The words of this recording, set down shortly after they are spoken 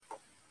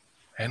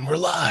And we're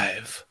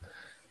live.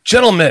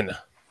 Gentlemen,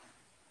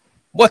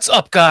 what's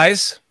up,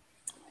 guys?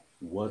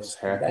 What's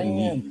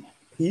happening?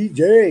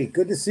 PJ,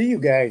 good to see you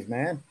guys,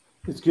 man.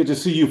 It's good to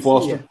see you,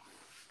 Foster.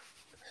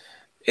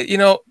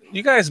 You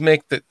guys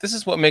this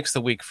is what makes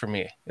the week for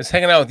me, is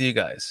hanging out with you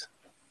guys.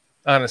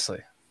 Honestly.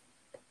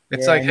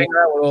 It's like hanging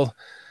out with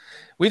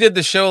we did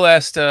the show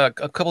a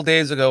couple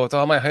days ago with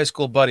all my high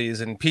school buddies,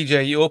 and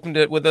PJ, you opened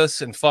it with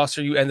us, and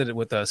Foster, you ended it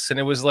with us. And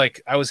it was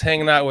like I was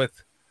hanging out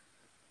with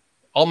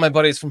all my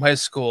buddies from high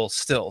school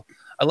still.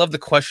 I love the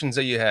questions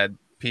that you had,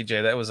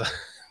 PJ. That was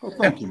well,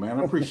 thank you, man.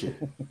 I appreciate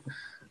it.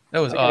 That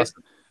was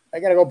awesome.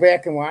 I got to go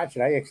back and watch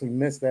it. I actually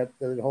missed the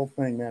whole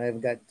thing, man. I haven't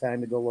got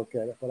time to go look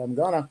at it, but I'm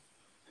gonna.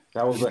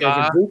 That was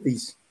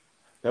goofies.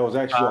 That was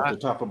actually off the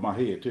top of my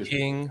head, too.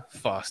 King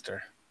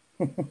Foster.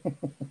 I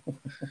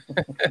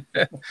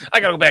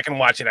gotta go back and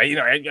watch it.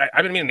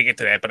 I've been meaning to get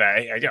to that, but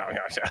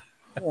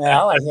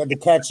Well, I had to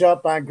catch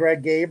up on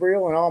Greg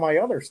Gabriel and all my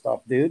other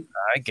stuff, dude.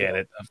 I get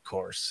it, of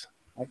course.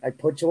 I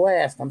put you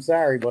last. I'm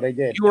sorry, but I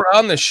did. You were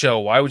on the show.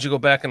 Why would you go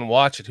back and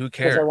watch it? Who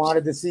cares? Because I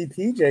wanted to see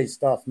PJ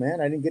stuff,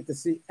 man. I didn't get to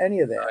see any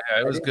of that.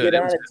 Yeah, it was good. I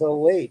didn't get on it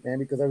till late, man,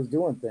 because I was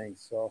doing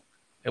things. So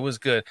it was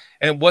good.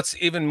 And what's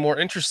even more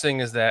interesting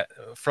is that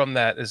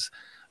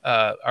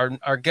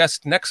our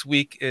guest next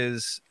week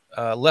is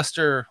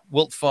Lester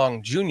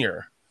Wiltfong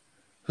Jr.,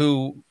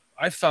 who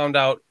I found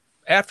out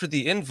after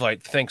the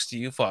invite, thanks to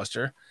you,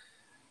 Foster,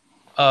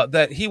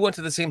 that he went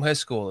to the same high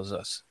school as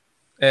us.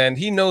 And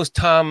he knows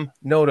Tom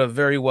Noda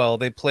very well.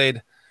 They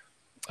played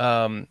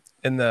in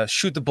the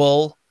Shoot the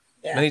Bull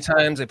many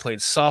times. They played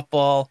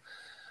softball.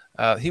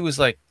 He was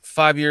like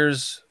 5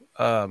 years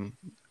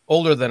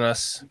older than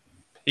us.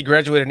 He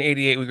graduated in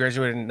 88. We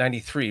graduated in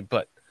 93.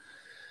 But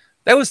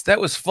that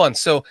was fun.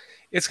 So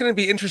it's going to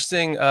be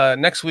interesting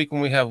next week when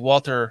we have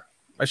Lester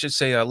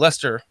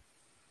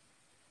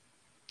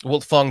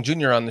Wiltfong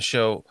Jr. on the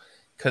show,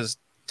 because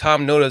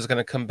Tom Noda is going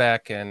to come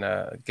back and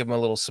give him a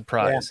little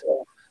surprise. Yeah.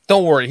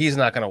 Don't worry, he's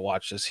not going to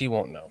watch this. He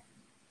won't know.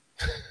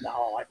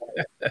 No,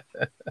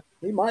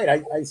 he might.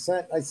 I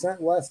sent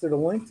Lester the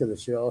link to the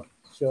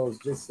shows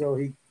just so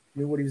he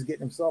knew what he was getting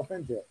himself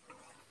into.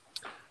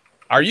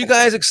 Are you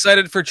guys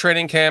excited for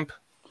training camp?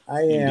 I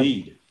am.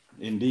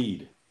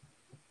 Indeed.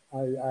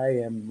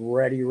 I am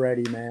ready,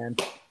 man.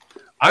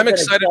 I'm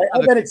excited.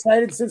 I've been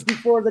excited since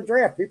before the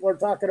draft. People are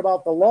talking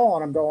about the lull,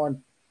 and I'm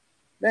going,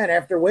 man,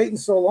 after waiting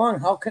so long,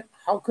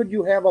 how could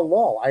you have a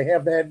lull? I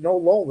have had no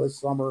lull this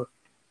summer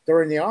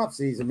during the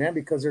offseason, man,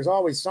 because there's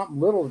always something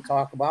little to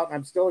talk about, and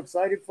I'm still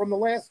excited from the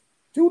last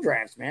two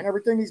drafts, man.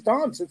 Everything he's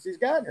done since he's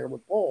gotten here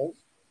with polls.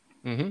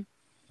 Mm-hmm.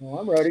 Well,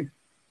 I'm ready.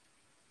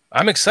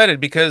 I'm excited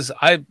because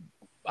I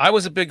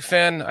was a big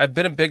fan. I've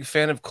been a big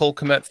fan of Cole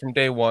Kmet from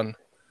day one.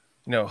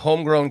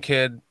 Homegrown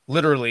kid,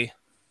 literally.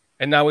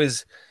 And now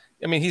he's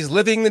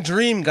living the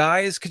dream,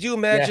 guys. Could you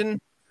imagine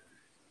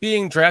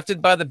being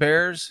drafted by the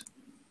Bears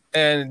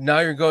and now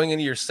you're going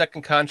into your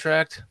second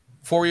contract,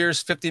 4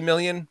 years, $50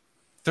 million,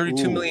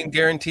 $32 million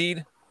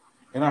guaranteed?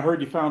 And I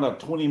heard you found out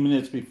 20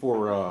 minutes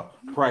before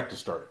practice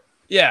started.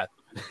 Yeah.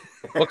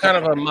 What kind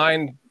of a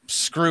mind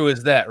screw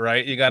is that,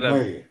 right? You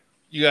gotta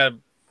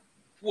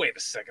wait a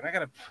second.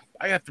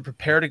 I have to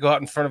prepare to go out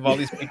in front of all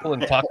these people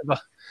and talk about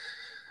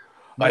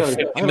my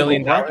 $50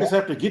 million. Practice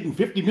after getting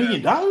 $50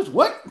 million?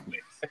 What?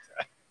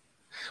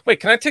 Wait,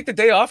 can I take the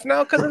day off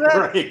now because of that?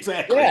 Right,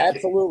 exactly. Yeah,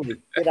 absolutely.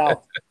 Get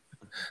out.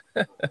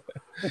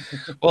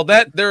 Well,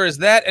 there is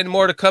that and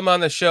more to come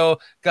on the show,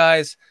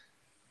 guys.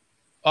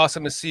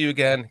 Awesome to see you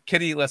again.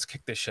 Kitty, let's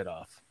kick this shit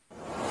off.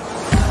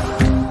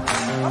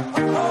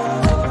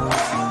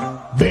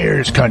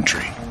 Bears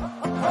country.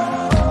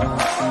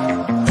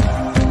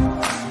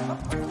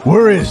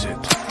 Where is it?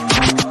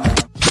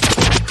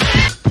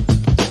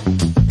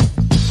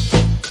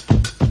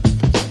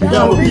 You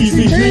down with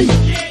BCP?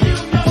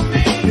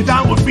 You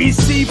down with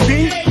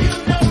BCP?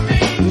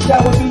 You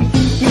down with BCP?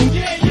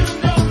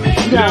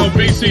 You down with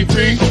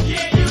BCP?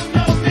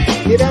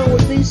 You down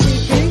with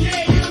BCP?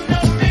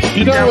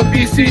 You down with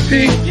BCP?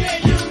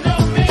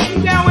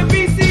 You down with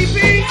BCP?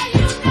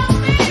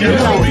 You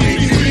down with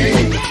BCP?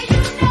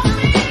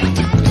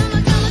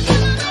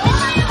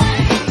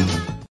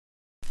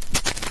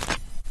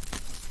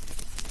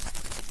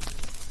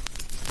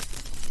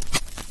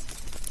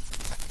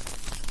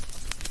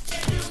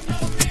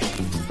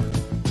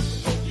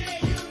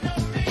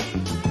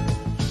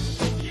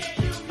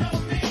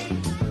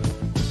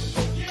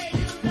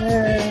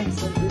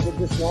 Some people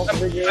just won't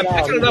figure it I'm out.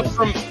 picking it up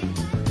from,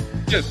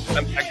 dude.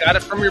 I got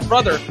it from your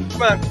brother.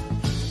 Come on.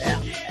 Yeah.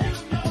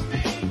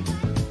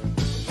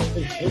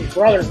 His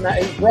brother's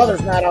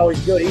not always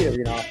good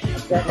either, I'm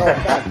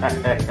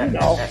starting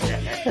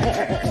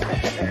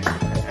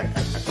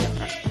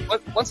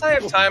Once I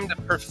have time to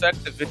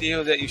perfect the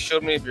video that you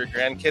showed me of your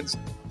grandkids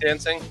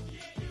dancing,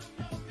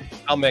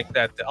 I'll make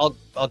that. I'll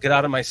get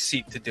out of my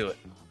seat to do it.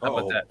 How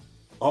about that?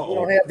 We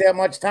don't have that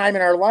much time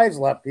in our lives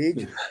left,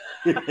 Pete.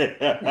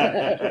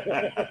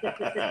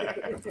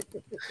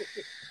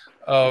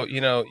 Oh,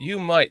 you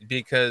might,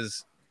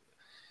 because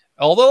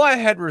although I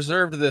had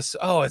reserved this,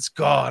 it's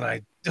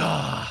gone.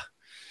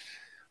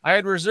 I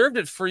had reserved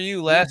it for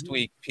you last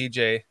week,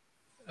 PJ.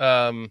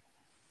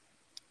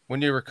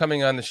 When you were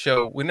coming on the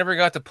show, we never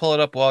got to pull it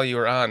up while you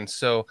were on.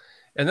 So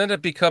it ended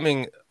up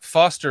becoming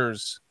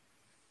Foster's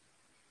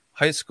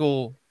high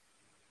school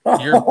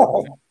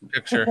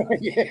picture.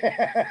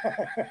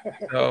 Yeah.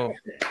 So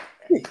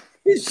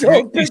He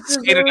showed he pictures.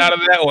 skated out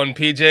of that one,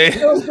 PJ.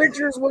 Those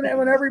pictures when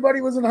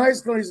everybody was in high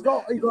school. He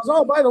goes,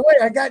 oh, by the way,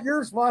 I got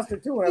yours, Foster,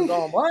 too. And I'm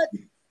going, what?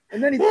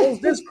 And then he pulls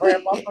this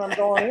crap up, and I'm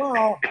going,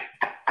 well,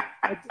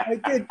 I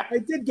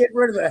did get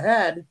rid of the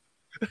head.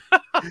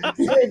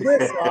 Take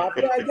this off.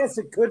 But I guess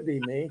it could be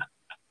me.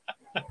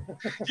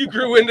 You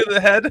grew into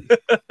the head.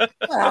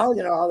 Well,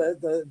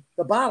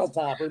 the bottle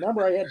top.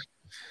 Remember,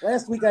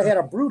 last week I had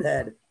a brood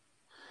head.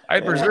 I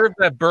preserved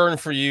that burn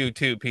for you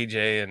too,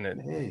 PJ.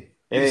 And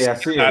hey,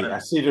 I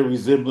see the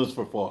resemblance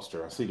for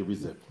Foster. I see the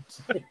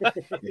resemblance.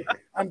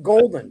 I'm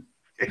golden.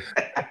 He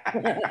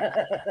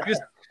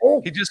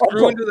just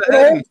grew into the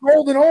head.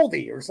 Golden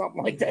oldie or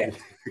something like that.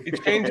 He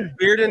changed his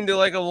beard into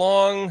like a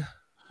long.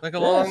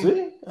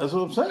 See? That's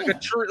what I'm saying.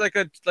 Like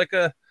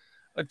a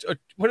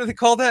what do they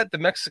call that? The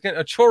Mexican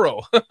a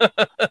churro.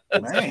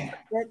 Man,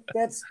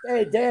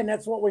 hey Dan,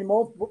 that's what we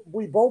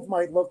both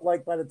might look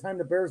like by the time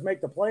the Bears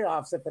make the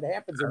playoffs if it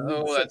happens.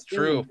 Oh, that's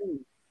true.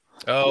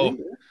 Oh,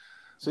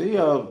 see,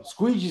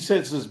 Squeegee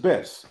says it's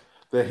best.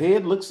 The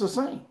head looks the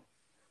same.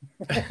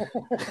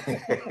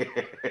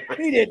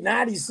 He did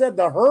not. He said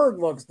the herd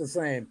looks the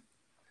same.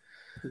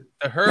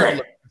 The herd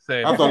looks the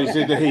same. I thought he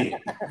said the head.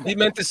 He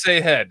meant to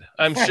say head.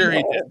 I'm sure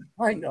he did.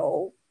 I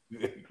know.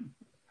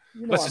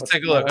 Let's just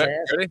take a look.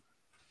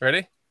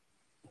 Ready?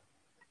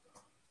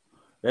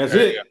 That's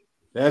it.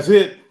 That's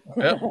it.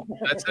 Yep,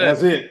 that's it.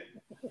 That's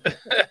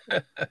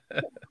it.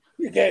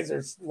 You guys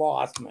are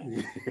lost,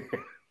 man.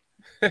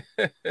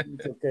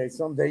 It's okay.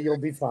 Someday you'll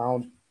be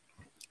found.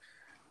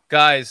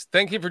 Guys,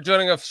 thank you for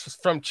joining us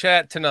from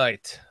chat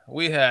tonight.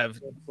 We have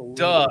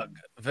Doug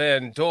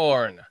Van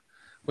Dorn.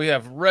 We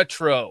have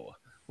Retro.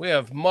 We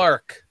have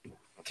Mark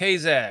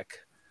Kazak.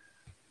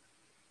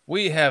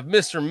 We have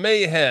Mr.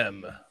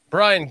 Mayhem.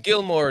 Brian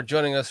Gilmore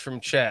joining us from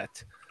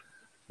chat.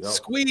 Yep.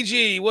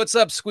 Squeegee, what's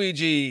up,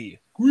 Squeegee?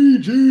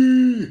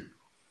 Squeegee.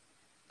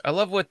 I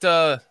love what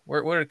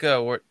where'd it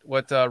go?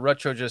 What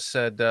Retro just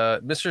said.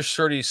 Mr.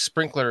 Shorty's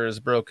sprinkler is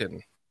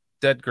broken.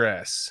 Dead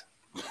grass.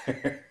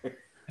 I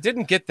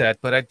didn't get that,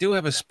 but I do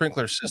have a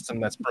sprinkler system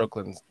that's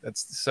broken.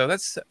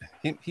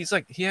 He's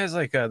like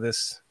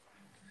this.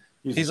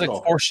 He's like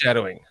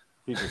foreshadowing.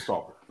 He's a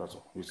stalker. That's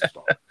all. He's a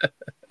stalker.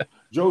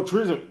 Joe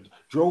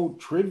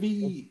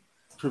Treviso.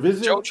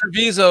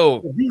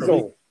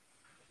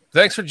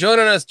 Thanks for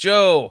joining us,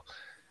 Joe.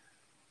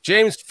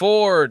 James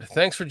Ford,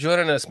 thanks for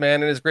joining us,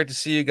 man. It is great to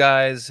see you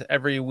guys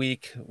every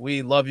week.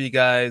 We love you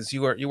guys.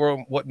 You are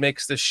what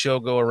makes this show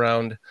go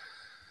around.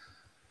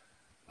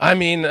 I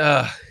mean,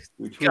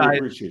 we truly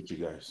appreciate you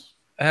guys.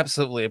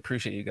 Absolutely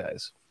appreciate you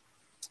guys.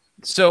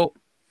 So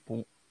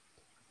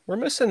we're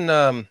missing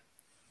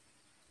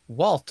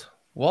Walt.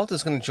 Walt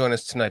is going to join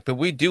us tonight, but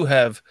we do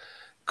have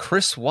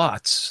Chris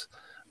Watts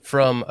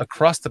from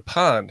across the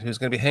pond who's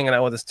going to be hanging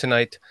out with us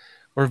tonight.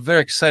 We're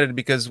very excited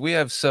because we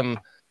have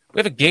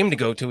a game to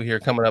go to here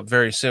coming up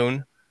very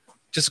soon,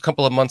 just a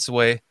couple of months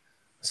away.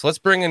 So let's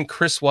bring in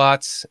Chris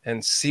Watts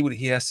and see what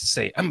he has to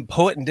say. I'm a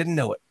poet and didn't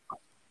know it.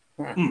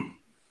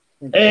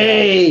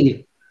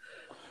 Hey,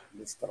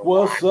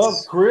 what's up,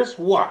 Chris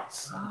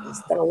Watts?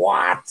 Mr.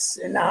 Watts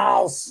in the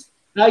house.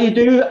 How you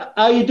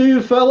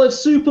do,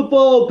 fellas? Super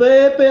Bowl,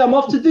 baby. I'm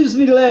off to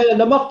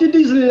Disneyland.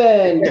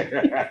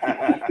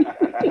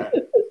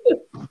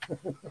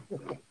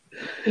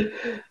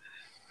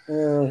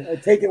 I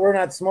take it we're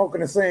not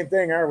smoking the same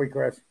thing, are we,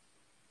 Chris?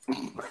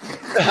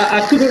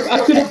 I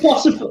couldn't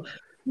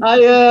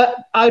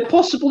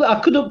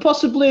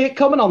possibly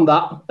comment on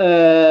that,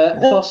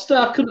 Foster.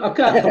 I can't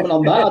comment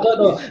on that. I don't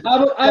know.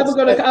 I haven't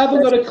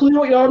got a clue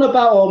what you're on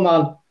about, old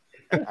man.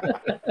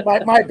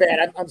 My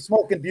bad. I'm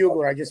smoking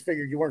Bugler. I just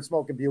figured you weren't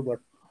smoking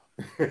Bugler.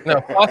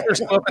 No, Foster's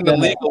smoking the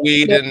legal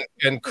weed,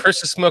 and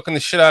Chris is smoking the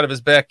shit out of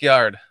his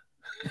backyard.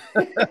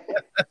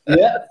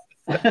 Yeah.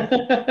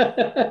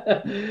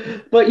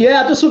 But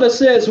yeah, I just want to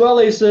say as well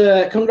is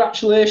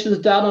congratulations,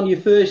 Dan, on your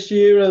first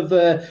year of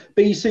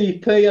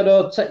BCP. I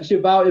know I text you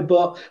about it,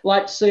 but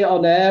like to see it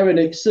on air, and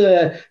it's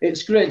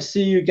great to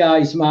see you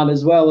guys, man,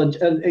 as well. And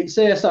it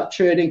says that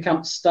training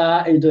camp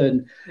started,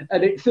 and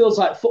it feels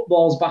like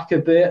football's back a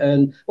bit.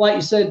 And like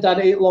you said, Dan,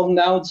 it ain't long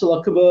now until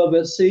I come over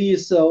and see you.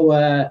 So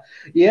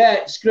yeah,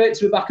 it's great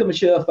to be back on the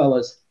show,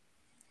 fellas.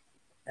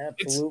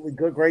 Absolutely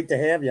good, great to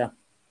have you.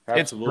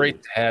 Absolutely. It's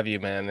great to have you,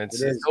 man.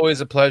 It's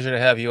always a pleasure to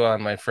have you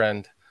on, my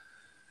friend.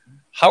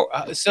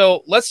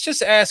 So let's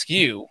just ask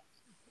you,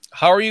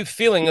 how are you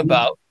feeling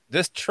about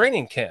this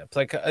training camp?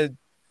 Like,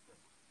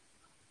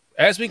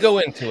 as we go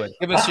into it,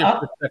 give us your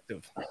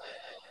perspective.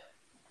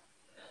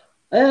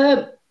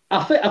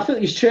 I think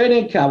his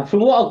training camp, from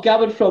what I've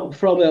gathered from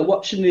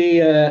watching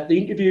the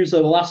interviews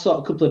over the last sort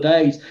of couple of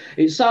days,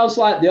 it sounds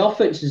like the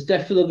offense is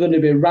definitely going to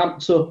be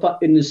ramped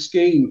up in the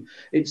scheme.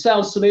 It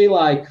sounds to me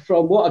like,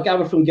 from what I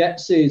gather from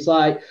Getsy, is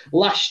like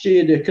last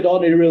year they could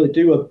only really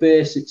do a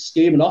basic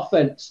scheme and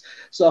offense.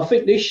 So I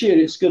think this year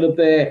it's going to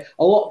be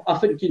a lot. I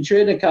think in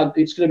training camp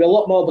it's going to be a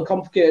lot more of a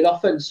complicated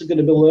offense they're going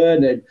to be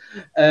learning,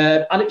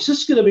 and it's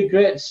just going to be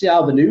great to see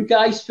how the new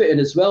guys fit in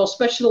as well,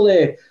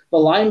 especially the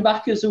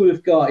linebackers who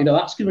we've got.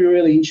 That's going to be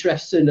really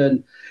interesting.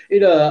 And,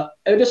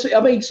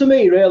 to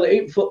me, really,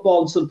 ain't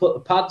football until they put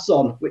the pads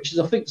on, which is,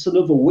 I think, it's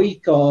another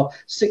week or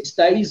 6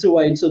 days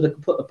away until they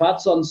can put the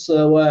pads on.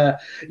 So,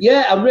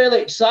 I'm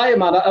really excited,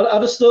 man. I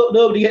just hope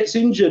nobody gets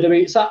injured. I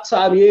mean, it's that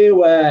time of year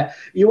where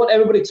you want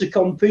everybody to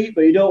compete,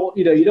 but you don't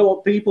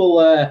want people,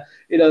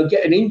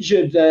 getting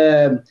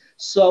injured.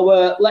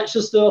 So let's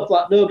just hope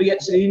that nobody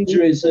gets any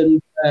injuries.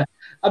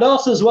 And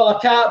also, as well, I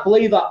can't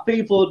believe that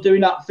people are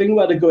doing that thing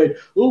where they're going,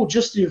 oh,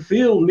 Justin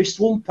Field missed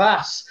one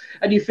pass.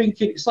 And you're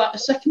thinking, it's like a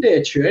second day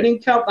of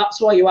training camp.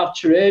 That's why you have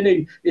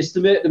training, is to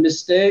make the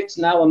mistakes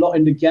now and not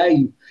in the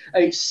game.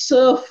 And it's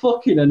so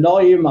fucking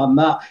annoying, man,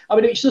 that. I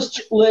mean, it's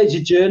just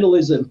lazy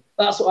journalism.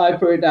 That's what I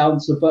put it down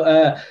to. But,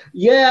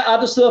 I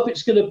just hope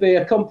it's going to be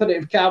a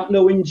competitive camp,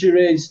 no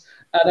injuries.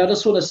 And I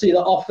just want to see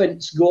the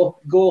offense go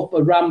up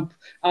a ramp,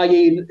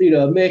 i.e.,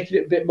 making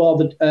it a bit more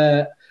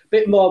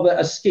of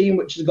a scheme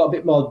which has got a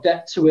bit more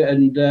depth to it,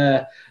 and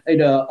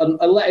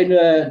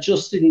letting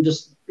Justin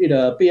just be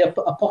a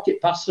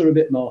pocket passer a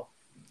bit more.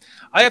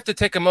 I have to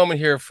take a moment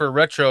here for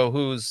Retro,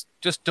 who's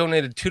just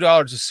donated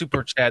 $2 to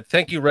Super Chat.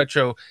 Thank you,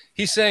 Retro.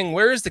 He's saying,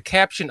 "Where is the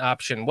caption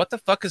option? What the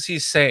fuck is he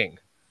saying?"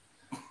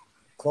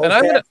 And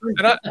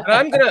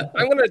I'm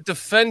gonna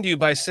defend you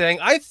by saying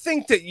I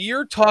think that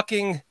you're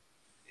talking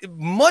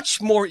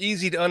much more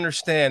easy to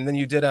understand than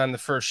you did on the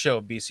first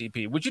show,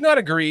 BCP. Would you not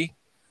agree?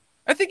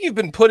 I think you've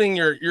been putting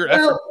your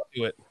effort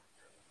into it.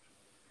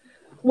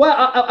 Well,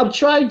 I'm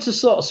trying to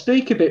sort of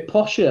speak a bit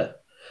posher,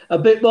 a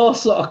bit more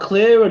sort of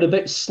clear and a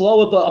bit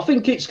slower, but I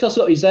think it's because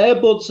of his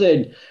earbuds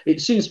in.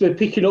 It seems to be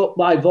picking up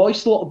my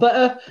voice a lot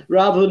better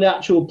rather than the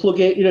actual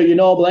plug-in, your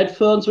normal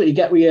headphones, what you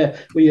get with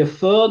your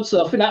phone.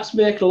 So I think that's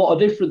making a lot of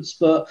difference.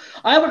 But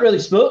I haven't really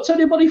spoke to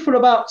anybody for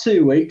about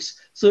 2 weeks.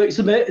 So it's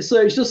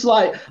just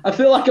like, I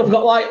feel like I've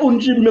got like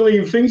 100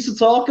 million things to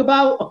talk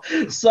about.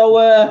 So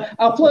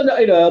I'll play,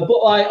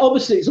 but like,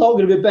 obviously it's all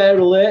going to be bear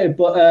related.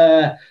 But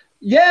I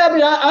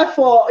mean, I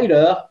thought,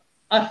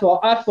 I've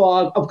got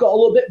a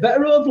little bit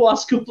better over the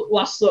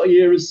last sort of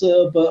year or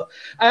so. But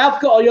I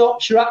have got a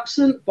Yorkshire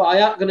accent, but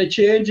I ain't going to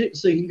change it.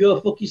 So you can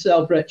go fuck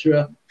yourself,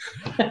 Retro.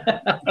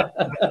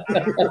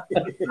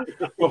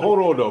 Well, hold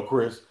on though,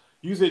 Chris.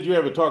 You said you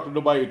haven't talked to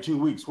nobody in 2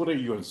 weeks. What are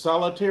you, in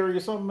solitary or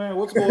something, man?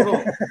 What's going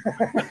on?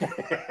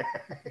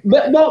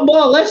 But more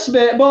or less,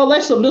 mate. More or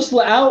less, I'm just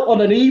let out on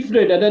an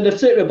evening, and then they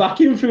take me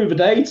back in through the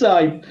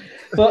daytime.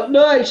 But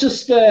no, it's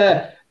just,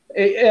 I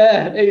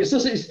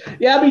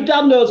mean,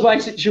 Dan knows my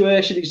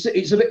situation.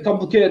 It's a bit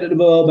complicated at the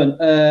moment.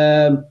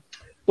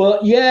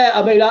 But yeah,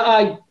 I mean,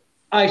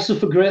 I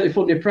suffer greatly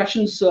from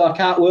depression, so I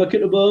can't work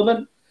at the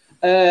moment.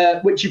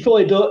 Which you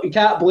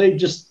can't believe,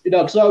 just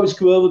because I always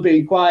come over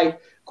being quite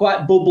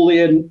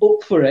bubbly and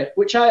up for it,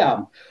 which I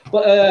am.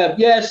 But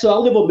so I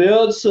live on my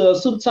own. So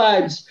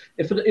sometimes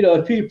if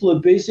people are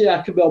busy,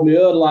 I can be on my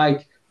own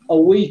like a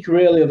week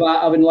really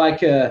without having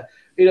like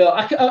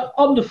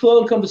on the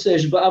phone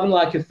conversation, but having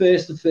like a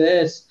face to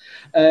face.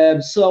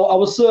 So I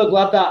was so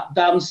glad that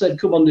Dan said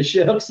come on the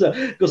show,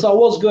 because I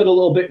was going a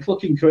little bit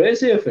fucking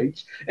crazy. I think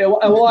it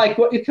was like,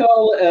 what you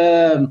call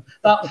it,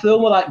 that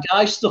film where that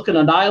guy stuck on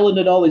an island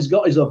and all he's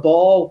got is a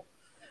ball.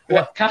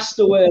 What,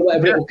 Castaway,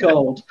 whatever it was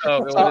called. I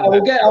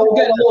will get a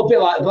little bit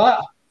like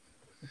that.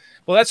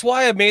 Well, that's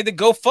why I made the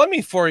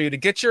GoFundMe for you, to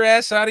get your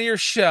ass out of your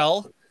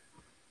shell,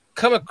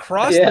 come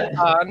across the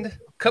pond,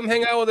 come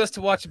hang out with us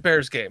to watch a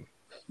Bears game.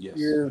 Yes.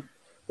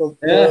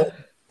 The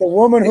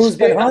woman who's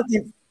been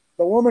hunting.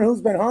 The woman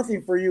who's been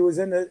hunting for you is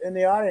in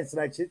the audience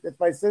tonight. It's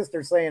my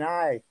sister saying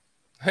hi.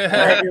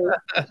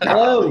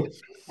 Hello.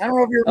 I don't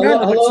know if you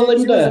remember, but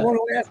she was the one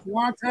who asked a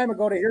long time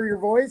ago to hear your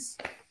voice.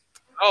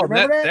 Oh,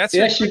 that's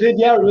she did.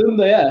 Yeah, I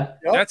remember. Yeah,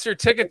 yep. That's your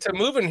ticket to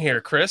moving here,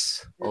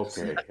 Chris.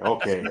 Okay.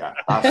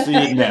 I see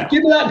it now.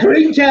 Give me that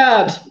green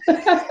card.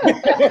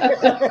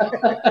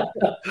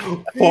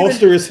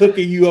 Foster is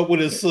hooking you up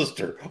with his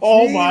sister.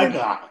 Oh my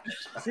God!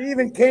 She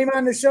even came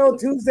on the show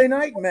Tuesday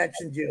night and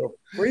mentioned you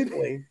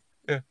briefly.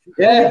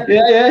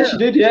 Yeah, she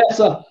did. Yeah.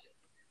 So,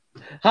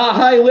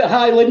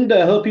 hi,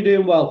 Linda. Hope you're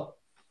doing well.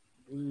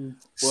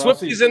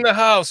 Swifty's in the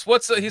house.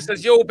 He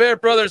says, "Yo, Bear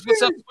Brothers,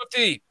 what's up,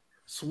 Swifty?"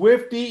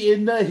 Swifty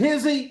in the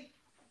hizzy.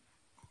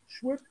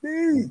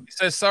 Swifty. He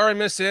says, "Sorry,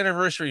 missed the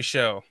anniversary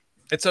show."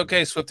 It's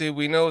okay, Swifty.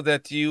 We know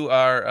that you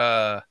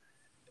are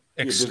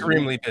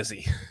extremely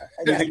busy.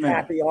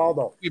 Happy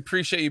Aldo. We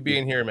appreciate you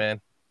being here,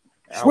 man.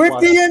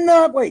 Swifty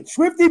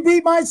Swifty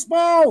beat my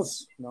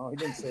spouse. No, he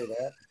didn't say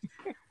that.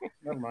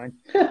 Never mind.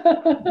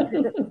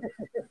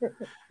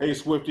 Hey,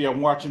 Swifty,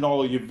 I'm watching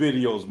all of your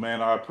videos,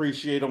 man. I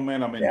appreciate them,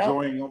 man. I'm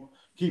enjoying them.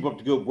 Keep up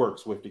the good work,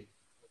 Swifty.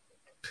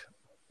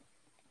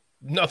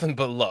 Nothing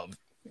but love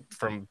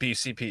from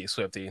BCP,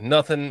 Swifty.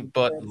 Nothing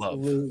but love.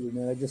 Absolutely,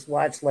 man. I just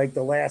watched like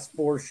the last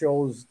 4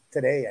 shows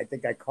today. I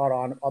think I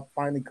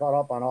finally caught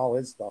up on all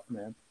his stuff,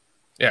 man.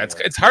 Yeah,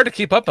 it's hard to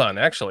keep up on,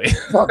 actually.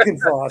 Fucking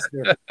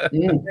Foster.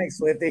 Thanks,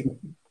 Swifty.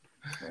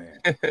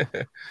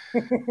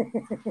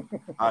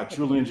 I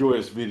truly enjoy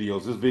his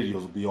videos. His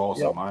videos will be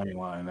awesome. Yep. I ain't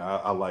lying.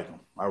 I like them.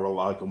 I really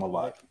like them a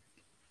lot.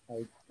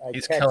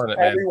 He's killing it,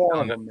 man. Every one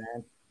of them,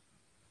 man.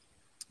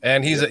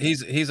 And he's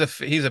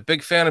a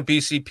big fan of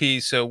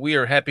BCP, so we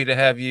are happy to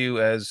have you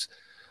as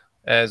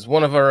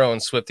one of our own,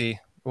 Swifty.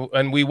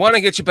 And we want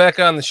to get you back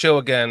on the show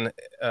again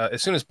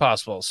as soon as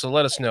possible. So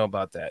let us know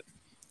about that.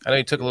 I know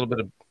you took a little bit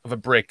of a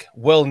break,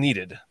 well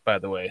needed, by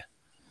the way.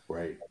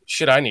 Right?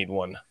 Shit, I need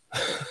one.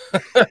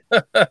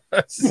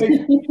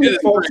 Straight,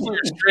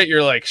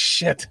 you're like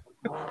shit.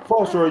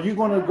 Foster, are you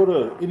going to go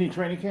to any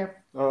training camp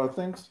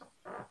things?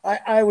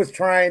 I was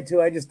trying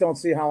to. I just don't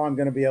see how I'm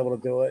going to be able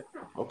to do it.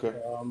 Okay.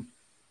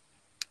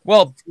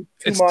 Well,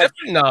 it's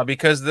different now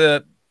because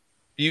you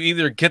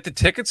either get the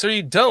tickets or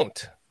you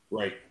don't.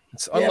 Right.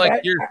 It's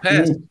unlike years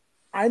past.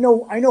 I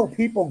know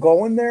people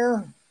going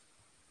there,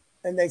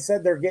 and they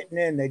said they're getting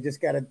in. They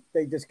just gotta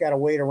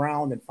wait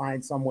around and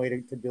find some way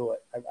to do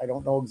it. I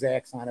don't know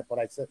exacts on it, but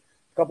I said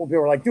a couple of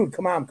people were like, "Dude,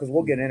 come on," because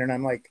we'll get in. And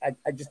I'm like, I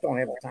just don't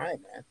have the time,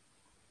 man.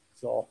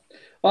 So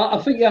I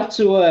think you have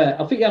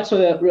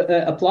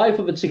to apply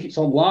for the tickets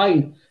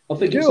online. I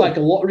think it's like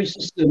a lottery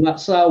system.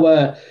 That's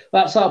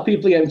how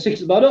people get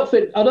tickets. But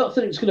I don't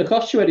think it's going to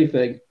cost you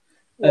anything.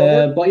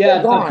 Well, but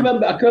yeah, I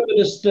remember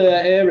just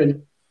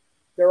hearing.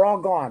 They're all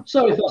gone.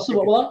 Sorry, Foster,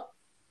 what was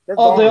that?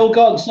 They're all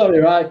gone. Sorry,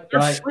 right?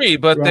 They're free,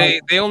 but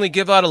they only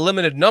give out a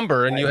limited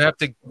number, and you have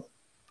to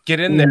get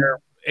in there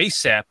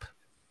ASAP.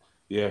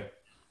 Yeah,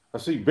 I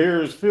see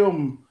Bears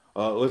film.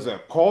 Was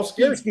that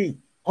Paulski?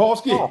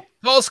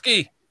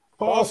 Paulski's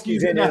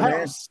in the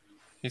house.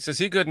 He says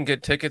he couldn't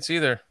get tickets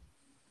either.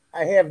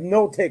 I have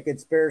no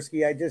tickets,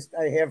 Bearsky. I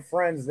have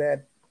friends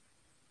that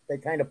they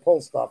kind of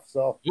pull stuff.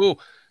 So,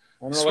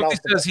 Swifty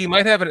says he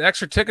might have an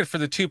extra ticket for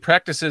the 2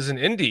 practices in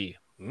Indy.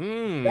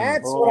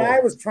 That's what I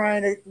was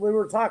trying to. We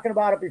were talking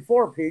about it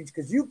before, Peach,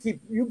 because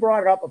you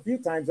brought it up a few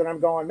times, and I'm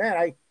going,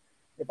 man,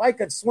 if I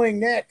could swing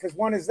that, because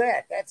when is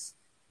that? That's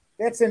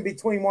in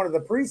between one of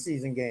the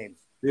preseason games.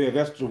 Yeah,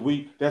 that's the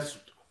week. That's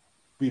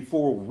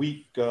before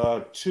week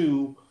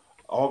 2.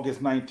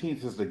 August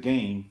 19th is the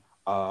game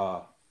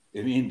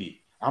in Indy.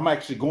 I'm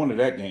actually going to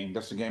that game.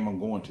 That's the game I'm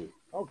going to.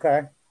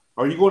 Okay.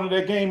 Are you going to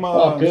that game,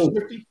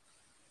 Swifty?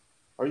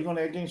 Are you going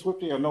to that game,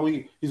 Swifty? I know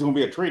he's going to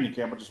be at training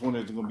camp. I just wondered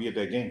if he's going to be at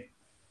that game.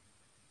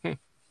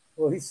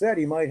 Well, he said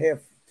he might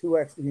have 2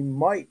 extra. He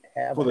might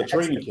have for the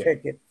training extra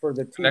ticket for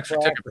the 2 an extra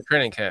ticket for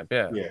training camp.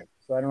 Yeah.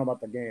 So I don't know about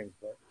the games,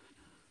 but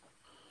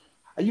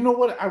you know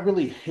what? I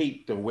really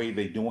hate the way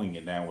they're doing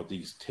it now with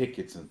these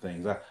tickets and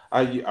things.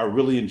 I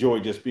really enjoy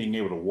just being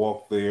able to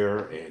walk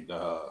there and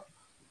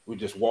we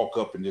just walk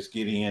up and just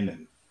get in,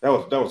 and that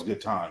was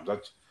good times.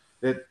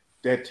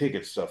 That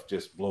ticket stuff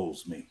just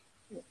blows me.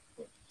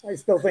 I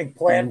still think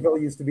Platteville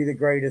used to be the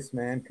greatest,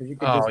 man, because you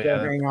could just go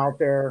hang out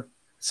there.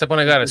 Except when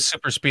I got a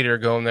super speeder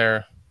going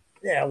there.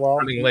 Yeah, well,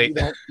 running late.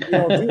 You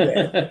don't do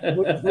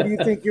that. Who do you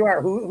think you are?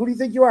 Who do you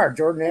think you are,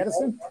 Jordan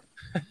Addison?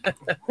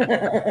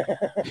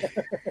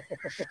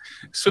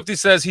 Swifty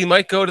says he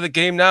might go to the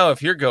game now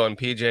if you're going,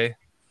 PJ.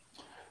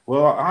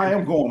 Well, I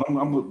am going.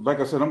 I'm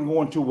like I said, I'm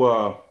going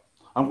to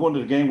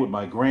the game with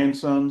my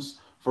grandsons.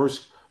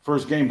 First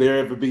game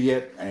they'll ever be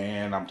at,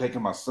 and I'm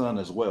taking my son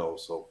as well.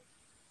 So,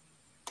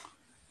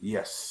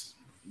 yes,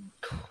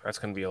 that's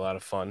going to be a lot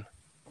of fun.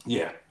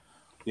 Yeah.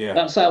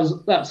 That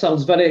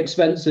sounds very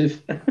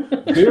expensive.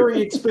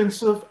 Very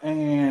expensive,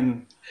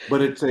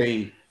 but it's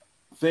a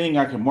thing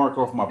I can mark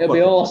off my bucket. It'll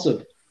be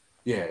awesome.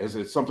 Yeah,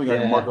 it's something I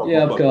can mark off my bucket.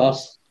 Yeah, of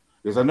course.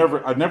 Because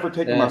I've never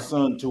taken my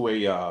son to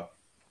a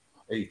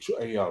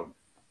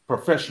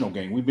professional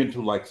game. We've been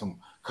to like some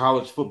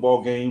college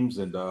football games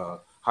and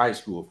high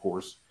school, of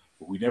course,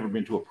 but we've never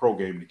been to a pro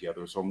game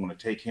together. So I'm going to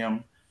take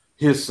him,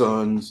 his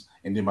sons,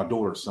 and then my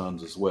daughter's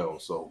sons as well.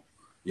 So,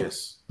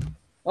 yes.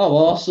 Oh,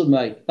 awesome,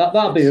 mate!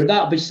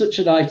 That'd be such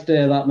a nice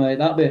day, mate.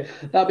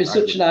 That'd be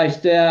such a nice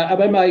day. I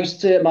remember I used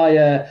to take my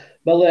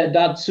late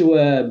dad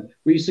to.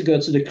 We used to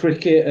go to the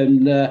cricket,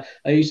 and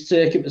I used to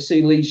take him to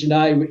see Leeds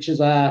United, which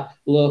is our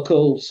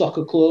local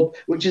soccer club,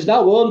 which is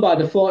now owned by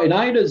the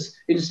 49ers,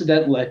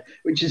 incidentally,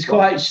 which is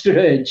quite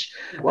strange.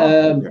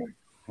 Wow.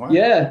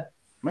 Yeah.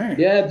 Man.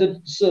 Yeah,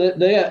 the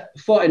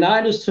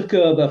 49ers took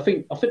over. I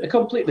think they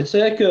completely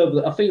take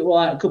over. I think it was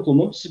like a couple of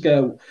months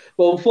ago.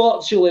 But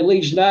unfortunately,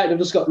 Leeds United have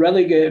just got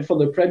relegated from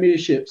the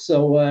Premiership.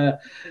 So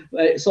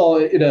they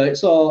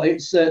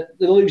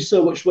lose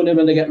so much money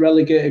when they get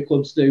relegated.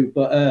 Clubs do.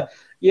 But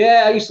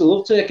I used to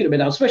love taking them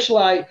in, especially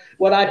like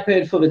when I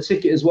paid for the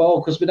ticket as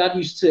well, because my dad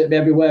used to take me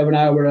everywhere when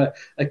I were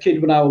a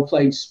kid when I was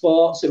playing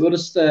sports. It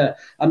was just a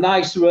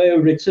nice way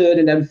of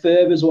returning them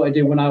favours what I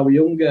did when I was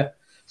younger.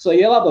 So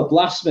you'll have a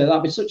blast, mate.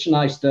 That'd be such a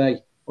nice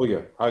day. Oh,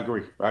 yeah. I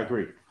agree.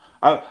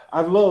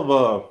 I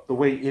love the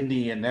way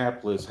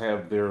Indianapolis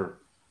have their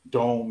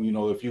dome. You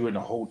know, if you're in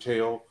a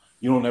hotel,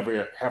 you don't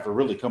ever have to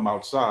really come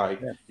outside.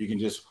 Yeah. You can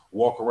just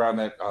walk around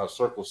that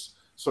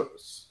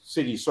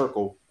city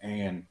circle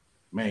and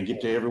man,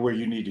 get to everywhere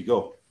you need to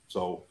go.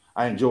 So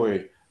I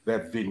enjoy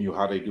that venue,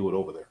 how they do it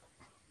over there.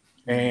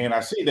 And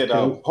I see that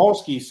Cool.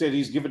 Polsky said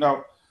he's giving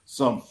out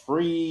some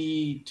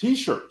free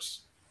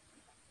T-shirts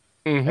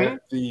Mm-hmm.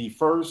 at the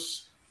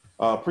first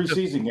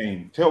preseason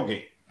game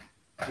tailgate.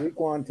 Week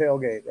 1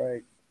 tailgate,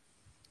 right?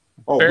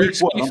 Oh, week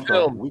Bearski 1. I'm sorry,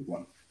 film. week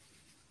 1.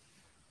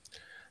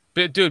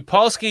 But dude,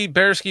 Polsky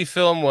Bearski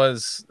Film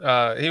was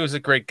he was a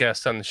great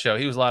guest on the show.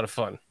 He was a lot of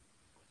fun.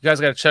 You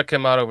guys got to check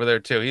him out over there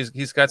too.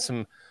 He's got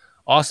some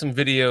awesome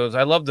videos.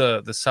 I love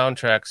the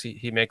soundtracks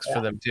he makes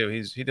for them too.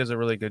 He does a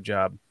really good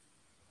job.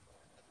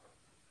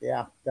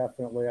 Yeah,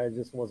 definitely. I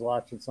just was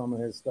watching some of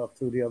his stuff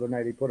too the other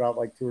night. He put out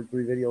like 2 or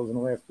 3 videos in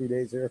the last few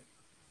days here.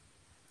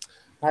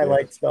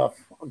 Highlight stuff.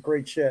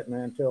 Great shit,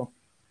 man, too.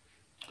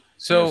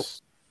 So,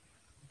 Yes.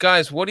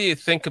 guys, what do you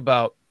think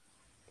about?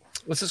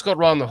 Let's just go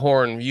around the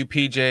horn. You,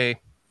 PJ,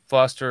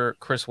 Foster,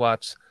 Chris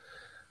Watts,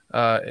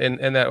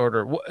 in that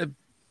order.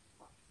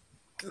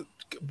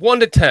 1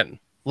 to 10,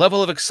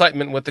 level of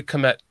excitement with the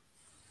Kmet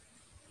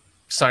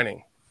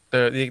signing,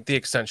 the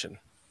extension.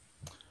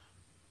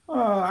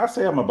 I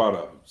say I'm about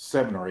a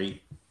 7 or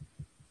 8.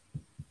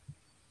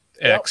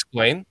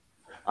 Explain.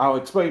 I'll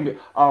explain.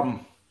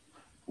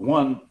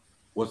 One,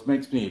 what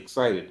makes me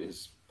excited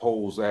is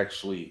Poles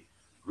actually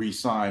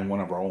re-signed one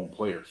of our own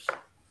players.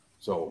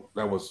 So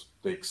that was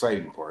the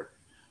exciting part.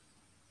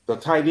 The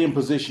tight end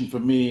position for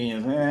me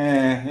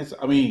is,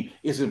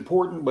 it's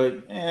important,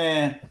 but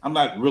I'm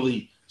not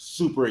really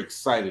super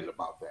excited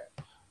about that.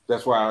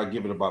 That's why I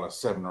give it about a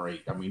 7 or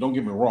 8. I mean, don't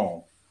get me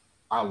wrong.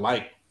 I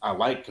like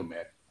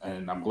Kmet,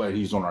 and I'm glad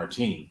he's on our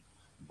team.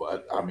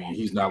 But I mean,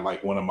 he's not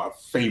like one of my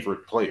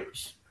favorite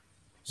players.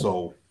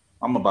 So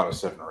I'm about a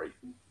 7 or 8.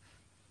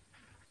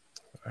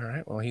 All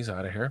right. Well, he's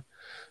out of here.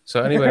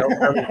 So anyway,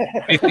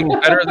 anything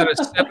better than a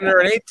 7 or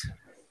an 8?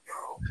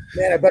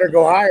 Man, I better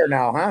go higher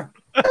now, huh?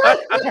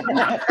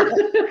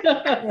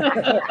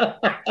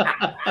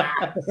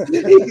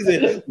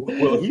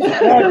 Well,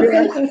 No,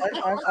 dude,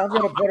 I'm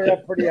going to put her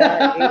up pretty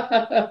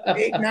high.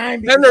 8,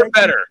 9. Then they're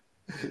better.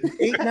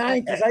 8,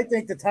 9, because I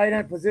think the tight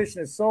end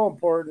position is so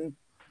important.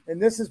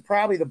 And this is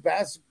probably the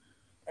best.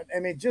 I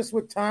mean, just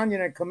with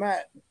Tanyan and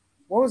Kmet,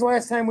 when was the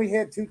last time we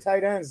had 2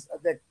 tight ends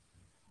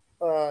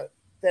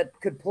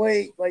that could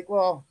play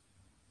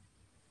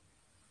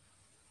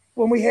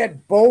when we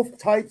had both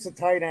types of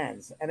tight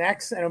ends, an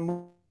X and a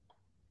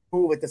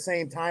move at the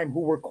same time,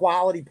 who were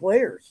quality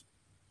players?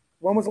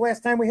 When was the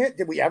last time we had?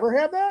 Did we ever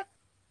have that?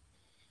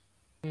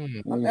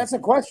 That's a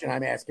question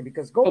I'm asking,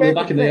 because Probably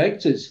back in the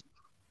 80s.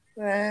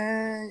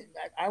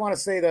 I want to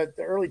say the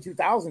early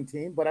 2000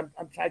 team, but I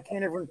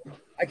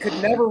could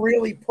never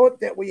really put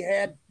that we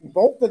had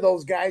both of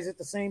those guys at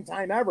the same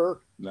time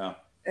ever. No.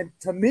 And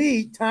to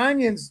me,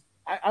 Tanyan's,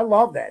 I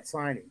love that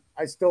signing.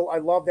 I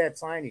love that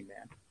signing,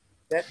 man.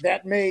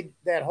 That made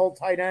that whole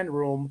tight end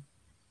room.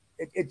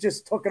 It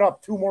just took it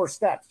up 2 more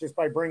steps just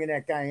by bringing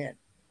that guy in,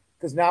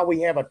 because now we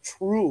have a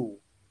true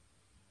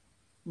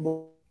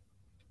move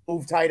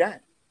tight end.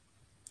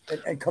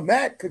 And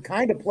Kmet could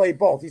kind of play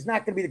both. He's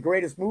not going to be the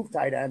greatest move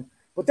tight end,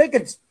 but they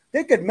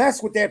could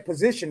mess with that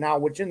position now,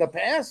 which in the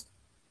past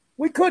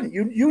we couldn't.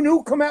 You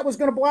knew Kmet was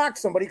going to block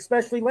somebody,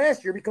 especially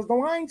last year, because the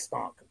line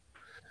stunk.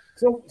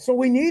 So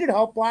we needed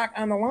help block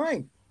on the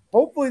line.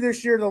 Hopefully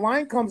this year the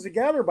line comes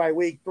together by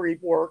week 3,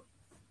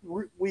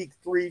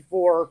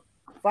 4,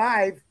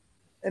 5,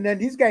 and then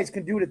these guys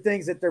can do the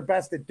things that they're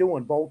best at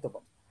doing, both of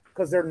them,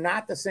 because they're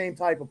not the same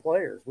type of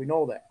players. We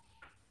know that.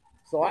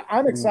 So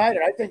I'm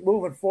excited. I think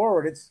moving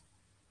forward,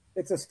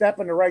 it's a step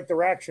in the right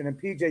direction. And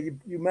PJ,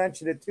 you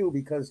mentioned it too,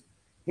 because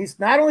he's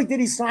not only did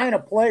he sign a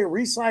player,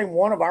 re-sign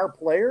one of our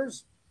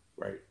players.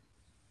 Right.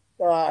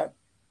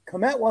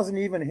 Kmet wasn't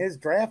even his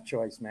draft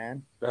choice,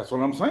 man. That's what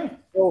I'm saying.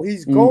 So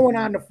he's going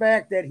on the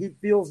fact that he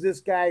feels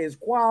this guy is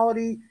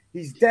quality.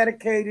 He's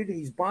dedicated.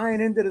 He's buying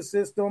into the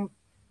system.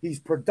 He's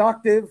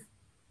productive.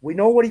 We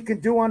know what he can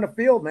do on the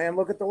field, man.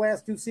 Look at the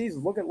last 2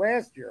 seasons. Look at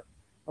last year.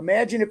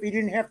 Imagine if he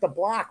didn't have to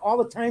block all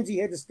the times he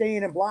had to stay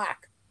in and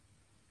block,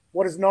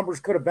 what his numbers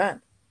could have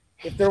been.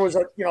 If there was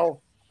a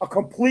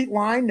complete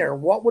line there,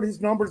 what would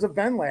his numbers have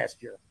been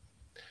last year?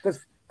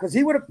 Because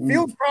he would have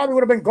Fields probably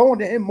would have been going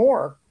to him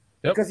more,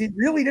 because he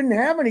really didn't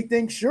have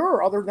anything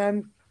sure other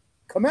than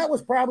Kmet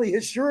was probably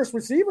his surest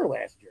receiver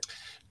last year.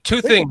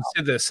 2 things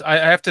to this. I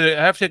have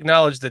to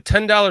acknowledge the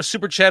 $10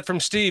 super chat from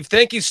Steve.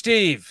 Thank you,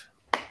 Steve.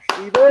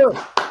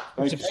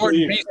 Support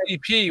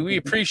BCP. We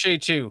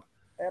appreciate you.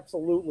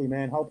 Absolutely,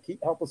 man.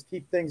 Help us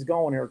keep things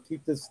going here.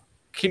 Keep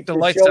the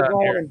lights on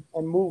going here.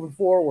 and moving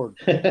forward.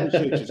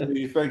 Appreciate you,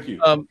 Steve. Thank you.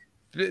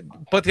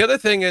 But the other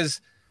thing is,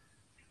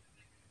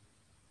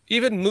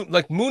 even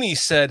like Mooney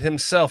said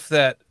himself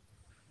that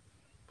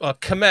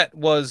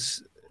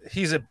Kmet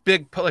he's a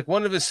big, like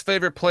one of his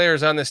favorite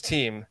players on this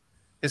team.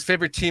 His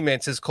favorite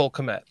teammates is Cole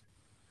Kmet.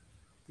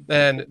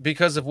 and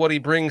because of what he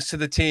brings to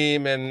the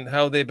team and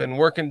how they've been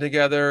working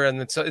together,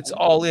 and it's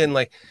all in.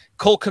 Like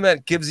Cole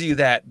Kmet gives you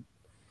that.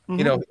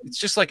 You know, it's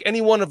just like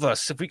any one of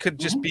us. If we could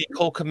just be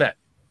Cole Kmet,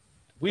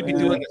 we'd be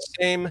doing the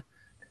same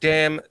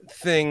damn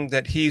thing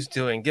that he's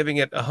doing, giving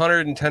it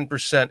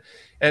 110%.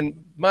 And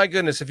my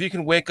goodness, if you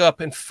can wake up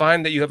and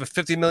find that you have a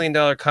 $50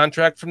 million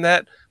contract from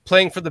that,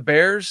 playing for the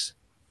Bears,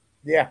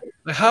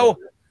 how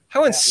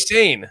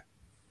insane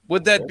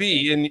would that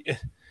be? And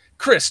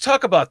Chris,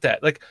 talk about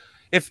that. Like,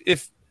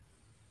 if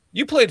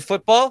you played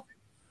football,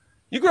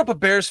 you grew up a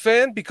Bears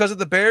fan because of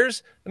the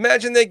Bears.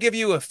 Imagine they give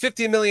you a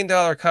 $50 million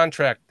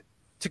contract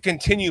to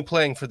continue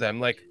playing for them.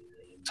 Like,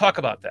 talk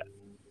about that.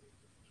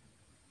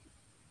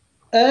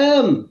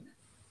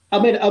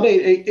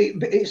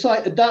 It's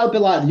like that would be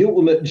like the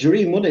ultimate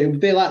dream, wouldn't it? It would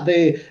be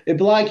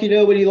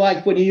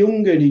like when you're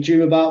younger and you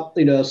dream about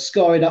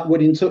scoring that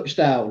winning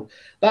touchdown.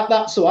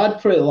 That's how I'd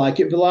put it. Like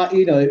it'd be like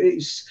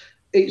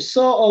it's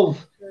sort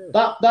of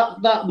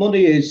that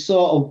money is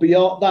sort of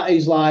beyond. That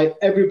is like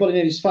everybody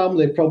in his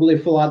family probably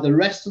for like the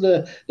rest of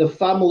the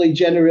family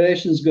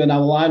generations going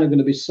down the line are going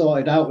to be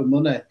sorted out with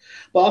money.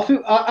 But I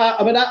think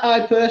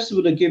I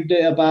personally would have given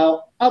it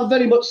about. I'm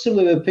very much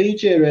similar to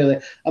PJ really,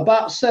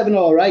 about 7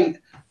 or 8.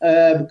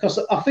 Because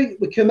I think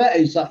the Kmet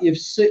is that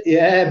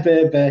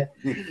baby.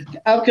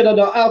 How can I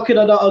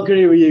not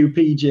agree with you,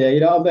 PJ?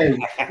 You know what I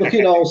mean?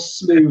 Looking all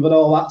smooth and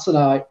all that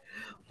tonight.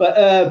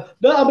 But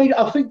no, I mean,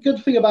 I think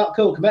good thing about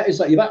Cole Kmet is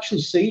that you've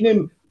actually seen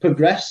him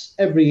progress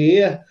every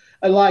year.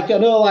 And like I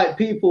know, like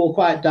people were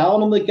quite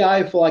down on the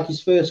guy for like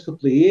his first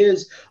couple of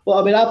years, but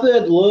I mean, I've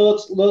heard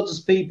loads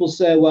of people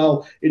say,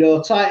 well,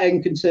 tight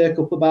end can take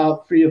up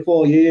about 3 or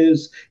 4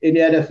 years in the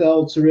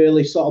NFL to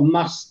really sort of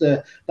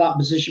master that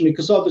position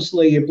because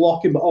obviously you're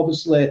blocking, but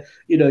obviously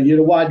you're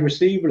a wide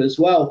receiver as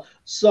well.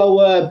 So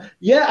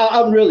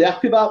I'm really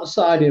happy about the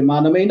signing,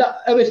 man. I mean,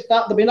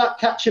 that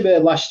catch he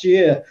made last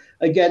year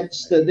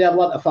against the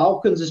Atlanta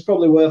Falcons is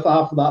probably worth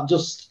half of that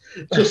just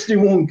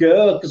in one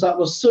go because that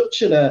was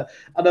such an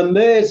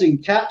amazing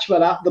catch,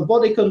 man. The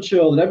body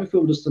control and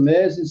everything was just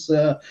amazing.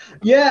 So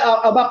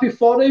I'm happy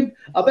for him.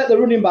 I bet the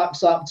running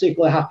backs aren't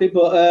particularly happy,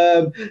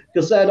 but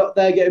because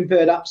they're getting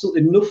paid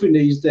absolutely nothing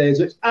these days,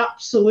 which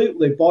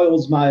absolutely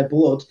boils my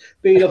blood.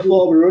 Being a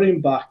former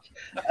running back,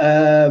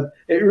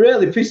 it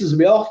really pisses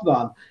me off,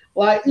 man.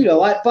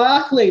 Like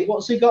Barkley,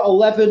 what's he got?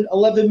 11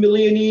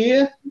 million a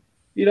year.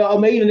 You know what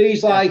I mean? And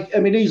he's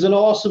he's an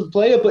awesome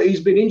player, but he's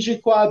been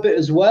injured quite a bit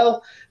as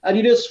well. And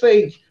you just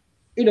think,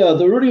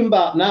 the running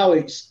back now,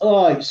 it's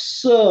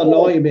so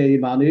annoying me,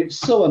 man. It's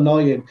so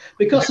annoying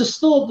because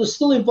they're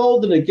still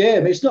involved in the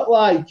game. It's not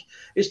like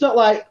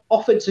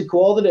offensive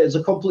coordinators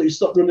are completely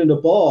stopped running the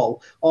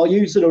ball or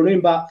using a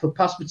running back for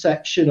pass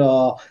protection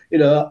or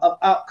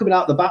coming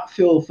out the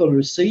backfield for a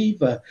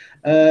receiver.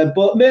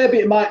 But maybe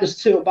it might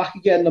just tilt back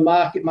again. The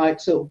market might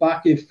tilt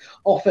back if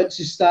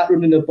offenses start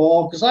running the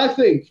ball because I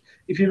think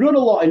if you run a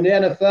lot in the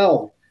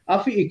NFL, I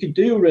think you could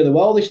do really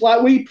well. It's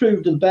like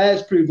the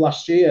Bears proved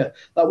last year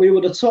that we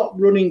were the top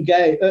running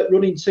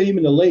team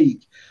in the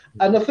league.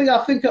 And I think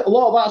a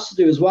lot of that has to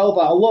do as well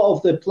that a lot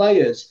of the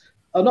players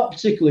are not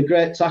particularly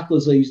great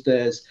tacklers these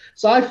days.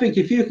 So I think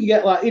if you can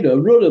get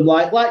run them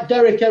like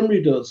Derrick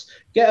Henry does,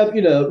 get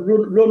them,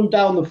 run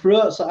down the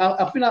throats.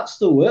 I think that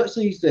still works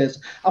these days.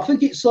 I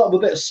think it's sort of a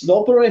bit of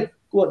snobbery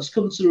what's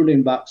come to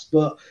running backs.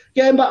 But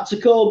getting back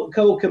to Cole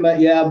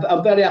Kmet,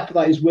 I'm very happy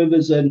that he's with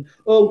us and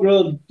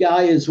homegrown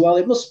guy as well.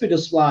 It must be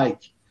just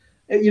like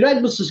your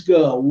head must just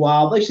go,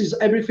 wow, this is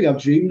everything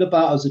I've dreamed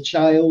about as a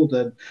child,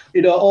 and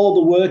all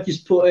the work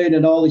he's put in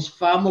and all his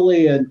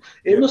family, and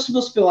it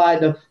must be like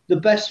the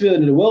best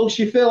feeling in the world.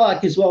 You feel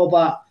like as well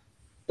that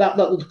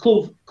the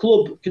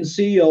club can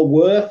see your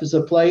worth as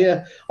a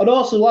player. And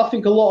also, I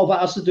think a lot of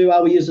that has to do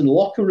how he is in the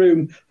locker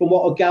room, from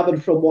what I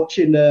gathered from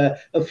watching a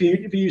few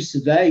interviews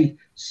today.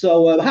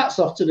 So hats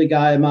off to the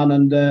guy, man.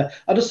 And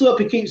I just hope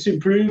he keeps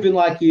improving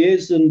like he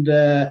is. And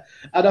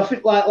I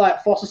think,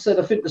 like Foster said,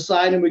 I think the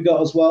signing we got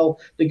as well,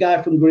 the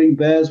guy from Green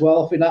Bay as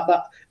well,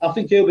 I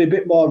think he'll be a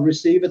bit more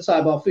receiver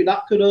type. I think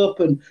that could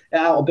open it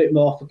out a bit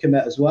more for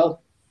Kmet as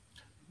well.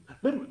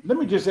 Let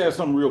me just add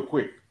something real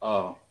quick.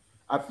 I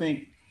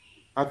think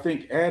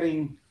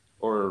adding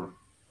or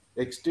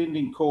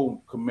extending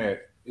Cole Kmet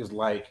is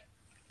like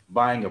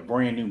buying a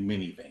brand new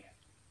minivan.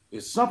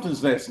 It's something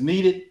that's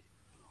needed,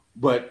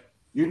 but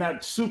you're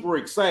not super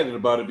excited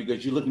about it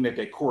because you're looking at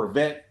that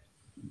Corvette,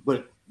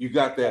 but you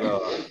got that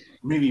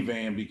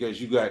minivan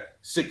because you got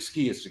 6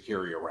 kids to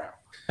carry around.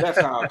 That's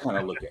how I kind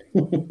of look at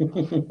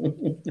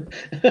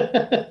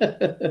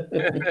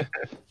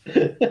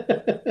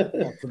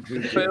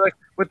it. Like,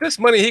 with this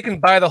money, he can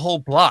buy the whole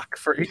block.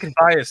 He can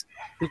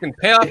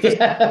pay off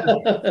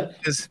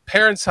his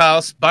parents'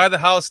 house, buy the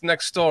house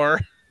next door,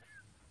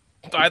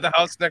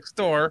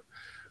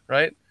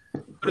 right?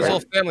 Put his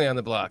whole family on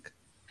the block.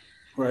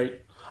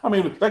 Right. I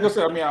mean, like I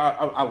said,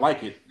 I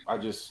like it. I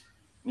just,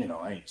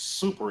 I ain't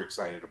super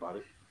excited about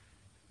it.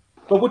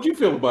 But what you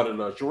feel about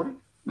it, Jordan?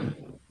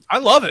 I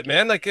love it,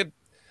 man. Like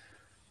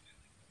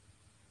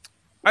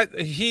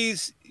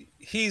He's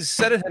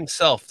said it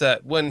himself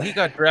that when he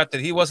got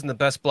drafted, he wasn't the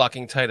best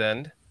blocking tight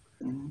end,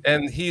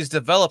 and he's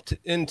developed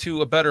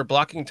into a better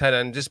blocking tight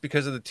end just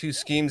because of the two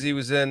schemes he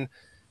was in.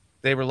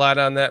 They relied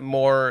on that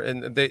more,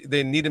 and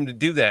they need him to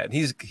do that. And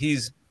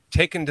he's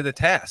taken to the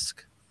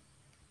task.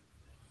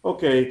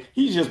 Okay,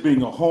 he's just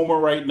being a homer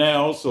right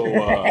now, so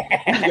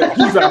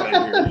he's out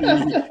of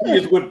here. He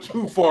just went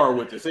too far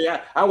with this. See,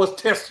 I was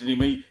testing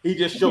him. He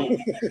just showed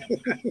me.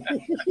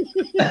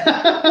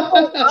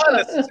 Hold on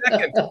a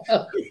second.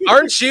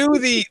 Aren't you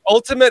the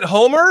ultimate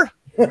homer?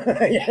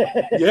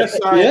 Yes,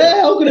 I am.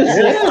 Yeah, I'm gonna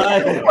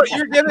say. What,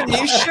 you're giving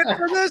me shit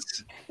for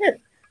this?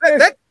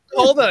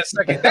 Hold on a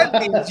second.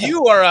 That means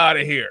you are out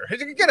of here.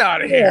 Get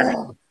out of here.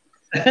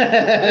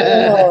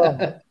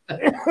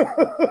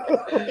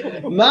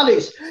 Man,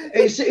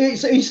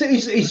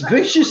 it's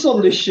vicious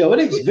on this show,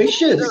 and it's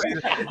vicious.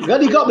 You got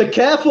to be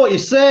careful what you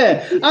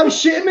say. I'm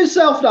shitting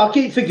myself now. I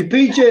keep thinking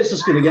PJ's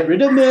just going to get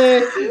rid of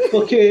me.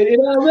 Fucking, you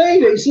know what I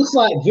mean? It's just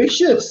like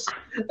vicious.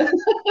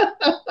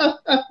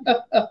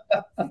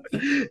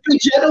 Be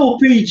gentle,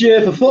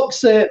 PJ, for fuck's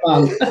sake,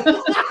 man.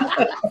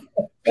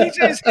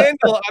 PJ's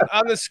handle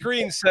on the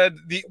screen said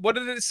what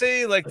did it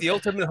say? Like the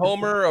ultimate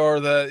homer, or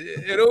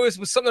it always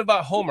was something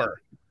about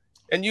Homer.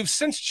 And you've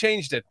since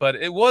changed it, but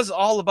it was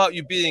all about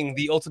you being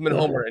the ultimate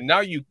homer. And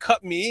now you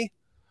cut me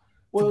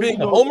for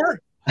being a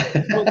homer?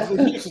 Well,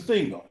 here's the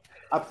thing, though.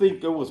 I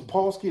think it was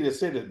Paulsky that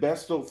said it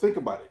best. So think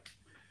about it.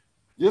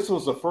 This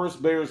was the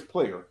first Bears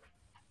player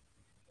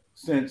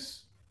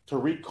since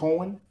Tariq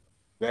Cohen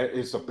that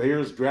is a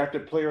Bears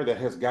drafted player that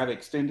has got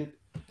extended.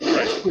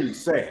 That's pretty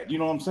sad. You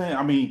know what I'm saying?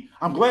 I mean,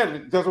 I'm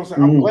glad. That's what I'm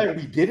saying. I'm glad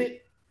we did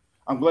it.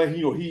 I'm glad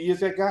he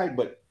is that guy,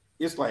 but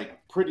it's like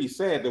pretty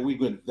sad that we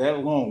went that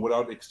long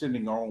without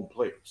extending our own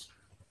players.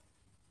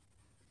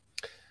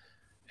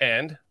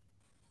 And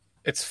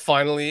it's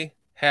finally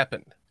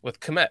happened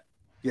with Kmet.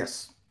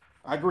 Yes,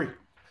 I agree.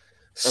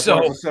 That's so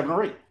why it's a 7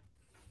 or 8.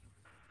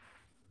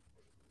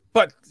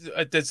 But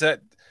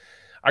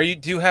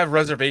do you have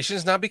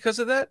reservations now because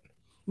of that?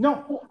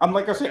 No, I'm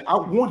like I said, I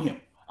want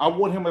him. I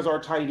want him as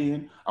our tight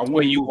end.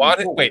 You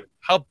want it? Wait,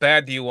 how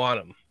bad do you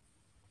want him?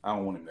 I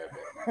don't want him that bad.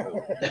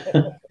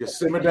 Just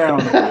simmer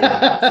down.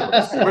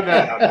 Simmer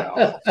down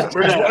now.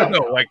 Simmer down.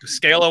 No, like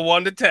scale of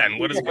 1 to 10.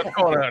 What's going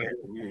on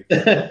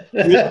here?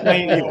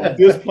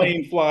 This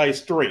plane flies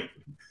straight.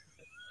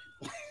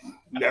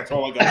 That's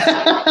all I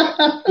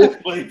got. This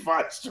plane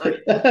flies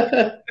straight.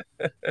 But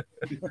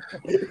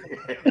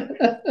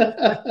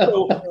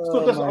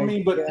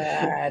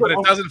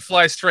it doesn't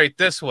fly straight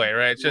this way,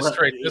 right? It's just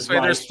straight this way.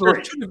 There's 2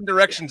 different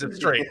directions of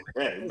straight.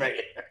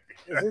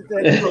 Is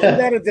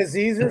that a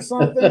disease or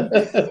something? When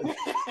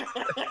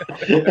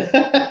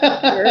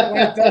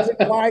it doesn't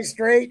fly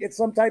straight, it's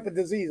some type of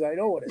disease. I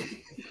know what it is.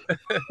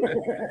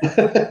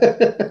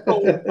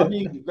 So, I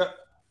mean,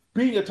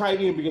 being a tight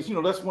end, because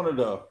that's one of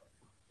the,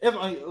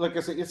 like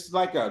I said, it's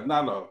like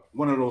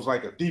one of those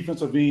like a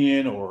defensive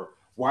end or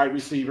wide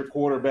receiver,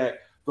 quarterback.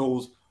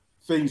 Those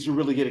things you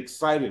really get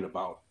excited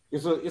about.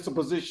 It's a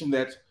position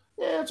that's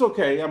it's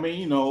okay. I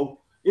mean,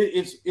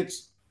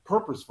 it's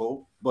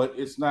purposeful, but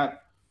it's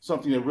not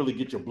something that really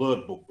gets your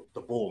blood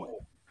boiling.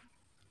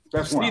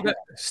 That's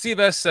Steve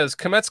S says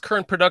Kmet's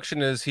current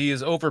production is he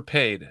is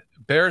overpaid.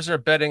 Bears are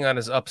betting on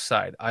his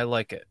upside. I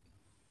like it.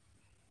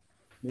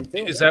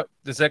 Does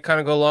that kind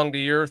of go along to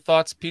your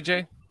thoughts,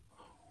 PJ?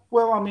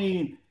 Well, I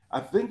mean, I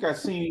think I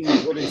seen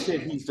where they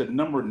said he's the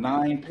number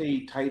 9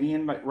 paid tight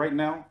end right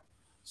now.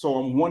 So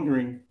I'm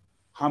wondering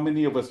how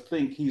many of us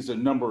think he's a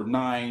number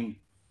 9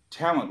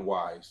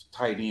 talent-wise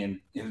tight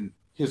end in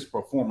his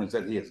performance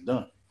that he has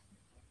done.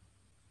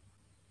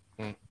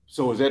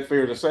 So is that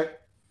fair to say?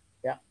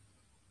 Yeah.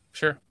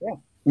 Sure. Yeah.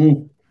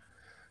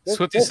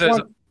 Swifty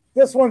says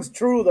this one's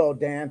true though,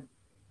 Dan.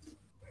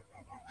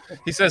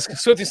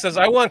 Swifty says,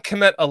 I want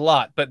Kmet a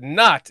lot, but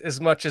not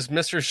as much as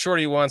Mr.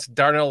 Shorty wants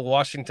Darnell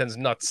Washington's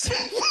nuts. I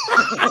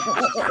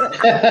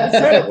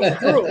said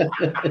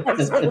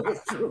it was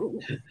true.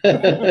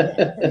 Yeah,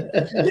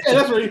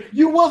 that's right.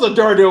 You was a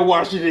Darnell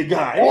Washington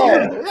guy.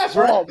 Yeah, that's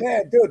right. Oh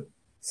man, dude.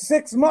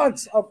 6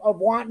 months of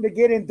wanting to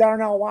get in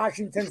Darnell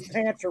Washington's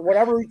pants or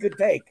whatever he could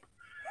take.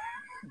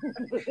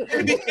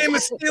 He became a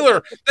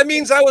Steeler. That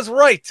means I was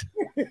right.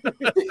 Did he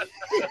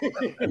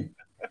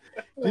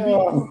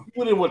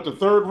put in the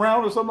 3rd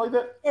round or something like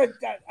that?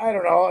 I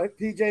don't know.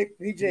 PJ,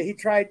 he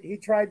tried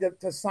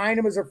to sign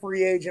him as a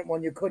free agent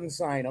when you couldn't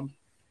sign him.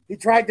 He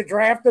tried to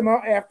draft him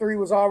after he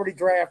was already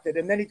drafted,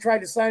 and then he tried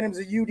to sign him as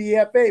a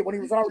UDFA when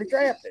he was already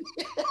drafted.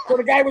 So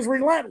the guy was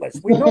relentless.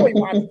 We know he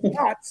wants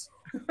nuts.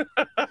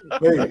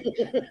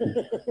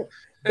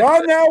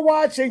 Darnell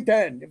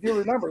Washington, if you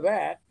remember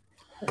that.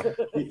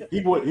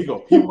 He wanted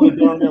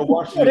Darnell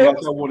Washington. I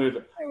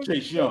wanted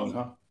Chase Young,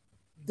 huh?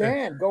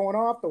 Dan going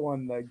off the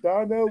one like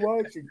Darnell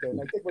Washington.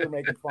 I think we were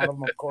making fun of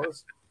him, of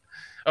course.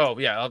 Oh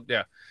yeah.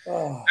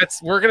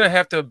 We're gonna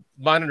have to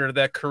monitor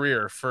that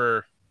career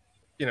for,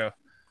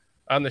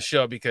 on the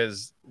show,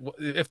 because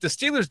if the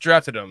Steelers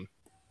drafted him,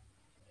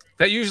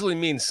 that usually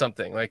means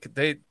something. Like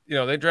they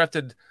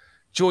drafted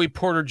Joey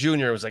Porter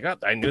Jr. was like, oh,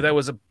 I knew that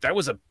was a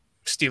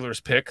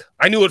Steelers pick.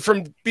 I knew it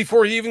from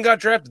before he even got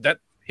drafted. That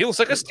he looks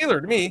like a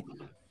Steeler to me.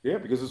 Yeah,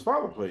 because his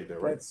father played there,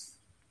 right?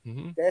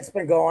 That's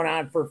been going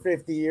on for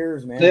 50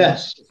 years, man.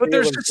 Yes. But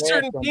there's just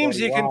certain teams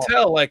you can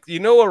tell, like,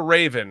 a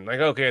Raven. Like,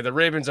 okay, the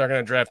Ravens aren't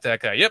going to draft that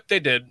guy. Yep, they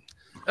did.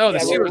 Oh, the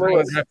Steelers are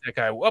going to draft that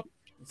guy. Whoop,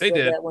 they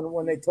did. That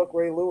when they took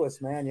Ray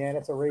Lewis, man. Yeah,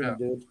 that's a Raven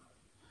dude.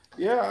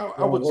 Yeah,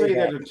 I would say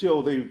that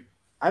until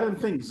I didn't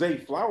think Zay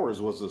Flowers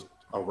was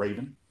a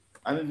Raven.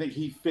 I didn't think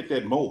he fit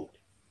that mold.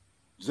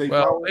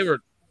 Flowers.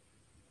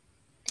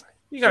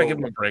 You got to give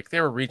them a break.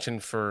 They were reaching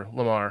for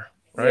Lamar,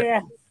 right?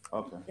 Yeah.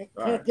 Okay.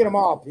 Can't get them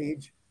all,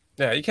 Peach.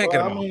 Yeah, you can't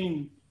get them all.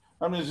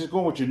 I mean, just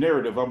going with your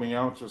narrative. I mean,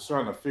 I was just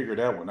trying to figure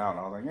that one out.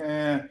 I was like,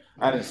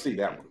 I didn't see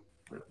that one.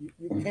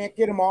 You can't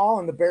get them all,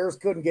 and the Bears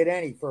couldn't get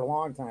any for a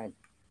long time.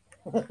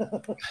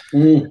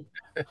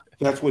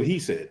 That's what he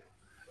said.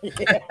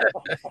 Yeah.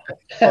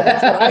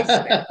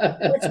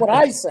 That's what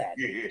I said.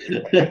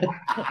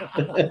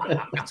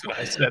 That's what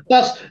I said.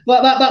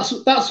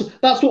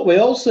 That's what we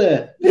all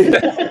say.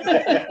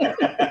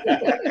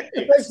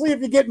 Especially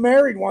if you get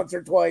married once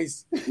or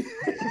twice.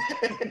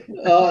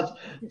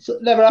 It's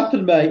never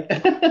happened, mate.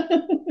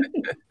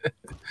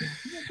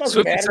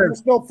 Doesn't matter. You're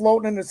still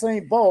floating in the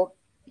same boat.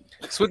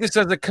 Swifty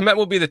says that Kmet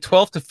will be the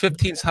 12th to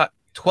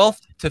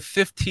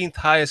 15th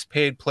highest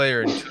paid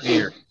player in 2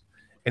 years,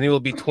 and he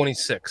will be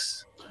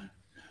 26.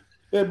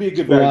 That'd be a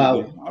good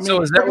value. Wow. I mean,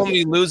 So is that when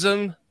we lose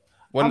him?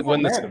 I'm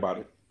not mad about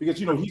it because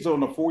he's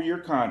on a 4-year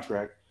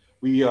contract.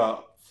 We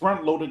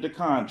front loaded the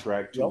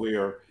contract to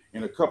where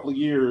in a couple of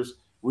years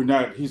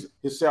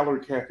his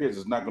salary cap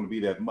is not going to be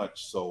that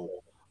much. So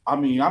I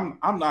mean, I'm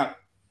not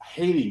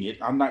hating it.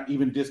 I'm not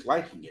even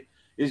disliking it.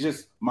 It's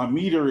just my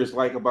meter is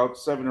like about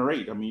 7 or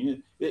 8. I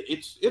mean,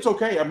 it's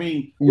okay. I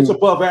mean, it's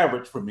above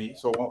average for me,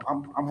 so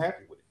I'm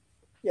happy with it.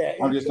 Yeah,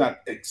 I'm just not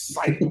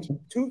excited.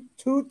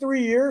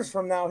 2-3 years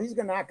from now, he's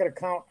not going to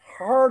count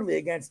hardly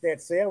against that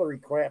salary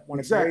crap when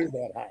it's raised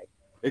that high.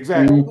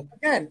 Exactly.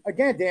 Again,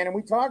 Dan, and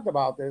we talked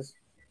about this,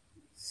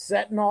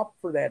 setting up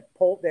for that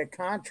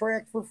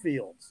contract for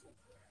Fields,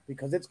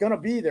 because it's going to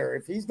be there.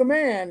 If he's the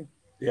man,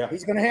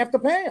 he's going to have to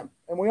pay him,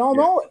 and we all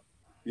know it.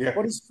 Yeah.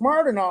 But he's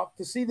smart enough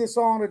to see this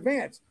all in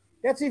advance.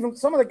 That's even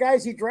some of the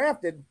guys he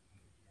drafted.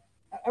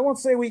 I won't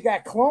say we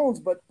got clones,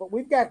 but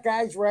we've got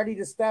guys ready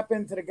to step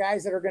into the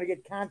guys that are going to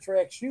get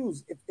contract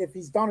shoes if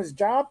he's done his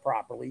job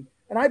properly,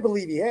 and I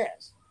believe he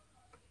has.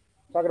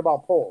 Talking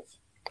about polls.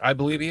 I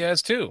believe he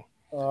has too.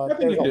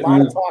 There's a lot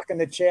of talk in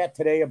the chat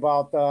today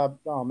about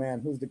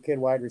who's the kid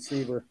wide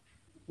receiver?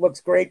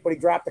 Looks great, but he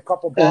dropped a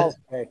couple balls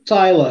today.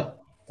 Tyler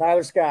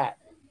Scott.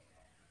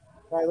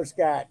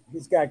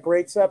 He's got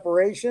great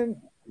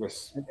separation.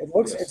 Yes.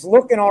 It's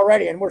looking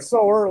already, and we're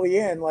so early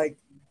in,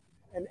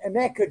 and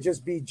that could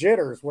just be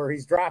jitters where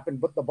he's dropping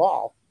the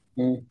ball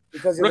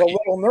because he's a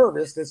little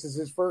nervous. This is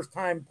his first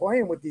time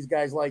playing with these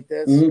guys like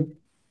this.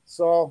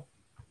 So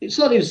it's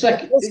not even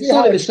second. It's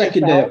not even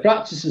second day of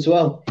practice as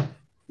well.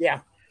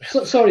 Yeah.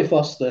 Sorry,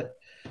 Foster.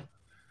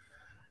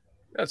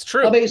 That's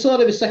true. I mean, it's not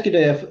even second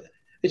day.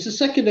 It's the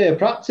second day of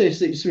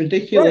practice. It's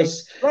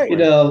ridiculous. Right.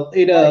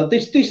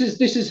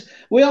 This is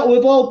we've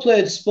all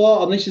played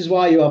sport, and this is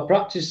why you have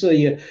practice, so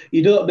you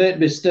don't make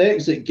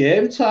mistakes at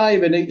game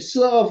time. And it's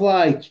sort of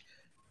like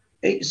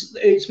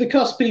it's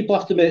because people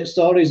have to make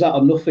stories out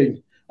of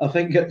nothing. I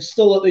think it's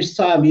still at this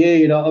time of year,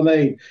 you know what I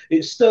mean?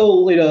 It's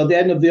still, the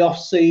end of the off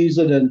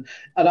season, and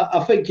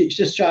I think it's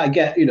just trying to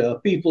get,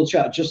 people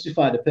try to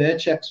justify the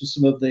paychecks for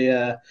some of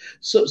the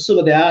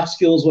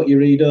articles what you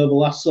read over the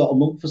last sort of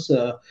month or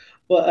so.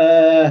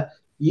 But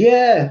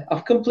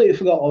I've completely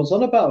forgot what I was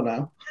on about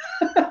now.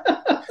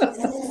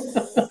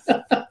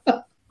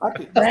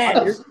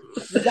 Man,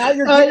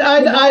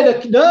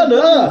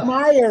 no.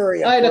 My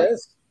area,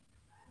 Chris.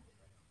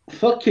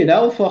 Fucking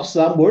hell,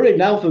 Foster, I'm worried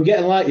now if I'm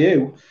getting like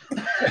you.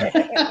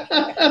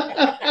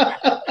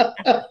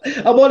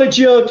 I'm only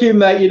joking,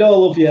 mate. You know I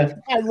love you.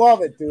 I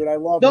love it, dude. I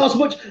love not it. As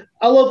much.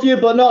 I love you,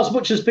 but not as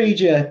much as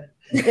PJ.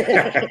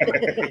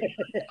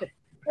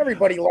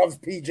 Everybody loves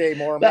PJ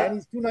more, man.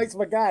 He's too nice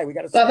of a guy. We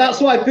got to.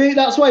 That's why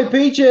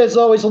PJ is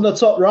always on the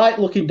top right,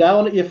 looking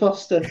down at you,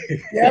 Foster.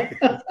 Yep.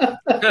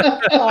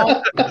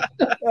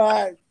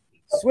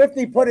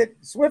 Swifty put it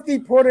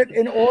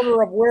in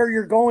order of where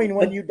you're going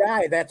when you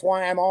die. That's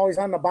why I'm always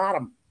on the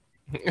bottom.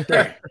 We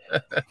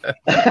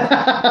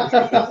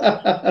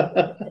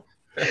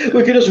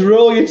could just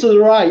roll you to the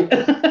right.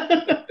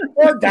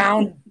 Or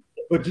down.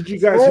 But did you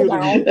guys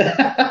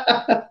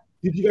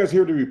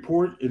hear the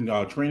report in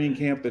training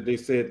camp that they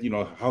said,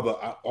 how the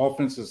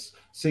offense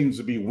seems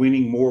to be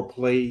winning more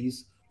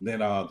plays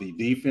than the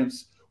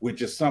defense,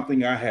 which is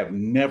something I have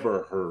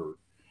never heard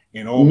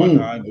in all my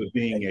times of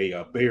being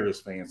a Bears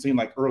fan. It seemed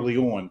like early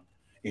on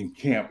in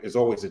camp, it's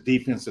always the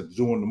defense that's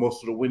doing the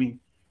most of the winning.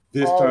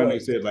 This time they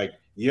said,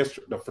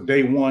 for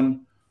day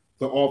one,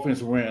 the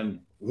offense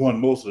won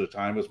most of the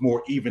time. It's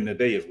more even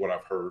today is what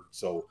I've heard.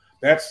 So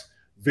that's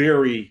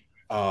very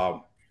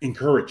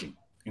encouraging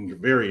and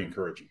very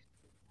encouraging.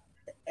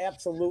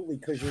 Absolutely,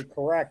 because you're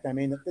correct. I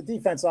mean, the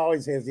defense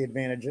always has the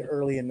advantage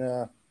early in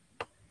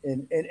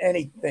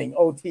anything,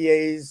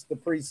 OTAs, the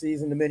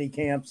preseason, the mini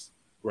camps.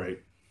 Right.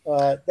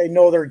 They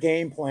know their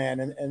game plan,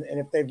 and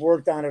if they've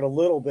worked on it a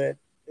little bit,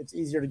 it's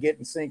easier to get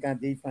in sync on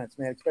defense,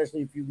 man,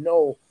 especially if you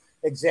know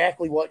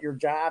exactly what your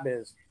job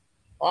is.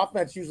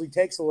 Offense usually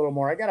takes a little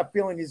more. I got a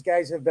feeling these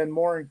guys have been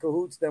more in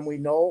cahoots than we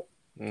know,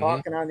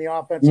 talking on the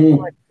offensive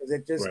line, because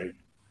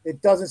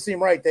it doesn't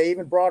seem right. They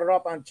even brought it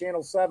up on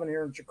Channel 7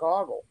 here in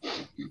Chicago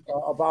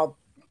about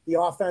the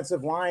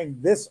offensive line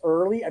this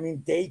early. I mean,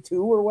 day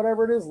 2 or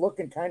whatever it is,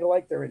 looking kind of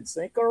like they're in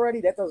sync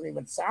already. That doesn't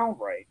even sound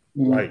right.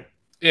 Right.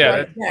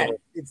 Yeah.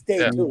 It's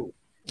day 2.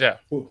 Yeah.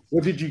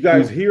 What did you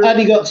guys hear? And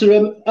he got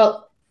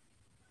to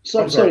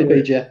sorry,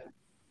 BJ.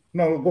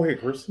 No, go ahead,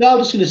 Chris. No, I'm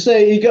just going to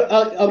say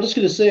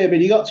I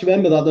mean, you got to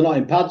remember that they're not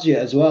in pads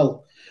yet as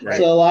well. Right.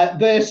 So, like,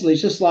 basically,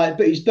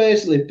 it's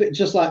basically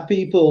just like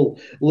people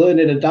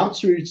learning a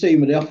dance routine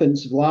with the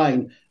offensive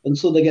line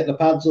until they get the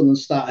pads on and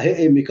start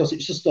hitting, because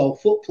it's just all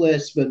foot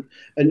placement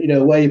and, you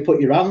know, where you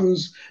put your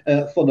hands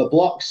for the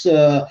blocks.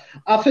 I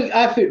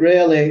think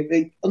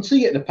really, until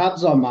you get the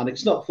pads on, man,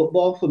 it's not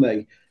football for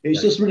me.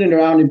 It's just running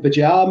around in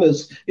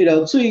pajamas, you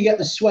know, until you get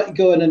the sweat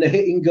going and the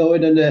hitting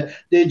going and the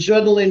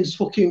adrenaline's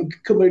fucking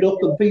coming up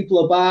and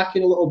people are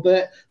barking a little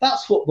bit.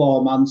 That's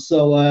football, man.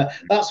 So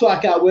that's why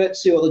I can't wait to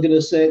see what they're going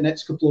to say the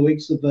next couple of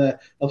weeks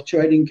of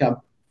training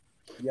camp.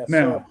 Yes,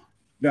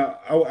 now,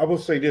 I will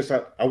say this.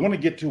 I want to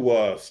get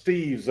to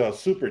Steve's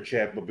super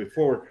chat, but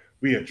before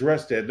we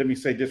address that, let me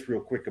say this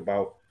real quick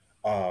about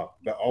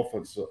the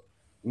offensive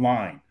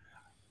line.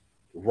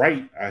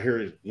 Wright, I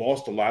hear,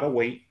 lost a lot of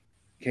weight,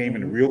 came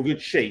in real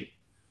good shape.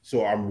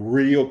 So I'm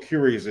real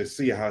curious to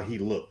see how he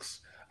looks.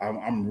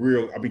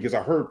 Because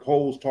I heard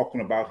Poles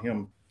talking about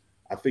him,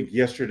 I think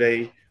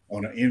yesterday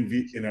in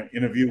an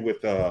interview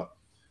with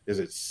is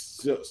it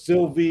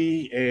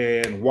Sylvie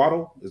and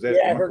Waddle? Is that?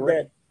 Yeah,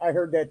 I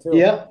heard that too.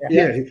 Yeah.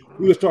 He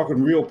was talking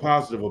real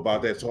positive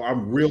about that. So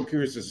I'm real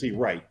curious to see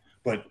Wright.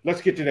 But let's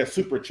get to that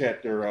super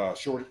chat there,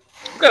 Shorty.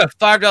 We've got a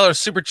 $5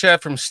 super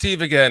chat from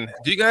Steve again.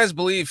 Do you guys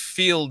believe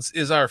Fields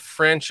is our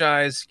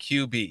franchise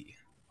QB?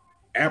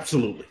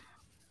 Absolutely.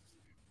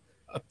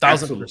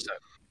 1,000%.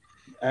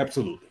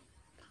 Absolutely.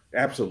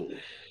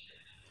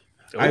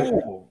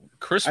 Oh,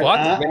 Chris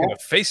Watson's making a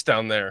face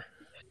down there.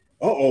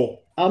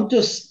 I'm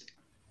just...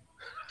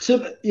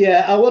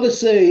 I want to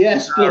say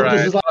yes, but all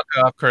right, fuck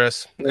off,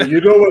 Chris. You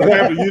know what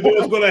happened. You know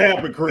what's going to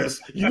happen, Chris.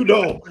 You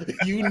know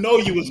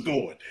you was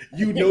going.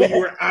 You know you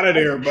were out of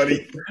there,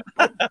 buddy.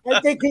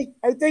 I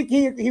think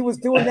he was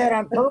doing that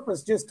on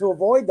purpose just to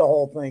avoid the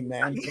whole thing,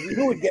 man. He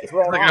knew he'd get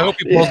thrown out. I hope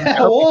he pulls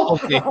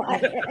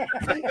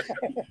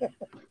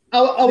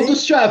I was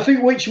just trying to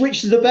think which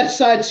is the best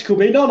side to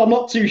come in on. I'm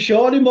not too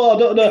sure anymore. I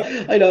don't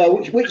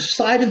know, which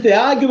side of the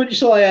argument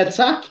shall I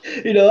attack?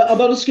 You know,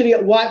 am I just going to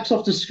get wiped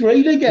off the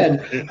screen again?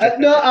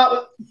 I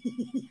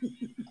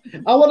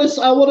want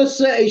to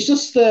say it's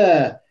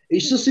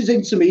just his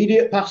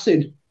intermediate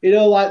passing. You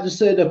know, like they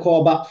say, the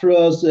quarterback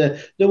throws, the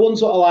ones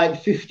that are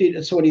like 15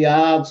 to 20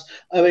 yards.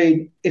 I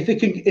mean, if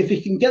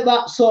he can get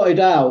that sorted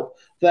out,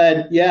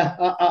 then yeah,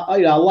 I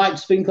like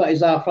to think that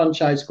he's our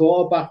franchise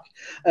quarterback.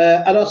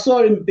 And I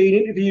saw him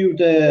being interviewed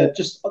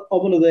just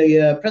on one of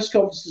the press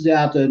conferences he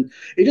had, and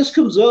he just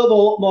comes over a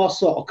lot more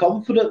sort of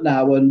confident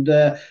now, and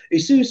he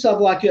seems to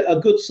have like a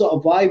good sort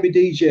of vibe with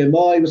DJ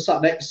Moore. He was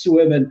sat next to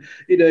him, and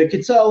you know, you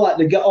could tell like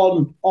they get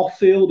on off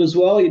field as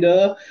well. You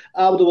know,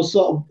 how they were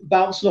sort of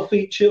bouncing off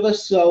each other.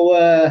 So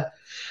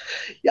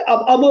yeah,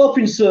 I'm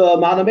hoping so,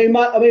 man. I mean,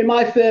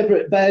 my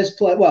favourite Bears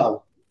player.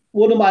 Well,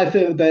 one of my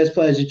favourite Bears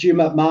players is Jim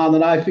McMahon,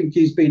 and I think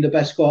he's been the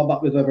best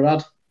quarterback we've ever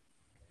had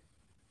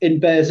in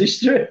Bears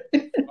history.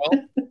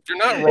 Well, you're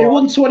not wrong. He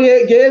won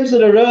 28 games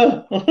in a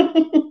row.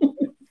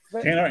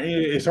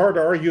 It's hard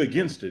to argue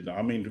against it.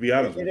 I mean, to be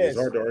honest with you, it's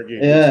hard to argue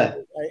against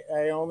it.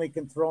 I only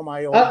can throw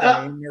my old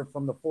guy in here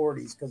from the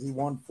 40s because he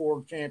won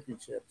 4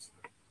 championships.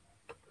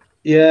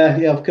 Yeah,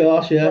 of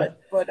course, yeah.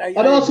 But and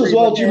also as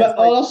well,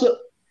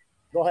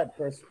 go ahead,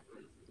 Chris.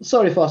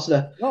 Sorry,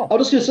 Foster. No. I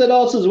was just going to say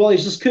also as well,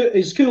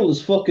 he's cool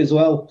as fuck as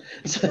well.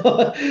 So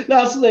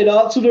that's one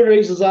of the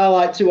reasons I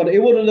like to.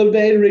 And one of the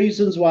main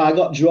reasons why I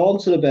got drawn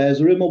to the Bears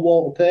were him and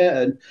Walter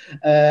Payton.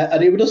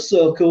 And he was just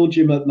so cool,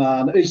 Jim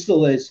McMahon. He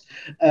still is.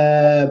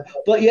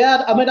 But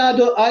yeah, I mean,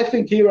 I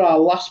think he was our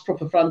last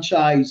proper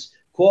franchise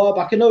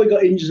quarterback. I know he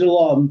got injured a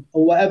lot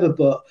or whatever,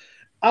 but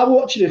I'm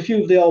watching a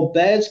few of the old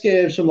Bears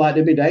games from like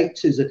the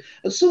mid-80s,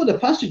 and some of the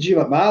passes Jim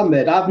McMahon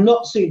made, I've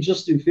not seen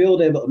Justin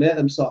Field able to make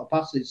them sort of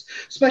passes,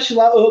 especially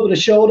like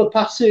over-the-shoulder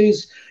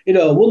passes, you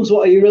know, ones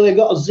where you really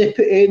got to zip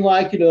it in,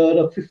 like, you know,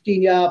 a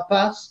 15-yard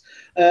pass.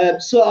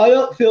 So I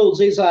hope Fields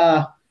is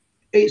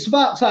it's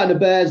about time the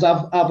Bears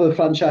have a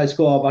franchise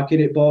quarterback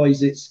in it,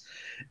 boys. It's.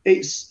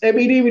 I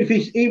mean, even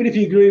if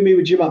you agree with me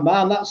with Jim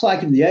McMahon, that's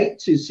like in the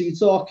 80s. So you're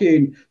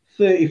talking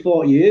 30,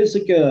 40 years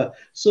ago.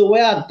 So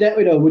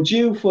we're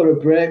due for a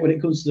break when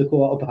it comes to the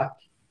quarterback.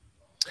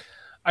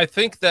 I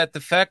think that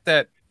the fact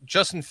that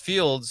Justin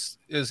Fields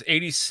is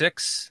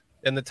 86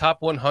 in the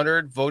top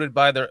 100 voted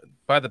by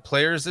by the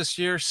players this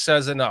year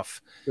says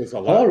enough. There's a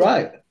lot. All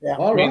right. Yeah.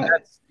 All right.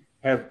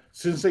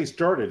 Since they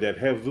started that,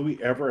 have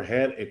we ever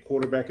had a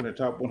quarterback in the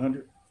top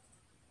 100?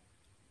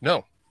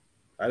 No.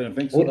 I didn't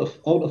think I would have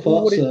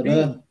thought so.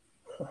 No.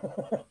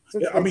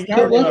 I mean,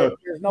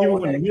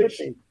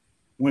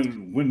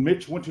 when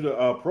Mitch went to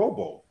the Pro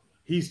Bowl,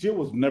 he still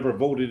was never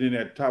voted in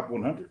that top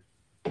 100.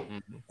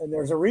 And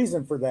there's a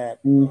reason for that.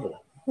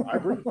 I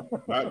agree.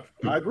 I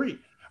agree.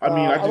 I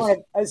mean,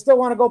 I still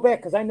want to go back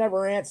because I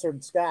never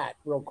answered Scott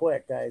real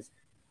quick, guys.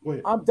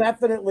 I'm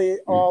definitely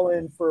all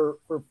in for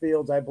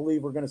Fields. I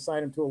believe we're going to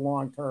sign him to a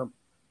long term.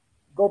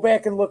 Go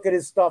back and look at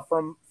his stuff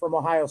from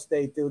Ohio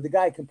State, dude. The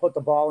guy can put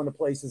the ball into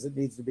places it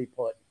needs to be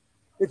put.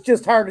 It's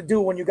just hard to do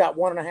when you got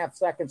 1.5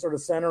 seconds or the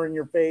center in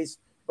your face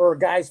or a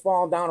guy's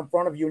falling down in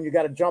front of you and you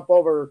got to jump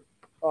over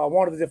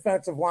one of the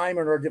defensive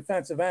linemen or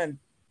defensive end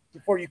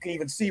before you can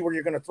even see where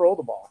you're going to throw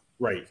the ball.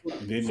 Right.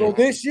 So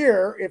this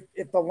year,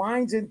 if the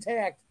line's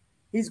intact,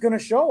 he's going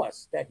to show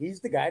us that he's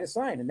the guy to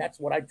sign, and that's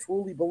what I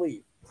truly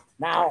believe.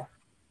 Now,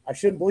 I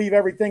shouldn't believe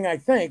everything I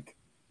think,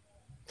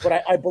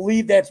 but I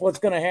believe that's what's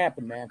going to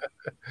happen, man.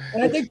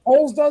 And I think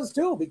Poles does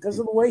too because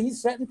of the way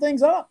he's setting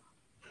things up.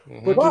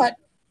 But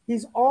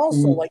he's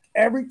also like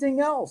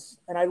everything else,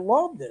 and I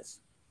love this.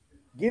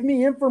 Give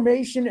me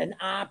information and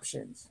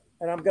options,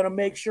 and I'm going to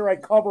make sure I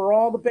cover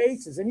all the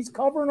bases, and he's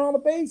covering all the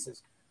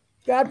bases.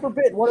 God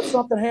forbid, what if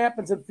something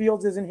happens and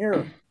Fields isn't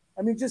here?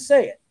 I mean, just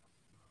say it.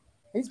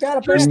 He's got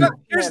a.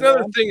 Here's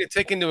another thing to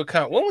take into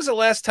account. When was the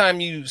last time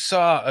you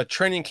saw a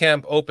training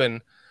camp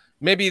open,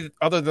 maybe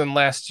other than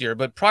last year,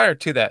 but prior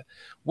to that,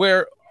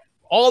 where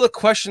all the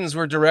questions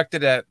were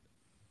directed at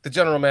the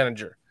general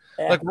manager?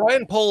 Yeah. Like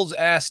Ryan Poles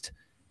asked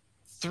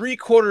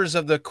 3/4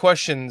 of the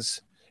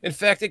questions. In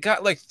fact, it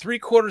got like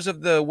 3/4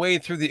 of the way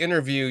through the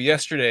interview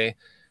yesterday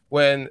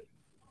when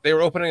they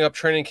were opening up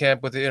training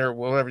camp with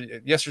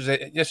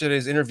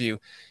yesterday's interview.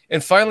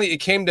 And finally it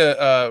came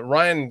to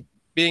Ryan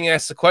being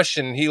asked the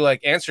question, and he like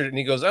answered it, and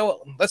he goes,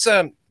 "Oh, let's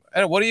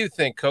what do you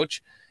think,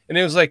 coach?" And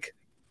it was like,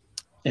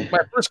 my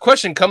first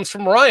question comes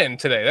from Ryan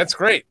today. That's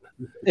great.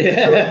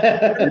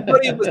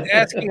 Everybody was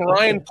asking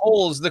Ryan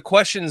Poles the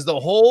questions the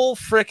whole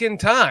freaking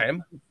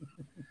time.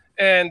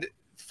 And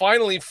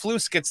finally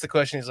Flus gets the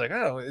question. He's like,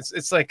 "Oh,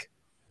 it's like,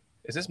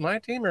 is this my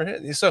team or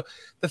his?" So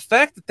the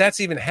fact that that's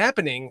even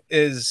happening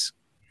is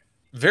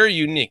very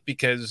unique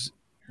because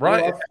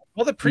Ryan,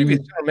 all the previous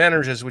general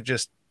managers would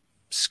just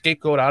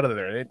scapegoat out of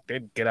there.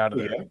 They'd get out of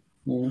there.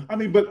 I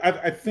mean, but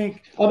I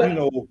think,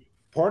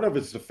 part of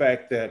it's the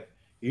fact that,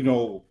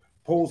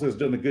 Poles has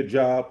done a good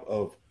job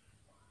of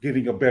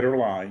getting a better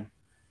line,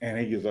 and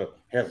he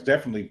has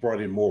definitely brought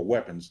in more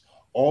weapons.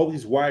 All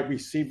these wide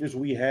receivers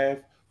we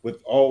have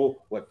with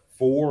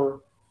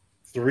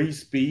 4.3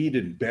 speed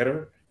and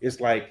better, it's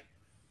like,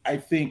 I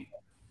think,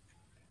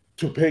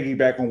 to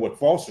piggyback on what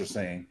Foster's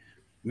saying,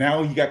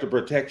 now you got the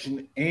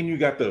protection and you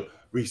got the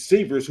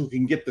receivers who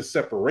can get the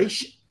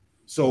separation.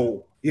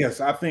 So, yes,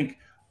 I think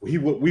we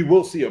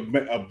will see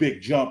a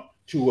big jump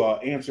to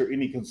answer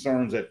any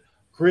concerns that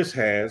Chris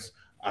has.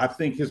 I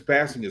think his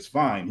passing is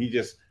fine. He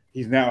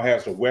now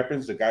has the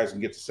weapons. The guys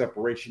can get the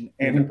separation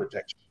and the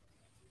protection.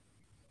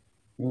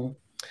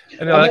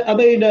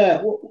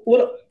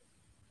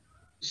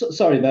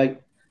 Sorry, mate.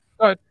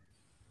 Go ahead.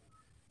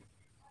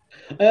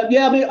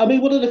 I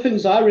mean, one of the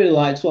things I really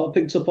liked, what I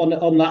picked up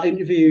on that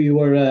interview you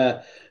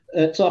were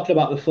talking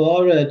about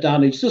before,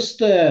 Dan, it's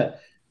just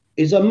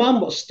he's a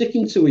man that's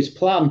sticking to his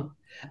plan.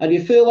 And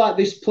you feel like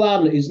this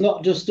plan is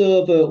not just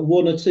over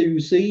 1 or 2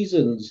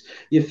 seasons.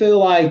 You feel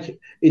like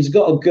he's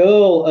got a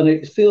goal, and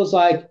it feels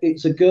like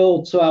it's a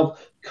goal to have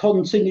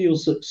continual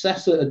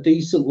success at a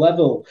decent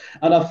level.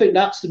 And I think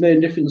that's the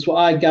main difference, what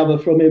I gather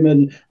from him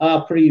and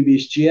our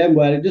previous GM,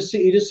 where he just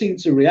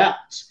seems to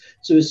react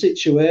to a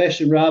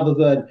situation rather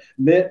than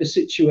make the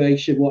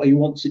situation what he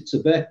wants it to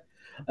be.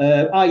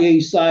 I.e.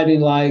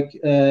 signing like,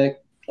 what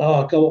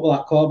was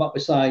that quarterback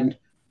we signed?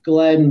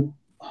 Glenn.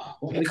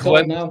 What do we call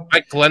it now?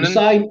 Mike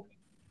Glennon.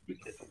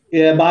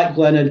 Mike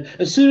Glennon.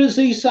 As soon as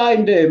he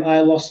signed him,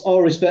 I lost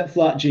all respect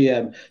for that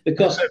GM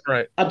because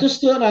right. I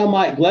just don't know how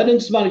Mike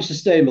Glennon's managed to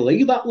stay in the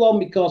league that long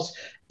because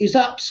he's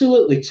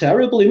absolutely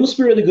terrible. He must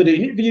be really good at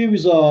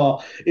interviews,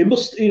 or he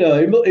must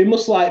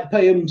like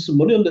pay him some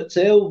money on the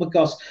table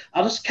because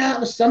I just can't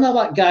understand how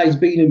that guy's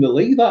been in the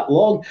league that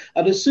long.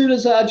 And as soon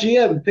as our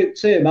GM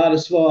picked him, I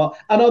just thought,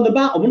 and on the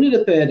amount of money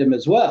they paid him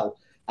as well,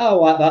 I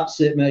was like, that's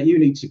it, mate. You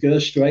need to go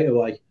straight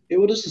away. It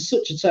was just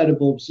such a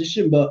terrible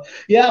position. But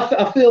yeah,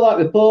 I feel like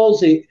with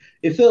Poles, it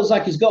feels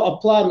like he's got a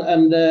plan,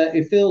 and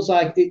it feels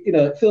like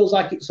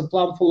it's a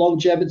plan for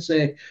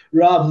longevity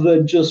rather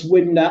than just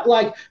win that.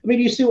 Like, I mean,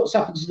 you see what's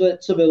happened to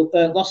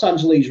the Los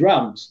Angeles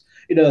Rams.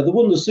 They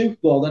won the Super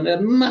Bowl and they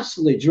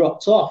massively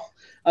dropped off.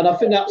 And I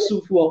think that's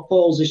what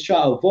Poles is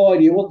trying to avoid.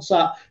 He wants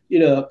that,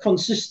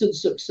 consistent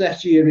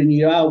success year in,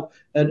 year out,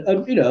 and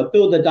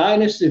build a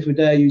dynasty, if we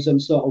dare use them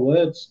sort of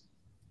words.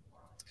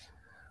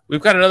 We've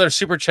got another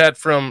super chat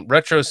from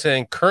Retro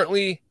saying,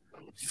 currently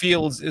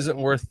Fields isn't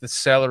worth the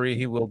salary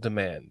he will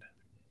demand.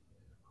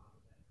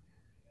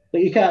 But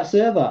you can't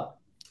say that.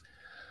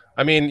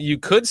 I mean, you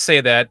could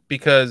say that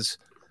because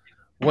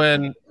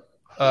when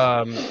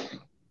Kirk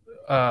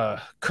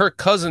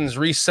Cousins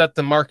reset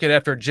the market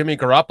after Jimmy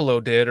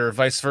Garoppolo did, or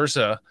vice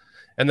versa,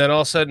 and then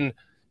all of a sudden,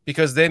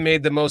 because they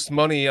made the most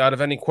money out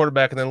of any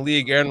quarterback in the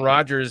league, Aaron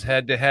Rodgers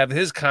had to have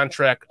his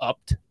contract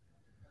upped.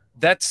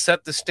 That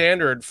set the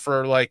standard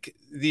for like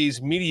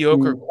these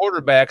mediocre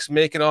quarterbacks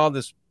making all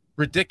this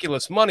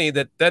ridiculous money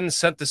that then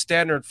set the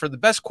standard for the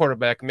best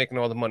quarterback making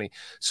all the money.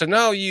 So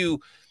now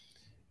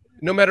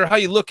no matter how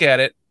you look at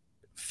it,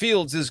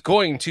 Fields is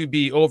going to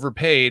be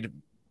overpaid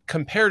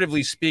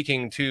comparatively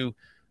speaking to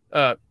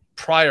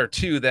prior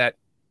to that,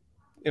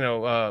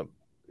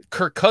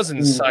 Kirk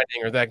Cousins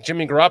signing or that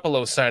Jimmy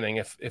Garoppolo signing,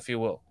 if you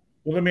will.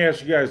 Well, let me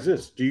ask you guys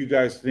this. Do you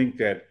guys think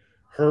that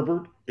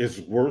Herbert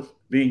is worth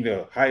being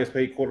the highest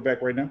paid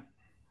quarterback right now?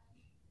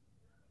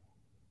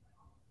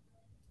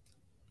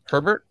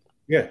 Herbert?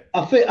 Yeah.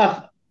 I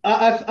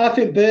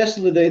think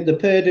basically they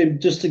paid him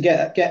just to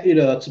get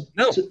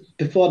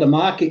before the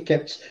market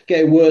kept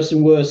getting worse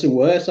and worse and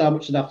worse, how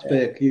much they'd have to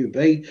pay a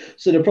QB.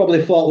 So they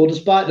probably thought, well,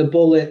 despite the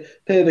bullet,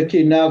 pay the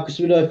kid now, because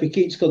we know if he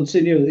keeps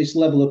continuing at this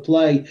level of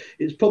play,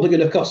 it's probably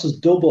going to cost us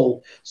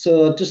double.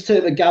 So just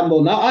take the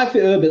gamble now. I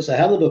think Herbert's a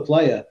hell of a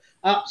player.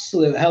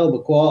 Absolute hell of a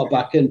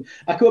quarterback. And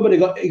I can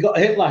remember he got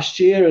hit last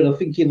year, and I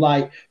think he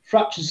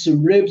fractured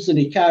some ribs, and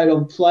he carried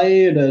on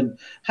playing, and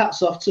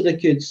hats off to the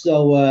kid.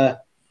 So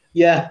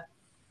yeah.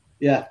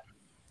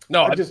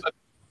 No, I just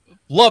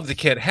love the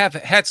kid.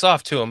 Hats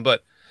off to him.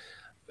 But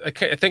I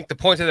think the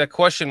point of that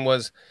question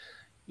was,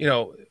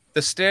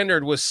 the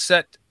standard was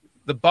set,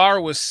 the bar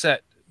was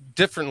set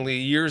differently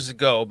years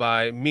ago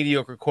by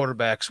mediocre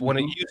quarterbacks when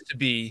it used to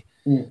be,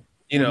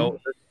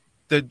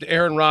 the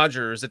Aaron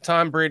Rodgers, the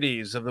Tom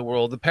Brady's of the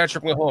world, the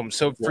Patrick Mahomes.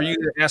 So for you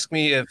to ask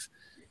me if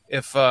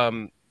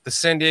the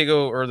San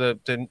Diego or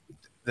the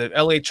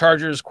LA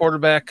Chargers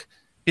quarterback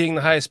being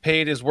the highest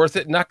paid is worth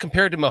it, not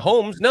compared to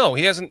Mahomes, no,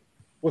 he hasn't.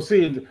 Well,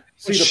 see the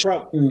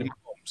problem.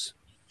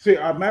 See,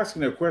 I'm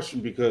asking that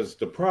question because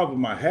the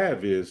problem I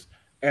have is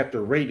at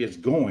the rate it's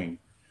going,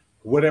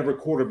 whatever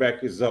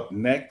quarterback is up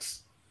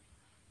next,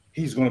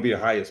 he's going to be the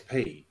highest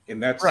paid,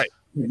 and that's right.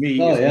 To me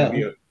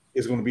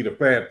is going to be the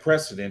bad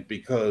precedent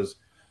because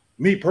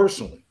me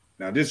personally,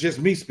 now this is just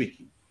me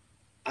speaking,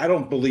 I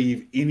don't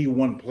believe any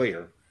one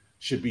player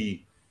should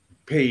be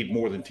paid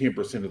more than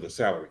 10% of the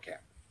salary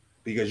cap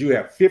because you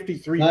have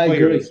 53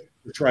 players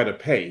to try to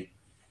pay,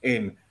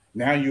 and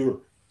now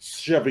you're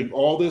shoving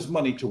all this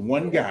money to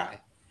one guy,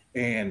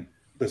 and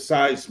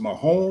besides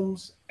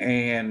Mahomes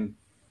and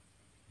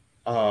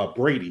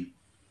Brady,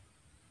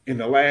 in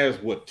the last,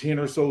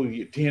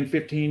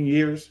 15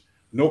 years,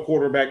 no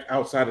quarterback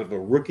outside of a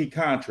rookie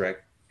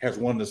contract has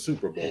won the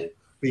Super Bowl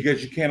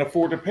because you can't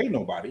afford to pay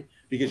nobody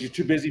because you're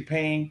too busy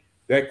paying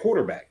that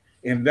quarterback.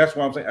 And that's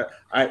why I'm saying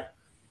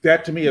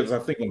that to me is, I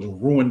think, going to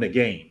ruin the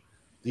game,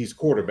 these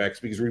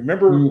quarterbacks, because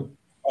remember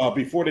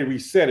before they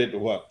reset it,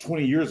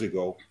 20 years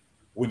ago,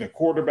 when the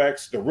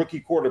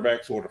rookie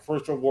quarterbacks or the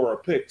first overall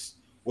picks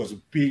was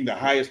being the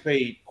highest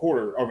paid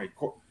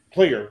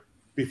player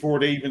before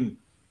they even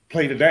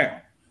played it down.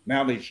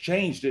 Now they've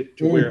changed it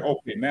to where,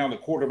 now the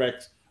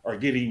quarterbacks are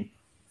getting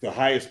the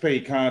highest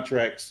paid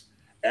contracts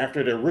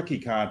after their rookie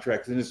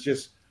contracts. And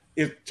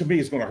to me,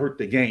 it's going to hurt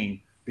the game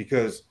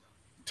because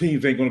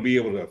teams ain't going to be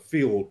able to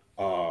field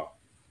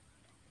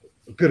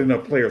good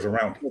enough players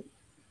around them.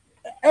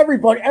 Every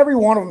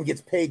one of them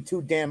gets paid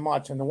too damn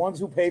much, and the ones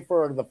who pay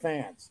for it are the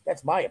fans.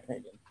 That's my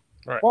opinion.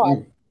 Right. But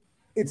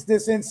it's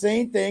this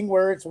insane thing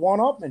where it's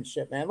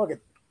one-upmanship, man. Look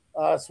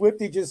at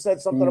Swifty just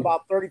said something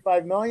about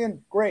 $35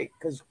 million. Great,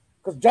 because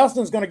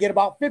Justin's going to get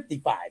about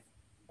 55.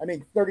 I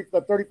mean,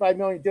 the $35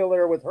 million deal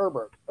there with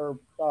Herbert, or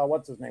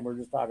what's his name we were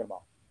just talking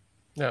about.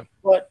 Yeah.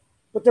 But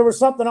there was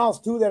something else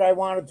too that I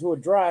wanted to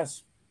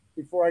address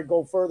before I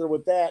go further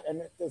with that,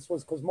 and this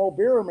was because Mo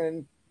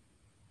Bierman,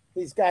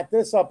 he's got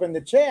this up in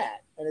the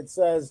chat, and it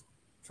says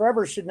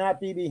Trevor should not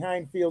be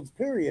behind Fields,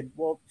 period.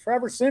 Well,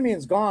 Trevor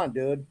Simeon's gone,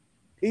 dude.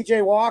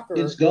 PJ Walker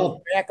is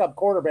backup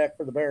quarterback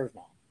for the Bears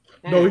now.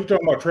 No, he's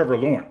talking about Trevor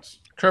Lawrence.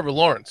 Trevor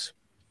Lawrence.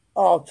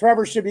 Oh,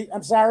 Trevor should be –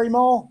 I'm sorry,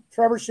 Mo.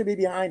 Trevor should be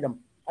behind him.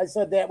 I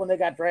said that when they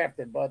got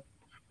drafted, but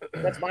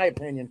that's my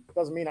opinion.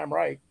 Doesn't mean I'm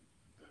right.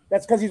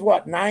 That's because he's,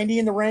 90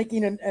 in the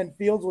ranking and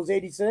Fields was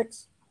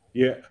 86?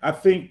 Yeah, I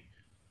think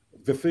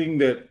the thing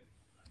that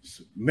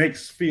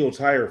makes Fields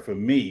higher for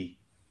me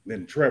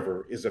than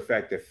Trevor is the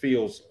fact that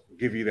Fields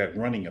give you that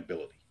running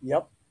ability.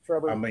 Yep,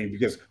 Trevor. I mean,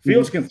 because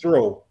Fields can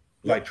throw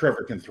like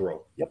Trevor can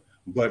throw. Yep.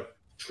 But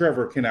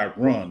Trevor cannot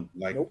run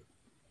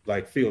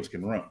like Fields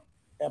can run.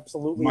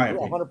 Absolutely.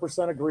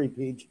 100% agree,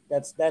 Peach.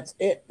 That's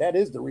it. That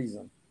is the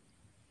reason.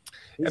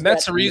 And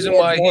that's the reason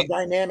why he's more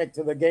dynamic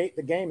to the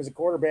game as a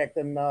quarterback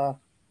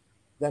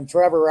than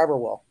Trevor ever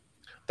will.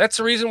 That's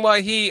the reason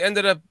why he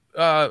ended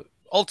up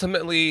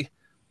ultimately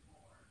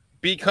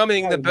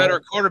becoming the better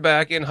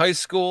quarterback in high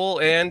school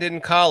and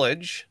in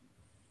college,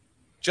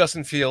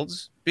 Justin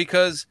Fields,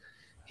 because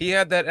he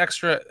had that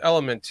extra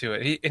element to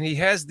it. He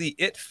has the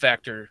it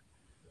factor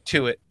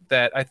to it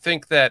that I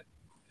think that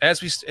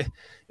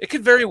it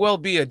could very well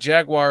be a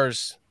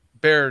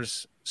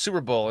Jaguars-Bears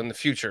Super Bowl in the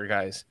future,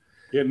 guys.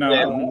 Yeah,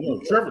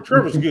 no,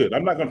 Trevor's good.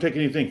 I'm not going to take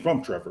anything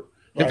from Trevor.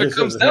 If it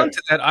comes down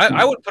to that,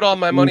 I would put all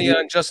my money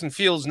on Justin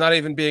Fields not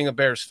even being a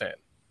Bears fan.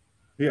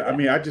 Yeah, I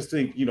mean, I just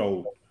think,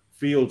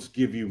 Fields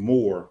give you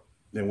more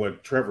than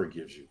what Trevor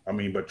gives you. I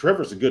mean, but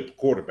Trevor's a good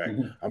quarterback.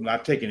 I'm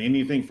not taking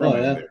anything from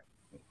him there.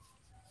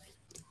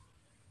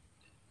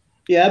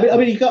 Yeah, I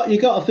mean, you got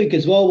to think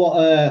as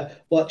well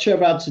what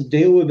Trevor had to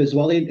deal with as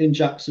well in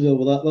Jacksonville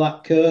with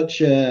that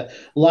coach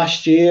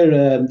last year,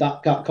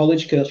 that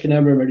college coach, I can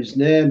never remember his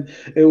name.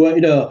 Who,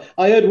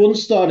 I heard one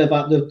story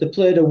about they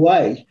played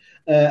away,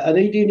 and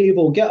he didn't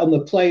even get on the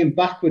plane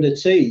back with the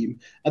team,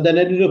 and then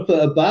ended up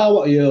at a bar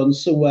what he owned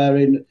somewhere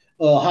in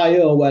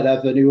Ohio or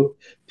whatever, and he was,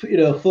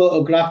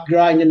 photographed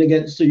grinding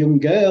against a young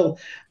girl,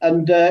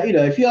 and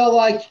if you're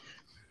like,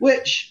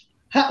 which.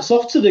 Hats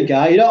off to the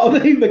guy, you know what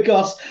I mean?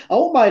 Because I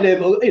won't mind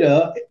him,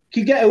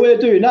 can get away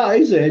doing that at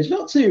his age.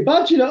 Not too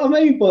bad, you know what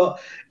I mean? But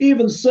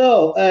even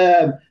so,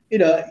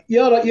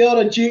 you're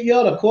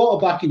a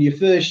quarterback in your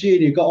first year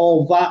and you've got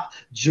all that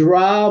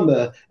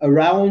drama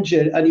around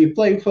you and you're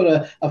playing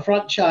for a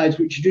franchise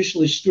which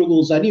traditionally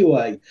struggles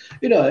anyway.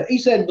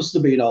 His head must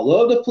have been all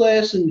over the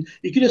place, and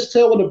you can just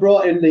tell when I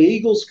brought in the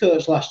Eagles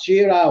coach last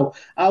year how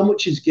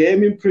much his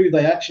game improved.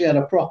 They actually had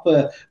a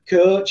proper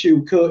coach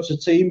who coached a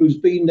team who's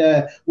been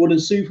there, won a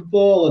Super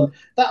Bowl, and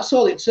that's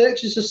all it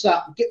takes is just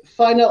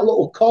find out a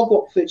little cog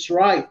what fits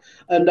right.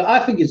 And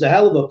I think he's a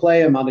hell of a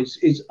player, man.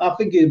 I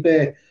think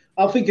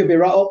he'll be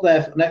right up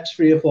there for the next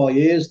 3 or 4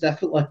 years,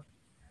 definitely.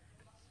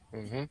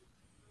 Mm-hmm.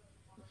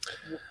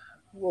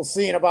 We'll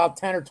see in about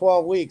 10 or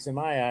 12 weeks, in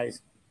my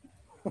eyes.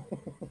 We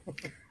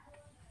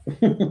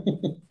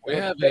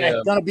have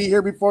it's going to be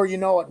here before you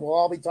know it. We'll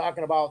all be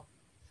talking about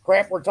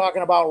crap we're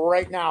talking about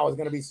right now is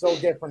going to be so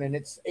different, and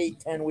it's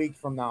 8-10 weeks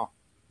from now.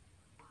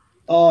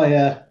 Oh,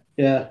 yeah.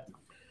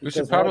 We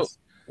should probably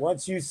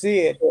once you see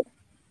it,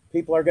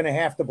 people are going to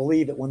have to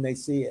believe it when they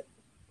see it.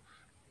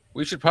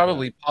 We should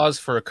probably pause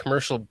for a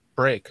commercial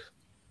break.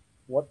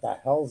 What the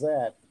hell's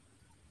that?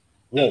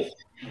 Whoa.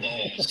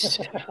 Balls.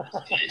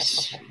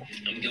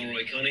 I'm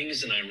Gilroy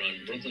Cunnings, and I run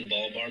Brooklyn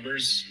Ball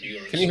Barbers, New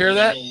York. Can you hear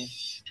that?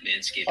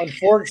 Manscaping.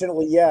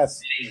 Unfortunately, yes.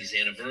 Weddings,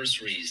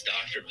 anniversaries,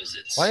 doctor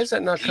visits. Why is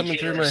that not coming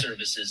through my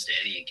services to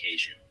any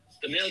occasion?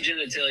 The male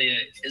genitalia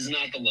is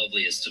not the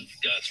loveliest of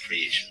God's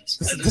creations.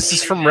 This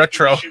is from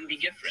Retro. Shouldn't be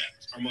gift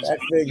wrapped. Our most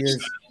popular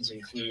styles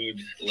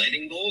include the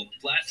lightning bolt,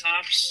 flat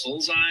tops,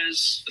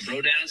 bullseyes, the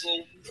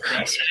brodazzle,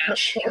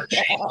 crosshatch, arch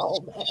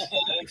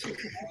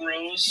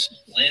rose,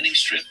 landing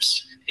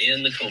strips,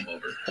 and the comb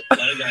over. A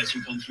lot of guys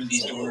who come through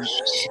these doors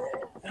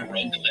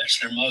robe the best.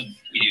 Their mug.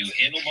 We do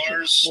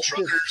handlebars,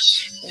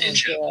 truckers, and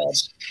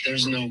chapels.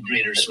 There's no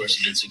greater source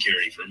of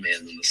insecurity for a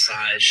man than the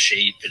size,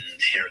 shape, and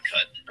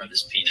haircut of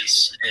his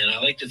penis. And I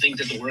like to think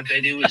that the work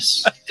I do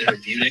is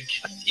therapeutic,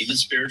 even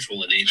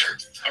spiritual in nature.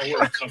 Our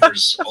work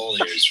covers all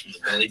areas from the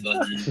belly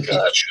button to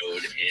the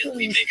chode, and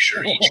we make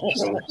sure each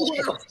customer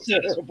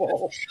is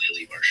before they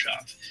leave our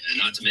shop. And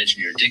not to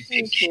mention your dick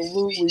pic.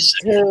 Absolutely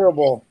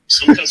terrible.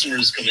 Some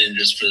customers come in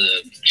just for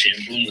the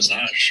shampoo and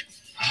massage.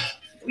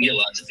 We get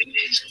lots of big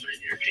names coming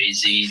in here.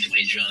 Jay-Z,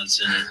 Dwayne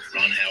Johnson,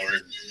 Ron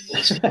Howard.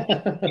 What do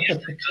you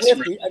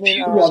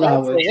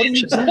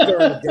do during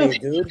the day,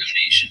 dude?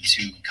 Donation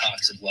to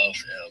Cox of Love,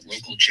 a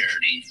local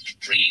charity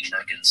bringing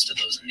Merkins to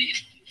those in need.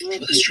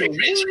 With a straight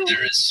razor,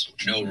 there is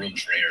no room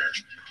for error.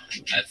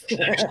 I've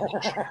actually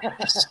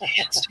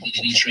had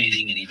stability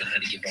training and even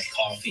had to give up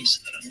coffee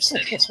so that I'm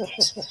steady as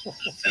possible.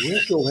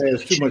 Rico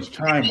has too much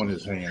time on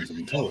his hands,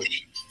 I'm told.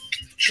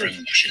 So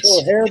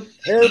hair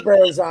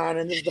bears on,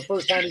 and this is the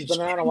first time he's been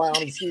on a while,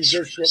 and he sees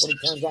this shit when he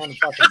turns on the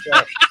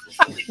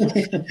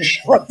fucking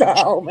show. What the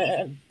hell,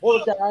 man?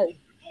 Poor guy.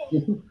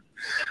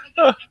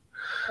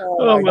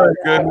 Oh my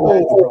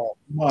goodness. Oh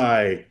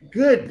my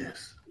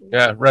goodness.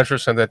 Yeah, Retro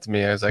sent that to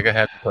me. I was like, I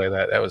had to play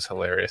that. That was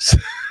hilarious.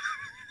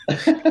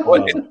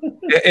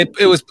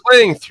 It was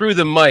playing through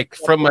the mic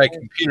from my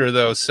computer,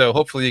 though, so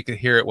hopefully you could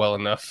hear it well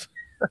enough.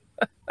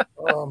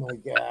 Oh my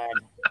god.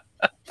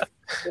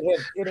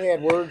 It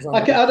had words on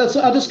it.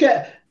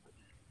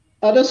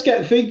 I just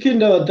get thinking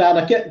though,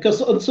 Dan.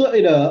 Because until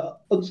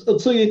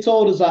you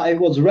told us that it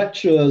was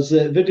Retro's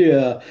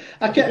video,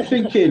 I kept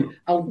thinking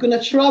I'm gonna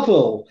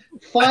travel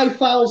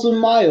 5,000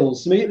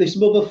 miles to meet this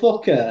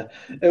motherfucker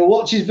and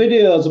watch his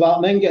videos about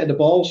men getting the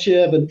ball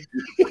shaven,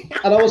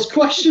 and I was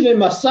questioning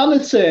my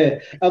sanity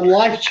and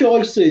life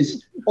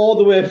choices all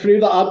the way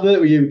through that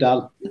advert with you,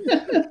 Dan.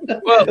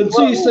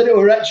 Until you said it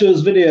was Retro's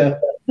video.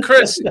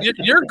 Chris,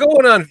 you're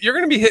going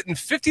to be hitting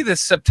 50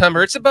 this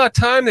September. It's about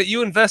time that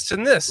you invest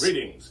in this.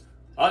 Greetings.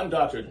 I'm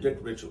Dr. Dick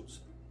Richards.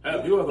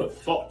 Have you ever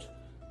thought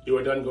you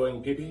were done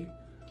going pee-pee,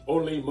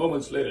 only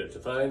moments later to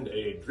find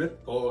a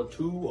drip or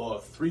 2 or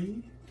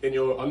 3 in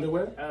your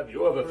underwear? Have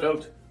you ever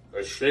felt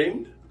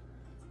ashamed?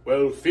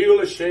 Well,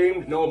 feel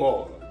ashamed no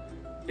more.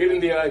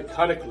 Even the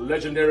iconic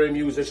legendary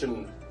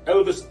musician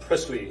Elvis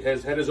Presley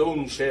has had his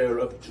own share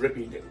of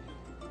drippy dick.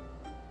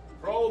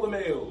 For all the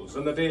males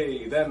and the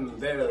they, them,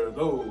 there,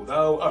 go,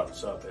 thou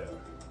arts out there,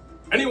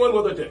 anyone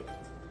with a dick,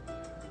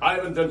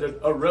 I've invented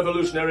a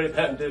revolutionary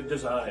patented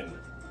design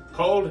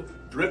called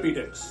Drippy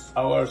Dicks.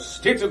 Our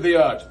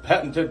state-of-the-art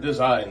patented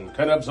design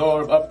can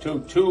absorb up to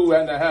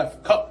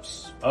 2.5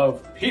 cups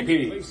of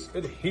pee-pee. Place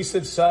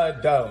adhesive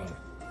side down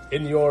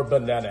in your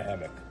banana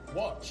hammock.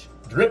 Watch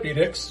Drippy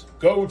Dicks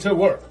go to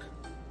work.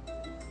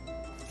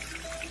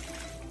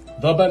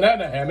 The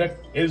banana hammock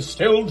is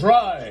still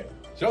dry.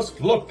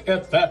 Just look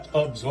at that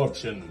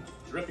absorption.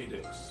 Drippy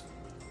Dicks.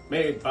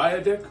 Made by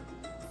a dick,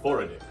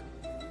 for a dick.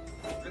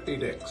 Drippy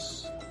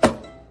Dicks.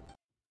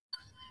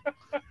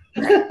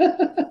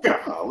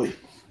 Golly.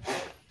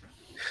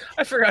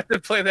 I forgot to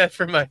play that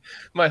for my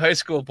high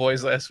school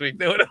boys last week.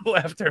 They would have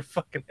laughed their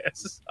fucking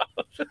asses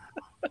off.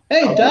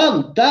 Hey,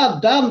 Dan, that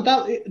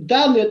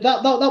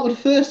was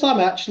the first time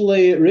I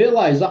actually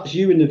realised that's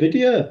you in the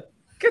video.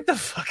 Get the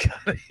fuck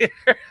out of here.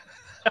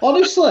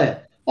 Honestly.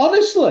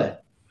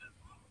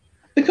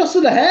 Because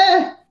of the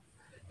hair.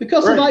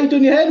 Because of how you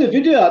done your hair in the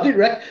video, I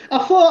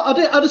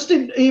just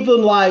didn't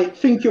even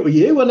think it was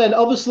you, and then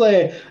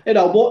obviously,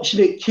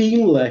 watching it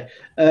keenly,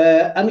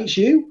 and it's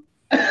you.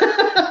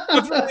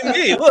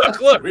 Me,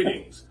 look.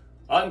 Greetings.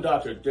 I'm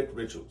Dr. Dick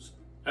Richards.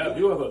 Have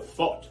you ever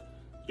thought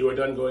you were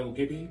done going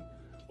pee-pee?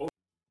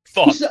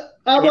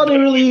 I'm on a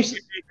release.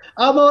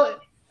 I'm on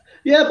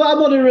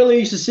a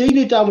release to see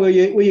you, Dan, with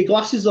your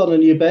glasses on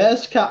and your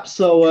Bears cap.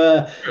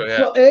 So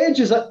for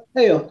ages,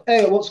 hey,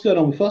 what's going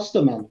on with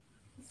Foster, man?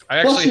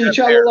 Foster, you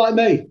try to look like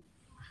me.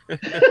 Yeah,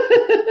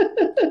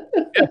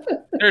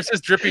 there's his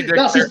drippy dick.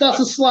 That's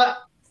a slight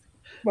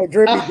My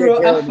drippy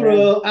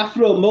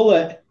afro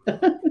mullet.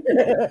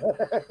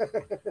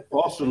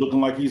 Foster looking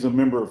like he's a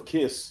member of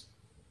KISS.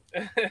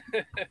 And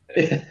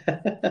he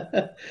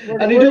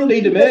don't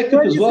need the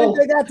makeup as well.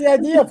 Where do you think they got the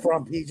idea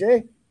from,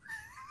 PJ?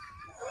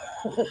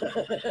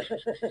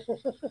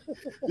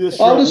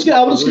 I was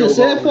just going to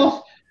say,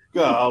 Foster.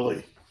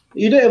 Golly.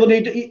 You don't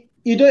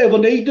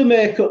even need the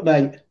makeup,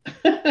 mate.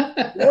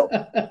 Nope.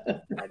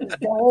 I just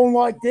go on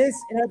like this,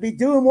 and I'll be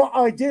doing what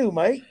I do,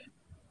 mate.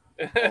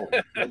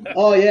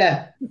 Oh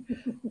yeah.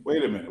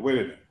 Wait a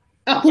minute.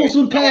 Apples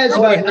and pears,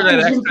 mate.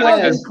 Apples and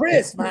pears.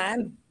 Chris,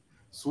 man.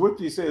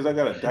 Swifty says I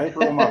got a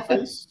diaper on my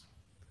face.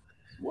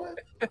 What?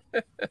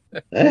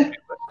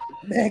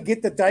 Man,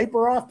 get the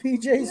diaper off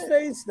PJ's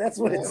face? That's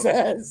what it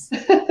says.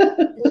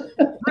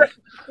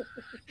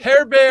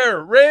 Hair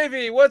Bear,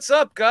 Ravy, what's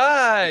up,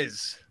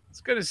 guys?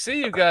 It's good to see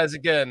you guys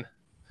again.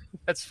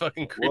 That's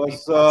fucking creepy.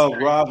 What's up,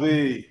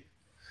 Robbie?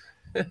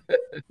 Is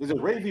it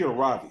Ravy or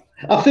Robbie?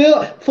 I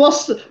feel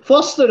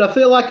Foster, I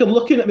feel like I'm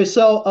looking at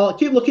myself. I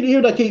keep looking at you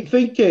and I keep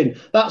thinking,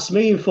 that's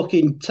me in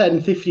fucking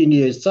 10, 15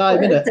 years' time,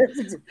 innit?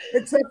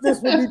 Except this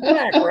will be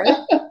black, right?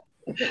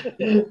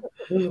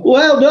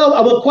 Well, no,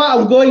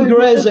 I'm going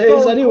grey as it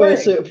is anyway,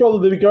 so it'll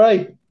probably be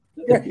grey.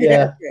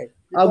 Yeah.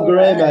 I'm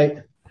grey,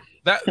 mate.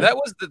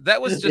 That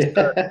was just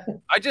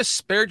I just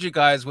spared you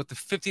guys with the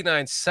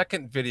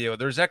 59-second video.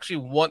 There's actually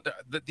one.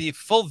 The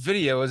full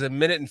video is 1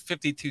 minute and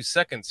 52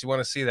 seconds. You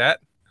want to see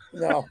that?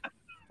 No,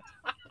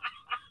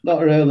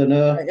 not really.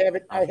 No,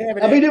 I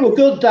haven't. I mean, it was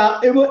good, Dan.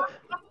 It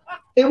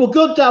was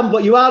good, Dan.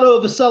 But you are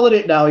overselling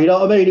it now. You know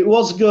what I mean? It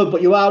was good,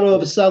 but you are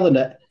overselling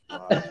it.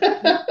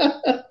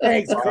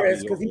 Thanks,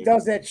 Chris, because he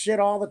does that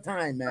shit all the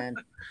time, man.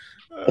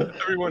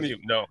 Every one of you.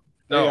 No.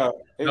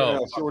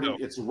 Shorty, no.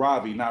 It's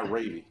Robbie, not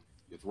Ravy.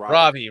 It's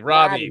Robbie.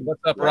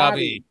 What's up,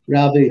 Robbie?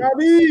 Robbie.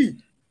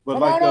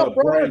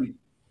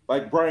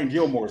 But Brian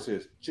Gilmore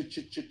says,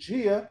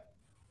 Chia.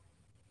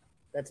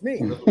 That's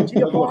me. That's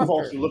what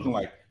Foster looking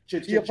like.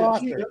 Chia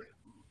Foster.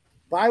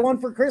 Buy one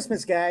for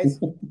Christmas, guys.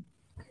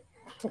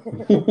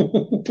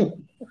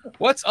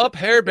 What's up,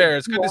 Hair Bear?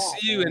 It's good to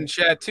see you in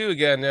chat too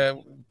again.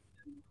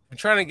 I'm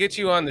trying to get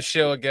you on the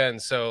show again,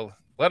 so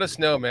let us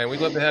know, man.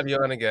 We'd love to have you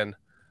on again.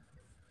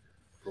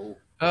 Cool.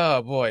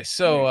 Oh boy.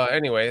 So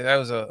anyway, that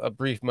was a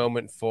brief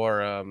moment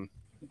for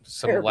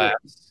some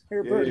laughs.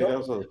 Yeah,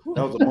 that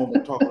was a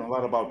moment talking a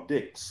lot about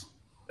dicks.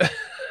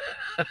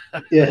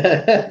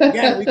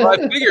 Yeah, I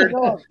figured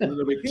a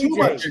little bit too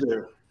much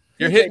there.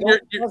 You're hitting your.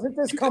 Doesn't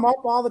this come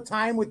up all the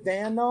time with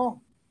Dan though?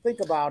 Think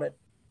about it.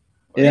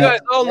 You guys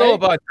all know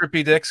about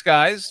Drippy Dicks,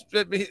 guys.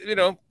 You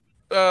know,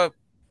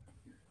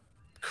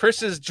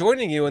 Chris is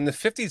joining you in the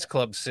 50s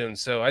club soon,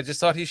 so I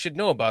just thought he should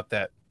know about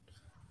that.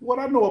 What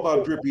I know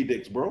about Drippy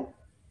Dicks, bro?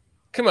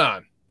 Come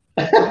on.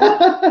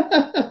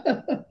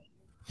 The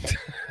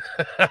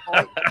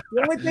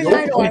only thing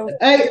I know,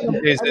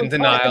 He's in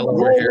denial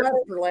over here.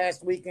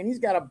 Last week, and he's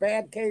got a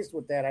bad case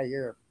with that. I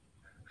hear.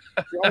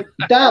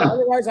 Dan,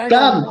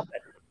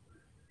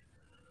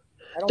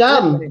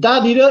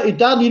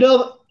 you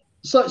know.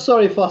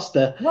 Sorry,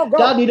 Foster. No,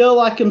 Dan, you know,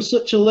 like I'm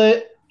such a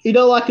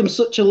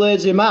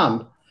lazy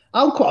man.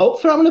 I'm quite up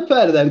for having a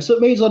pair of them, so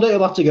it means I don't even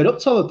have to get up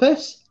to have a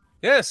piss.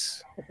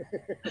 Yes.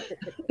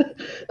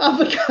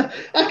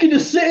 I can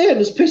just sit here and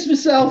just piss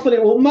myself, and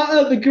it won't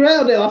matter. The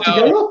ground, I'll have to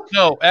get up.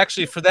 No,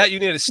 actually, for that you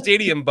need a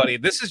stadium buddy.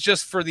 This is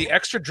just for the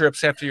extra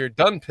drips after you're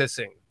done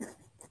pissing.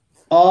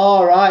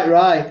 Oh,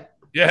 right.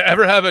 You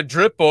ever have a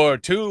drip or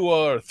 2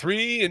 or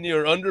 3 in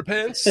your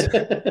underpants?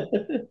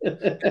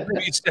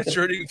 Maybe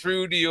saturating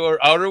through to your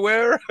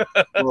outerwear?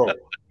 Bro,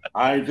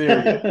 I ain't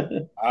there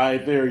yet. I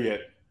ain't there yet.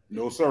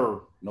 No,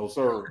 sir. No,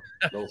 sir.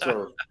 No,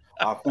 sir.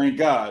 I thank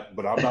God,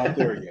 but I'm not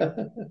there yet.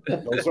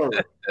 No, sir.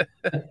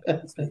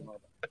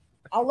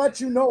 I'll let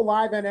you know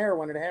live on air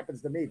when it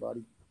happens to me,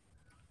 buddy.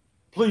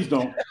 Please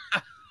don't.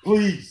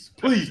 Please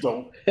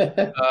don't.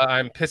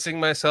 I'm pissing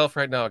myself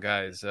right now,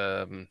 guys.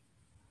 I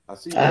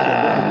see.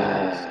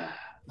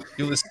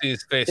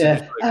 Ulysses' face.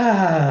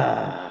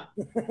 Yeah.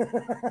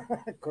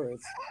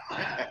 Chris.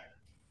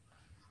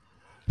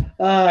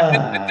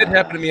 It did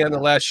happen to me on the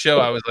last show.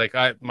 I was like,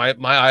 my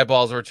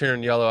eyeballs were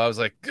turning yellow. I was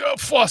like, oh,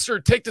 Foster,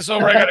 take this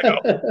over. I gotta go.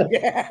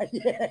 Yeah,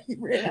 he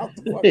ran out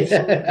the fucking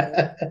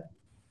show.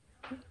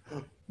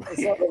 I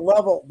saw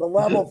the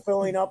level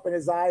filling up in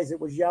his eyes. It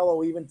was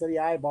yellow even to the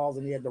eyeballs,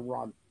 and he had to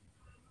run.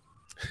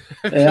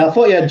 Yeah, I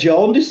thought you had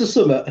jaundice or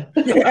something.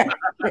 Yeah,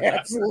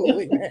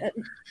 absolutely, man.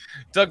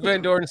 Doug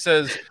Van Dorn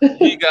says,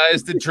 "You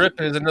guys, the drip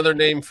is another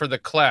name for the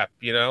clap."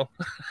 You know.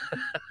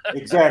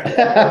 Exactly.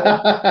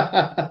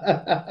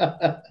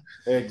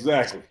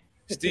 Exactly.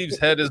 Steve's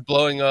head is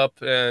blowing up,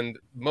 and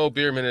Mo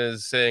Bierman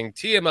is saying,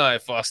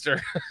 "TMI,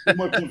 Foster." Too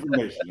much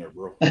information there,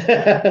 bro.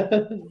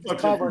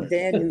 Covering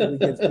Dan usually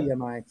gets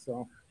TMI.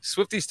 So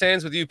Swifty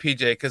stands with you,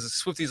 PJ, because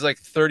Swifty's like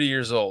 30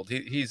 years old.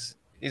 He's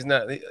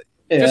not.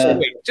 Yeah.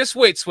 Just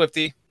wait,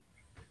 Swifty.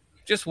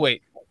 Just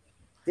wait.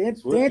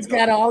 Dan's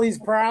got all these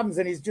problems,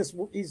 and he's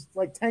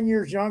like 10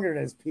 years younger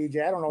than his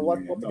PJ. I don't know what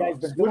the guy's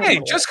been doing. Hey,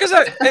 just because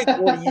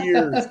 40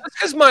 years. Just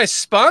because my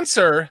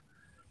sponsor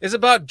is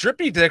about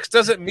drippy dicks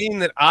doesn't mean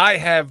that I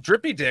have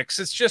drippy dicks.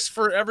 It's just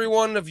for every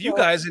one of you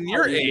guys in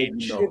your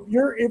age.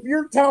 If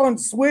you're telling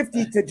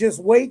Swifty to just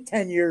wait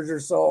 10 years or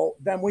so,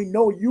 then we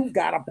know you've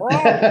got a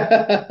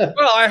problem.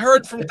 Well, I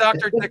heard from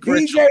Dr. Dick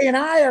DJ Richel. and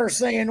I are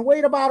saying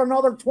wait about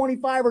another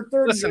 25 or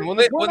 30 Listen,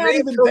 years. We're not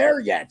even there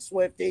yet,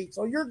 Swifty.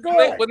 So you're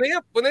good.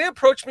 When they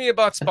approached me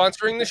about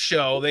sponsoring the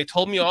show, they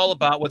told me all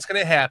about what's going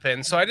to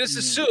happen. So I just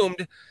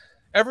assumed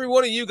every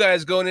one of you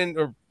guys going in,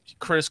 or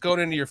Chris going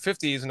into your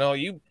 50s, and all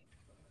you.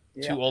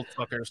 Yeah. Two old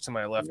fuckers to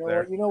my left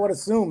You know what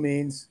assume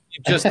means.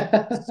 You just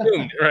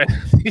assumed it, right?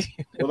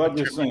 Well, I'm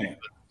just saying,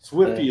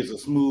 Swifty is a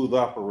smooth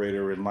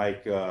operator, and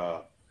like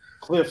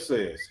Cliff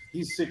says,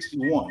 he's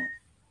 61,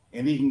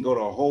 and he can go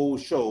to a whole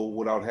show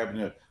without having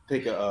to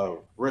take a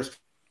rest.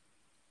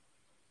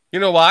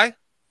 You know why?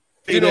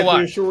 You know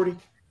why? Shorty?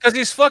 Because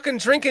he's fucking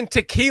drinking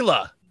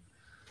tequila.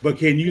 But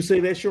can you say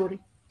that, Shorty?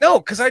 No,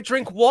 because I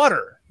drink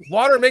water.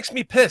 Water makes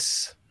me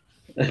piss.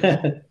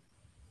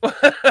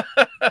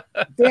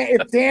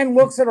 If Dan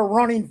looks at a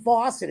running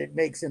faucet, it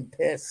makes him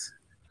piss.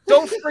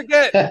 Don't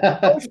forget,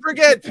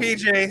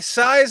 PJ,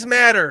 size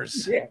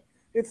matters. Yeah,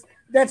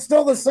 that's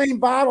still the same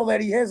bottle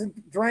that he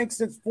hasn't drank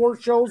since 4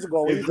 shows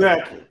ago.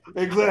 Exactly.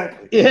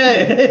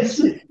 Yeah,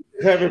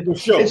 having the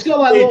show. It's got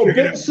like little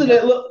bits in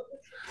it. Look,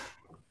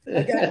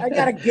 I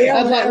got a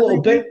gallon. Has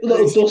like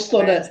little dust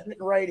on it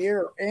right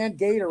here, and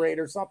Gatorade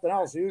or something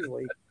else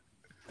usually,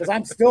 because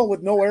I'm still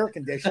with no air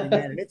conditioning,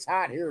 man, and it's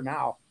hot here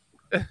now.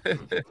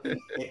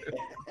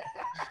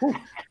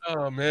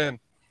 Oh man,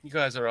 you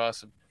guys are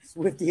awesome.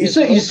 You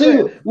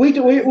see, we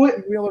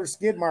Wheeler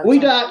skid marks. We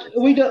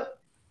don't.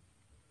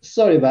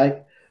 Sorry, mate.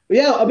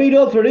 Yeah, I mean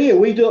over here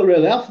we don't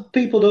really have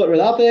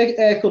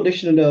air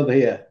conditioning over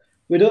here.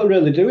 We don't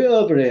really do it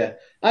over here.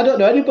 I don't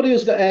know anybody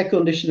who's got air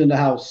conditioning in the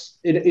house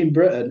in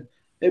Britain.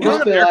 It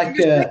must be like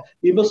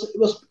you must.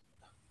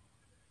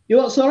 You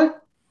what? Sorry.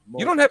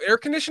 You don't have air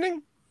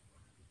conditioning?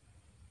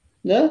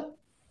 No.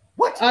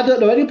 What? I don't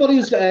know anybody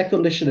who's got air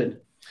conditioning.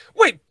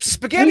 Wait,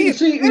 spaghetti? You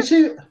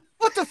see,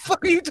 what the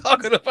fuck are you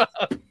talking about?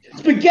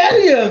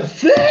 Spaghetti and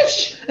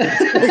fish?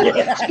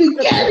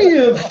 Spaghetti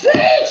and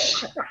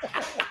fish?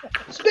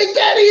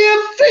 Spaghetti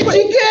and fish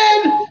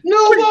again?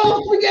 No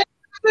more spaghetti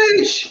and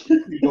fish.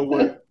 You know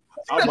what?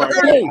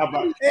 Hey,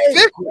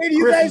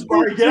 you guys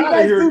get out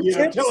of here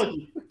again. I'm telling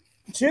you.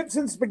 Chips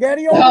and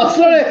spaghetti?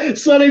 Oh,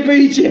 sorry,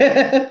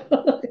 BJ.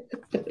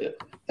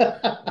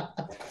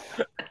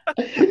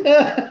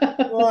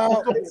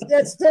 Well,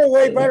 that's still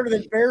way better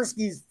than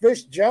Bearski's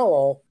fish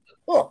jello.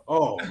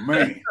 Oh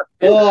man!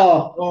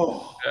 That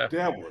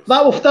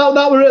was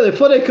really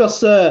funny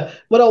because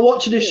when I was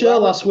watching his show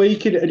last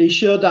week and he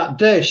showed that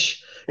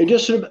dish, it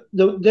just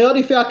the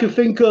only thing I can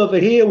think over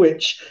here,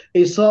 which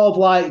is sort of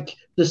like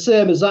the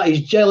same as that,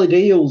 is jellied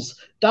eels.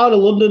 Down in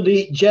London, they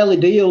eat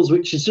jellied eels,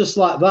 which is just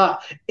like that.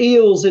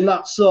 Eels in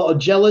that sort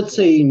of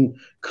gelatine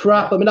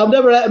crap. I mean, I've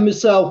never eaten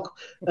myself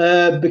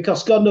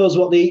because God knows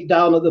what they eat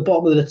down at the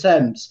bottom of the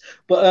Thames.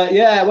 But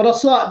yeah, when I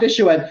saw that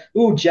dish, I went,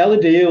 "Ooh,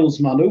 jellied eels,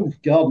 man! Oh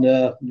God,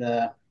 no."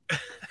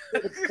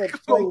 It's like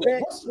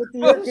with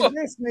the air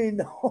conditioning,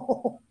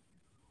 though.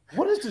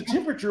 What is the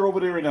temperature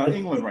over there in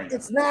England right now?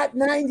 It's not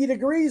 90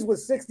 degrees with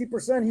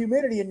 60%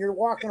 humidity, and you're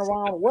walking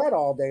around wet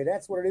all day.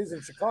 That's what it is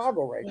in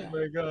Chicago right now. Oh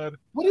my God!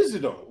 What is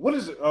it though? What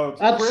is it?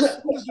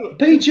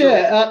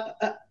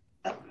 PJ,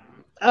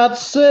 I'd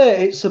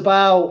say it's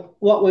about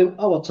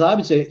what time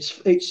is it?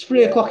 It's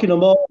 3 o'clock in the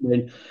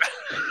morning.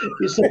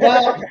 It's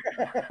about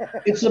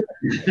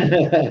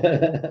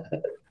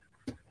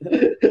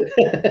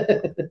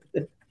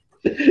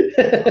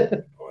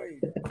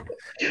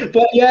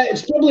But yeah,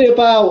 it's probably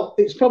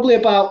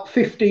about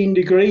 15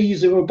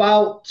 degrees. It were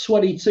about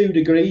 22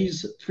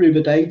 degrees through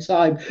the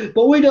daytime.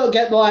 But we don't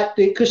get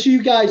because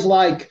you guys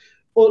are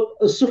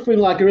suffering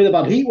like a really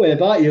bad heat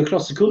wave, aren't you,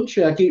 across the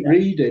country? I keep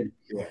reading.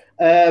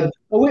 Yeah.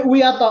 We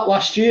had that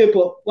last year,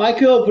 but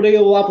like over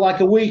here, we'll have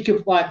like a week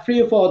of like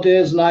 3 or 4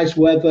 days nice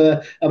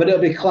weather, and it'll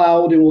be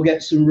cloudy. We'll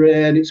get some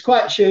rain. It's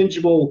quite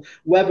changeable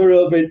weather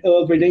over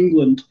in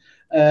England.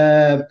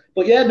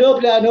 But yeah,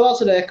 nobody I know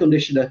has an air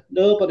conditioner.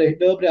 Nobody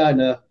I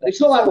know.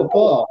 It's not like we're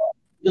poor.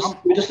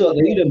 We just don't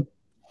need them.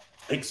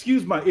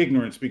 Excuse my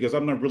ignorance because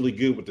I'm not really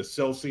good with the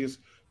Celsius.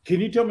 Can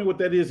you tell me what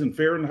that is in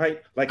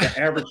Fahrenheit, like an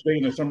average day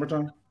in the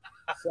summertime?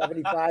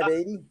 75,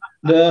 80?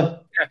 No.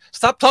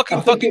 Stop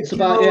talking fucking it's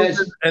about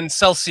and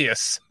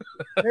Celsius.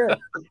 Here,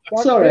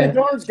 sorry.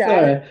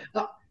 Sorry.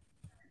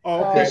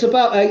 Okay. It's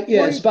about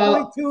it's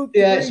about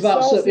it's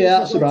about Celsius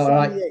that's about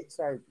right.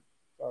 Sorry,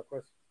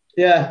 Chris.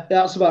 Yeah,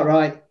 that's about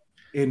right.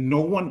 And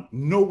no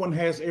one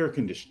has air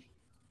conditioning.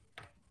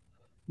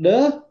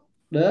 No.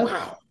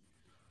 Wow.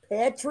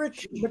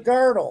 Patrick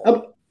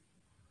McGardle.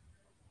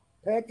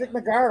 Patrick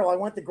McGardle. I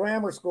went to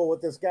grammar school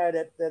with this guy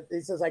that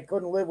he says I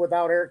couldn't live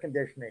without air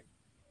conditioning.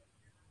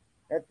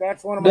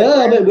 That's one of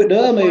my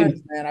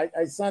friends, man.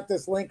 I sent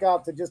this link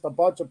out to just a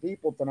bunch of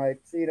people tonight,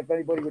 seeing if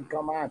anybody would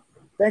come on.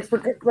 Thanks for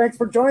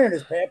joining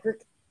us,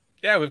 Patrick.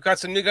 Yeah, we've got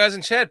some new guys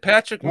in chat.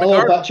 Patrick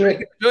Hello, McGardle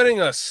Patrick.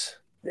 joining us.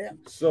 Yeah.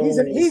 So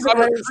he's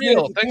Robert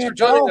Creel, thanks for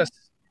joining us.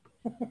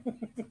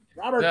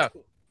 Robert. Yeah.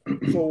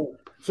 So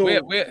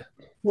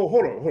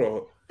hold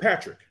on.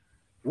 Patrick,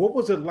 what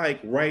was it like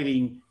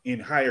writing in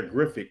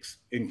hieroglyphics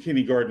in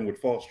kindergarten with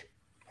Foster?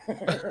 I'm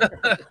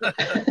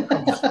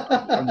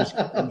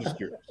just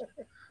curious.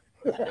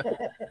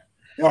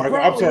 All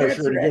right, I'm sorry,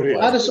 Shirley. Go ahead.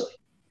 I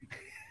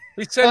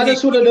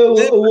just want to know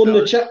who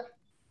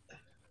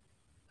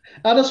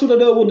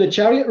won the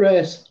chariot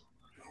race.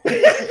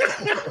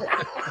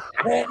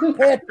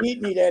 Pat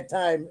beat me that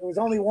time. It was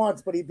only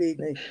once, but he beat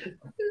me.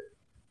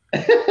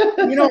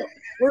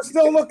 We're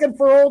still looking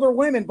for older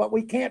women, but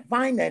we can't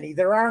find any.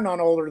 There are none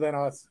older than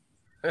us.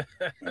 That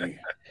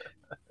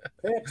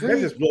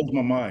just blows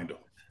my mind.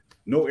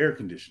 No air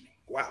conditioning.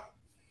 Wow.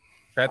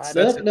 That's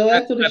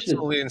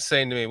absolutely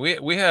insane to me.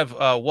 We have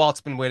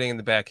Walt's been waiting in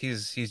the back.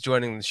 He's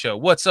joining the show.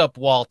 What's up,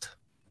 Walt?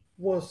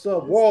 What's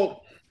up,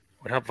 Walt?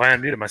 What up? I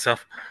unmuted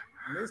myself.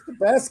 Mr.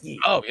 Besky.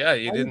 Oh yeah,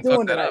 you didn't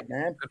fuck that up,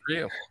 man. Good for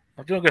you.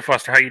 I'm doing good,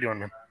 Foster. How you doing,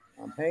 man?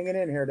 I'm hanging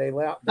in here.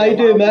 How you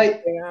doing,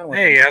 mate?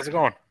 Hey, how's it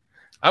going?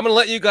 I'm gonna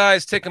let you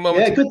guys take a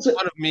moment to make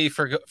fun of me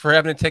for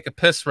having to take a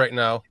piss right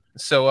now.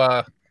 So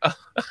I'll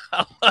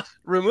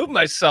remove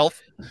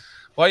myself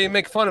while you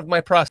make fun of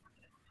my process.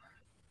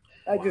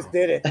 I just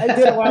did it. I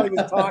did it while he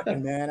was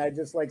talking, man. I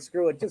just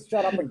screw it. Just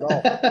shut up and go.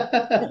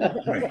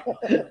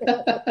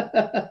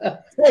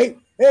 Hey,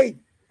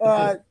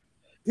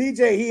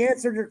 PJ, he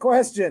answered your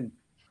question.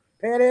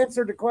 Pat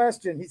answered the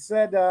question. He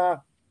said,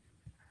 Pat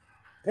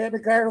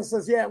McCardle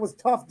says, yeah, it was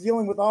tough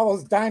dealing with all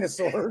those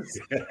dinosaurs.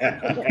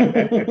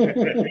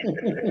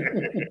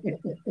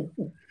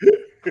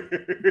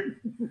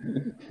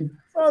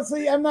 So,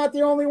 see, I'm not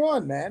the only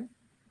one, man.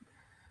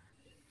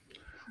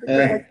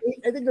 I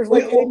think there's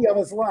 80 of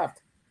us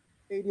left.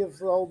 80 of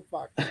us old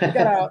fuck. We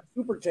got a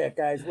super chat,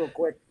 guys, real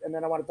quick, and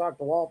then I want to talk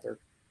to Walter.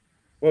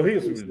 Well,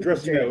 he's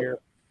addressing that here.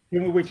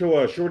 Can we wait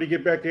till Shorty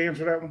get back to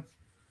answer that one?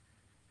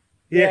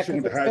 He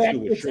actually went to high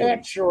school with Shorty.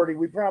 It's Shorty.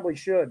 We probably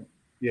should.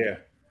 Yeah.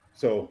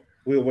 So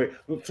we'll wait.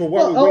 So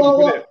while we're waiting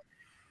for that,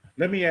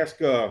 let me ask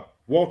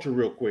Walter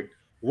real quick.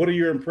 What are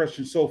your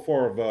impressions so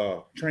far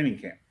of training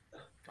camp?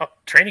 Oh,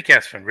 training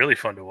camp's been really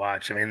fun to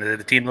watch. I mean,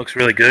 the team looks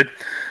really good.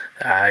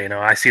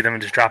 I see them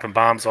just dropping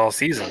bombs all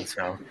season.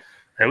 So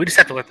we just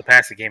have to let the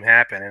passing game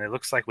happen. And it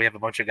looks like we have a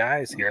bunch of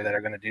guys here that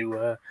are going to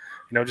do,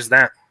 just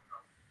that.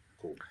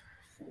 Cool.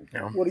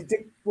 What do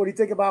you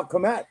think about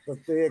Kmet?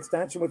 The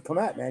extension with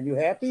Kmet, man? You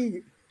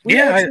happy?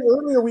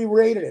 Earlier we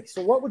rated it.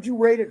 So what would you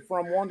rate it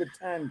from 1 to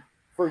 10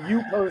 for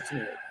you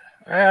personally?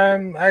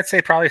 I'd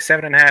say probably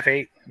 7.5,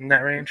 8 in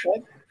that range.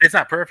 Okay. It's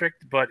not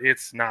perfect, but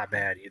it's not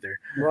bad either.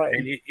 Right.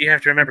 And you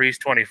have to remember he's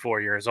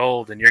 24 years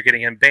old, and you're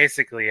getting him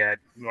basically at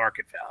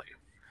market value.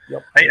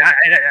 Yep.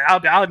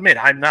 I'll admit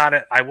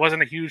I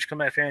wasn't a huge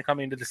Kmet fan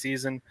coming into the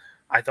season.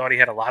 I thought he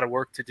had a lot of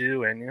work to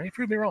do, and he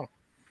proved me wrong.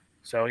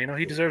 So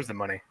he deserves the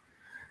money.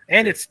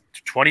 And it's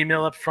 $20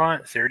 million up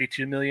front,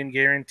 $32 million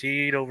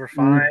guaranteed over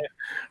 5.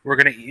 We're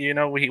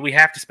gonna, we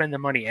have to spend the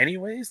money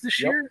anyways this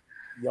year.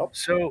 Yep.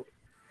 So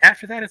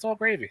after that, it's all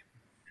gravy.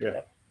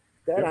 Yeah.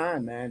 Dead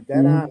on, man.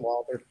 Dead on,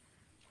 Walter.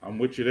 I'm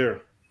with you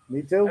there.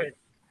 Me too.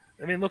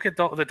 I mean, look at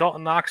the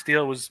Dalton Knox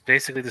deal was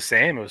basically the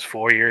same. It was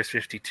 4 years,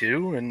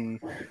 52, and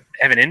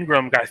Evan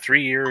Ingram got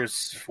 3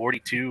 years,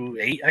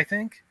 42.8, I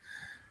think.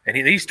 And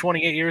he's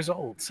 28 years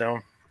old. So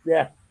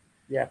yeah.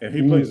 Yeah. And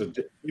he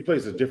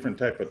plays a different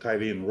type of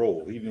tight end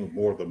role. He knew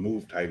more of the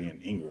move tight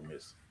end Ingram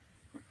is.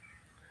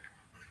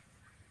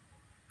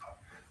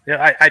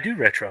 Yeah, I do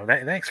retro.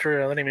 Thanks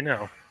for letting me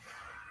know.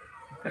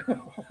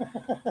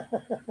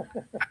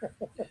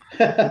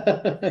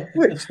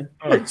 Which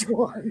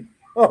one?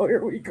 Oh,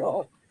 here we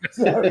go.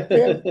 Sorry,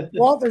 man.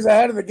 Walter's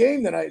ahead of the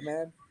game tonight,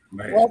 man.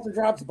 Walter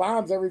drops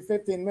bombs every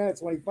 15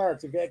 minutes when he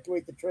farts.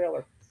 Evacuate the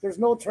trailer. There's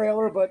no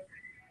trailer, but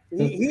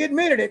he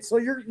admitted it. So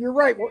you're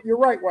right. You're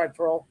right, White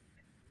Troll.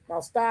 Now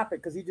stop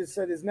it, because he just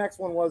said his next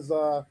one was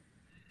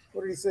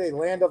what did he say?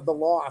 Land of the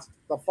Lost,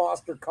 the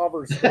Foster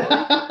cover story.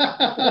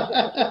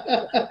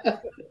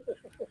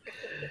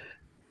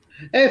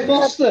 Hey,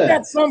 Foster.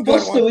 That's some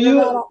good Foster,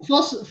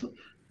 ones.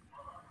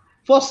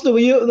 Foster, were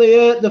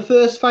you at the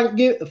first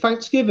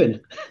Thanksgiving?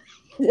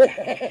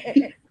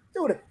 Yeah.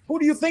 Dude, who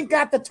do you think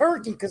got the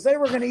turkey? Because they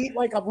were going to eat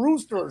like a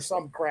rooster or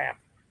some crap.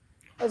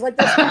 I was like,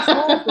 that's too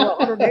small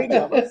for 180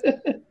 of us.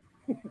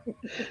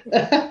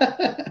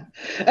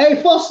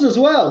 Hey, Foster, as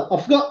well.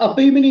 I've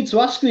been meaning to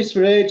ask this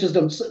for ages.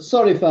 I'm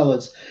sorry,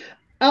 fellas.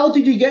 How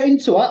did you get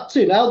into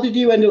acting? How did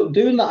you end up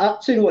doing that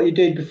acting? What you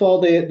did before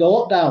the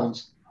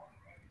lockdowns?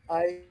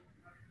 I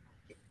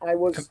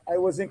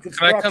was in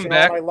construction Can I come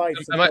back? all my life.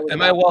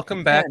 Am I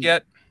welcome back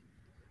yet?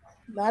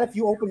 Not if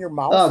you open your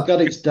mouth. Oh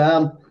God, it's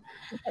Dan.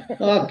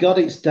 Oh God,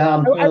 it's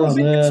Dan. I was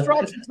in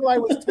construction until I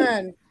was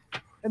 10.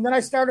 And then I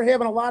started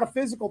having a lot of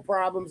physical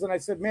problems. And I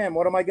said, man,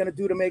 what am I going to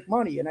do to make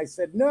money? And I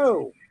said,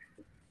 no,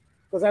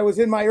 because I was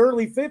in my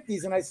early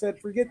 50s. And I said,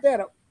 forget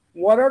that.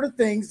 What are the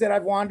things that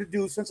I've wanted to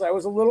do since I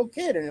was a little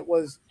kid? And it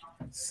was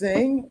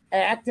sing,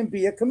 act, and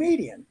be a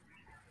comedian.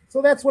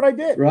 So that's what I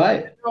did.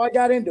 Right. So I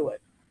got into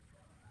it.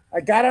 I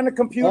got on the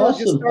computer,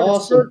 just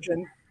started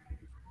searching.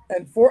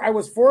 And I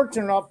was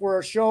fortunate enough where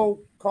a show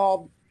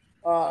called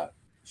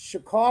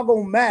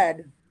Chicago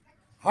Med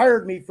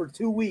hired me for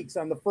 2 weeks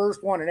on the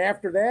first one. And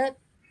after that,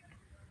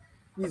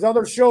 these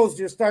other shows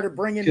just started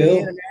bringing me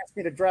in and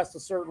asking me to dress a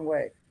certain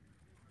way.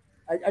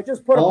 I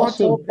just put a bunch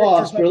of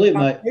pictures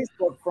on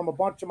Facebook from a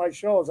bunch of my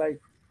shows. I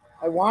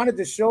wanted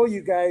to show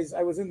you guys.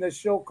 I was in this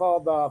show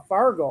called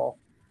Fargo,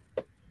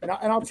 and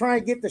I'll try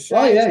and get the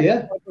shot. Oh,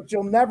 yeah. But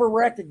you'll never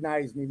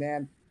recognize me,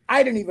 man.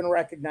 I didn't even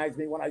recognize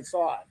me when I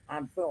saw it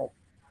on film.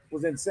 It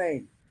was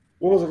insane.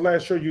 What was the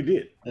last show you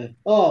did? It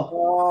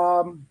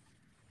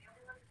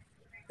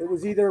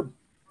was either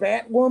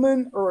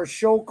Batwoman or a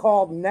show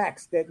called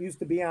Next that used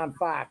to be on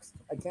Fox.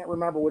 I can't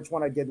remember which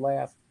one I did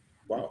last.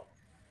 Wow.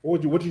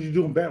 What did you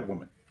do in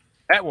Batwoman?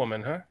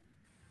 Batwoman, huh?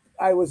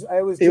 It was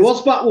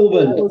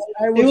Batwoman.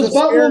 I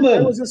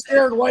was a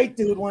scared white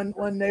dude when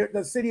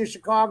the city of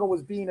Chicago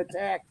was being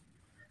attacked.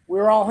 We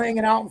were all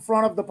hanging out in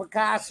front of the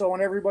Picasso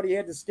and everybody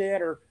had to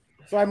scatter.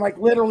 So I'm like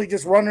literally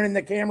just running in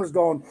the cameras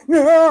going,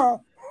 ah!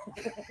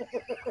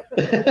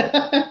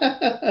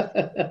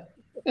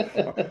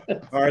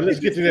 All right, let's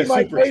get to that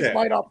super chat.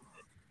 Light up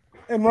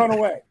and run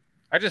away.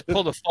 I just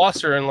pulled a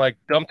Foster and like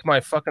dumped my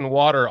fucking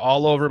water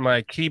all over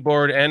my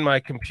keyboard and my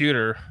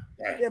computer.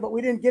 Yeah, but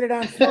we didn't get it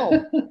on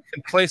film.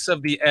 In place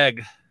of the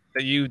egg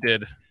that you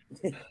did.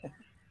 I'm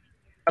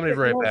gonna be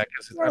right back.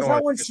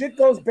 When shit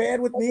goes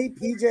bad with me,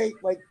 PJ,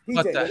 what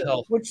the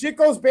hell? When shit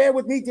goes bad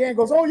with me, Dan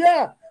goes, "Oh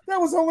yeah, that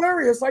was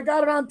hilarious. I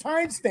got it on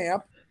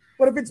timestamp."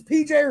 But if it's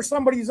PJ or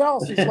somebody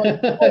else, he's like,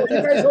 "Oh, are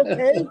you guys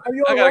okay? Are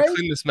you all right?" I gotta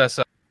clean this mess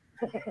up.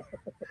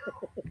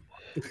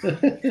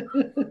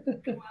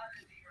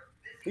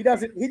 He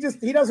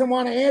doesn't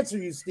want to answer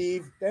you,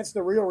 Steve. That's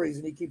the real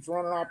reason he keeps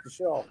running off the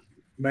show.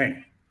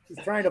 Man, he's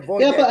trying to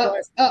avoid that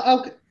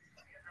question.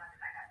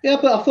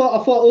 But I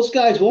thought those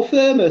guys were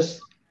famous.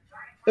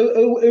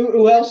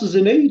 Who else is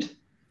in need?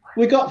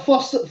 We got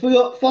Foster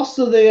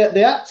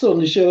the actor on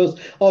the shows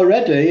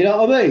already. You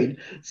know what I mean?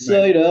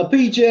 So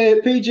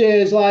PJ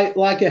is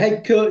like a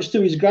head coach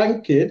to his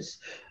grandkids,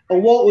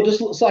 and Walter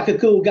just looks like a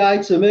cool guy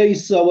to me.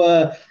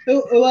 So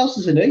who else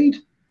is in need?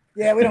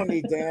 Yeah, we don't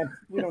need Dan.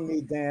 We don't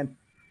need Dan.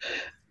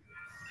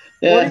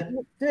 Yeah.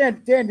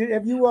 Dan,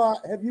 have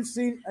you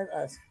seen?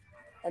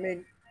 I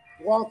mean,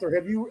 Walter,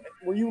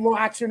 were you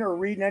watching or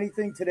reading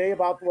anything today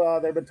about?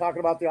 They've been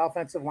talking about the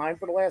offensive line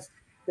for the last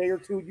day or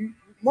two.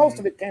 Most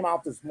of it came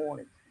out this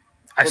morning.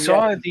 I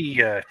saw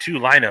the two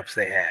lineups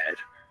they had,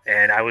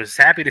 and I was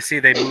happy to see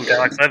they moved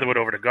Alex Leatherwood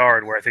over to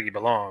guard, where I think he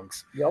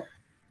belongs. Yep.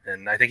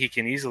 And I think he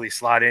can easily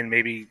slot in,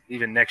 maybe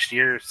even next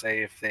year.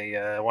 Say if they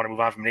want to move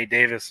on from Nate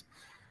Davis.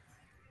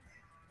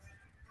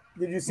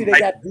 Did you see they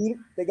got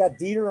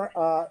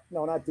Dieter?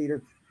 No, not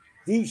Dieter.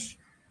 Deesh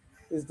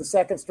is the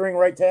second string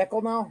right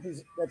tackle now.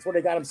 That's where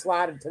they got him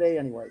slotted today,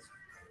 anyways.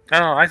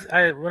 Oh,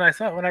 when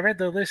I read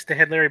the list, they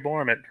had Larry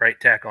Borum at right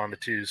tackle on the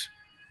twos.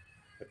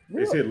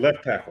 They said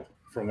left tackle,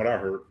 from what I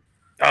heard.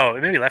 Oh,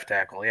 maybe left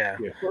tackle. Yeah.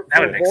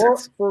 That would make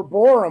sense. For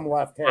Borum,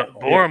 left tackle.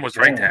 Borum was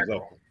right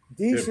tackle.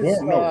 Deesh is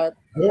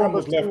Borum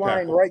was left line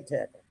tackle. Right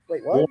tackle.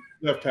 Wait, what?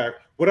 Left tackle.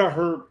 What I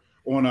heard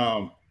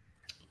on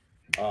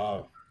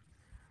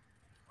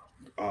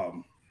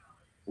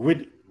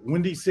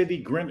Windy City,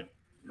 Greenwich.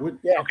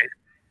 Yeah. Okay.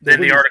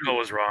 Then the article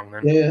was wrong.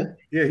 Then. Yeah.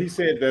 Yeah, he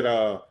said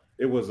that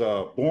It was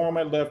Borum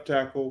at left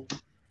tackle,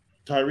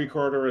 Tyree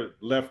Carter at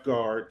left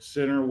guard.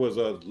 Center was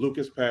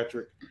Lucas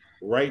Patrick.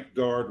 Right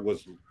guard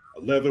was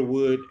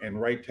Leatherwood, and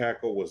right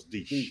tackle was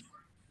Deesh.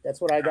 That's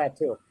what I got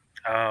too.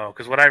 Oh,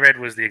 because what I read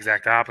was the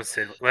exact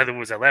opposite. Leather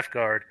was at left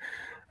guard,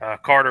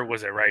 Carter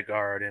was at right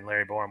guard, and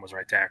Larry Borum was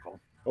right tackle.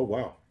 Oh,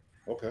 wow.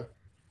 Okay.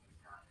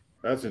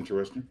 That's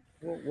interesting.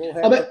 We'll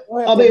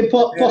have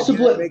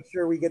possibly make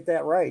sure we get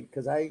that right,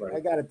 because I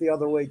got it the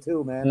other way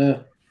too, man. Yeah.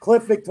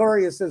 Cliff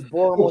Victoria says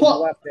Borum was the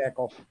left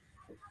tackle.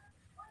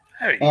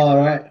 All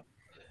right.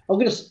 I'm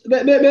gonna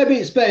maybe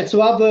it's better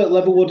to have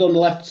Leatherwood on the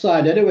left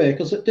side anyway,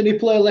 because did he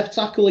play left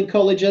tackle in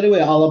college anyway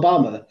at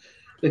Alabama?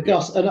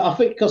 Because and I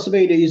think because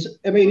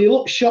he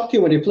looked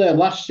shocking when he played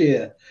last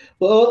year,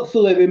 but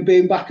hopefully him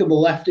being back on the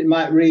left, it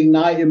might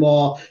reignite him,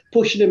 or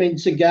pushing him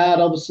into guard.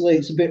 Obviously,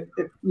 it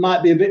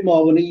might be a bit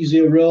more of an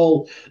easier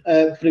role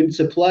for him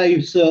to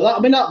play. So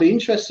that'd be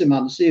interesting,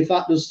 man, to see if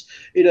that does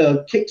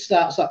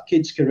kickstarts that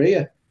kid's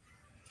career.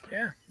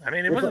 Yeah, I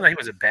mean, it wasn't like he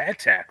was a bad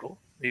tackle.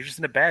 He was just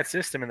in a bad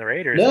system in the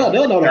Raiders. No,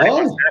 not at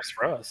all.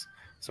 For us,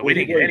 so we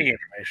didn't get any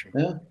information.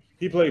 Yeah.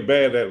 He played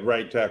bad at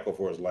right tackle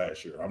for us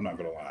last year. I'm not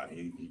going to lie.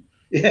 He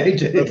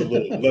did.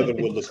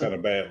 Leatherwood looked kind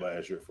of bad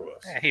last year for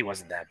us. Yeah, he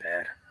wasn't that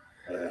bad.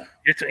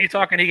 You're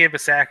talking he gave a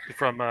sack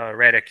from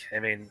Reddick. I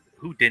mean,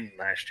 who didn't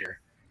last year?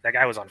 That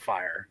guy was on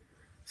fire.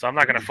 So I'm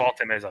not going to fault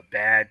him as a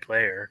bad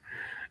player.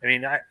 I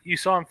mean, you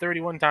saw him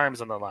 31 times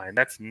on the line.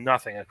 That's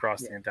nothing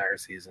across the entire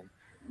season.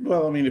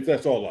 Well, I mean, if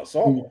that's all I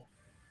saw.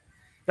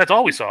 That's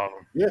all we saw of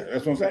him. Yeah,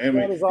 that's what I'm saying.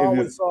 That is all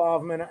we saw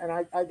of him, and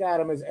I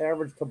got him as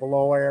average to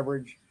below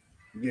average.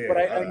 Yeah, but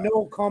I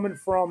know coming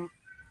from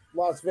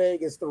Las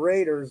Vegas, the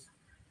Raiders,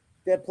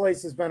 that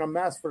place has been a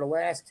mess for the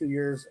last 2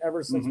 years,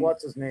 ever since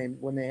what's his name,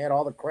 when they had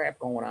all the crap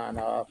going on.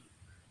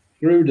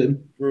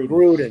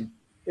 Gruden.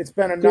 It's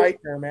been a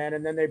nightmare, man.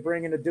 And then they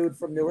bring in a dude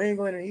from New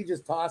England, and he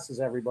just tosses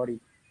everybody.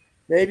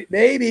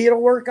 Maybe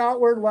it'll work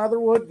out where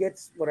Leatherwood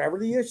gets whatever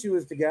the issue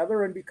is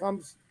together and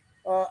becomes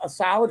a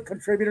solid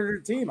contributor to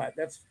the team.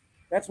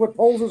 That's what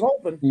Poles is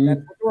hoping.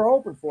 That's what we're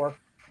hoping for.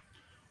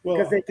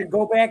 Because they can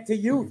go back to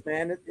youth,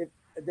 man.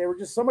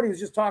 Somebody was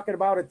just talking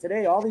about it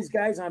today. All these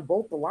guys on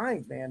both the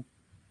lines, man.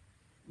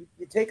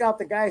 You take out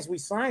the guys we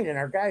sign, and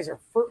our guys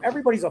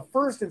everybody's a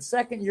first and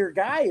second year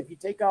guy. If you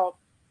take out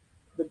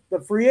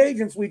the free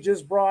agents we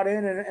just brought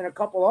in and a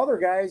couple other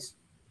guys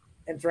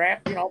and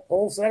draft,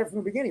 Paul said it from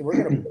the beginning.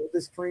 We're going to build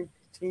this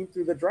team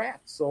through the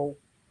draft. So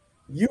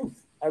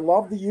youth, I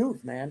love the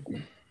youth, man.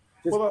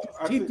 Just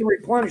keep the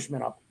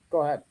replenishment up.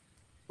 Go ahead.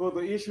 Well,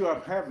 the issue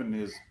I'm having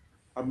is,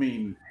 I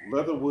mean,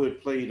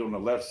 Leatherwood played on the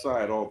left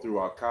side all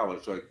throughout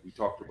college, like we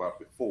talked about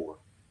before.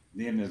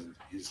 Then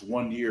his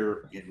 1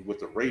 year with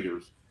the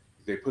Raiders,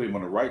 they put him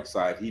on the right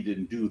side. He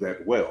didn't do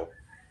that well.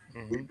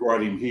 We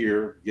brought him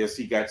here. Yes,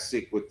 he got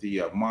sick with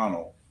the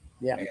mono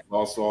and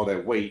lost all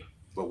that weight.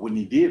 But when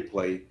he did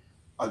play,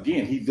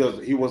 again,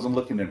 he wasn't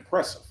looking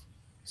impressive.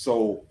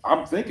 So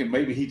I'm thinking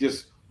maybe he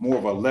just more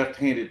of a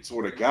left-handed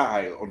sort of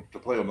guy to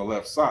play on the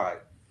left side.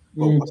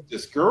 But what's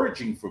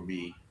discouraging for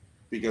me,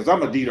 because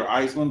I'm a Dieter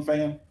Eisland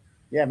fan.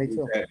 Yeah, me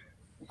too.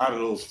 Out of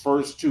those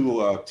first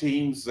two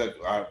teams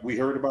that we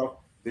heard about,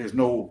 there's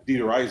no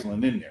Dieter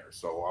Eisland in there.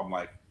 So I'm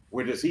like,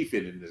 where does he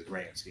fit in this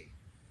grand scheme?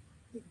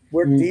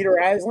 Where Dieter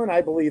Eisland,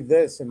 I believe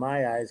this in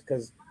my eyes,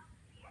 because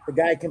the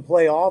guy can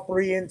play all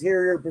three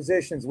interior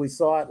positions. We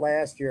saw it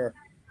last year.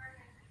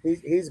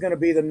 He's going to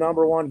be the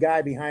number one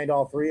guy behind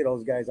all three of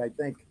those guys, I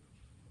think.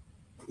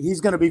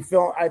 He's going to be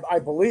filling. I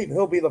believe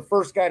he'll be the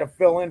first guy to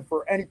fill in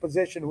for any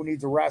position who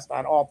needs a rest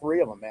on all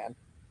three of them, man.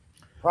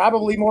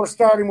 Probably more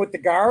starting with the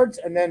guards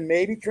and then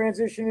maybe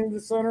transitioning to the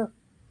center.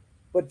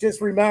 But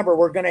just remember,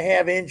 we're going to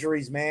have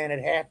injuries, man.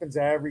 It happens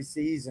every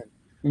season.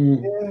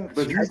 Yeah,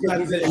 but he's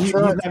not in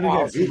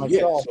that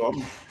yet, so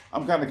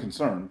I'm kind of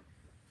concerned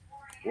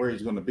where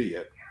he's going to be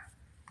at.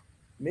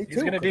 Me too.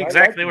 He's going to be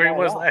exactly where he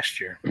was last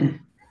year.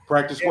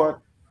 Practice squad?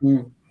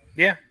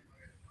 Yeah.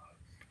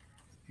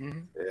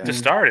 Mm-hmm. To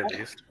start, at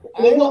least.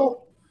 I don't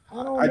know.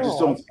 I just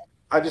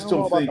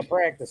don't think the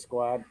practice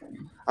squad.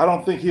 I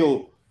don't think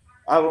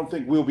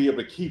we'll be able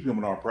to keep him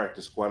in our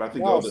practice squad. I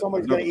think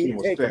somebody's going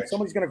to take him.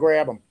 Somebody's going to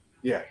grab him.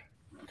 Yeah.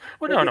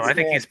 Well, no. I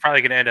think he's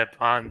probably going to end up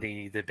on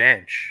the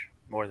bench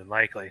more than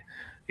likely.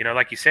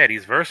 Like you said,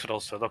 he's versatile,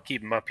 so they'll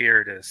keep him up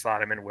here to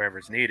slot him in wherever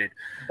it's needed.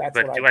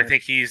 But do I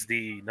think he's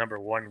the number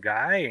one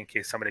guy in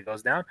case somebody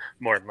goes down?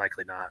 More than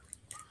likely not.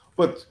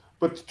 But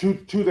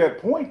to that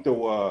point,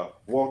 though,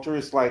 Walter,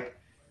 it's like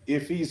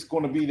if he's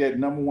going to be that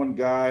number one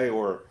guy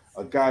or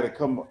a guy to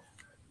come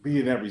be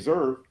in that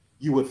reserve,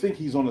 you would think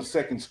he's on the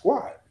second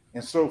squad.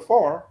 And so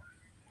far,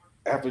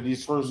 after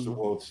these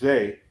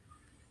today,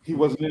 he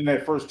wasn't in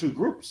that first two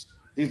groups.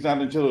 He's not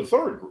until the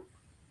third group.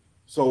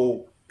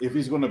 So if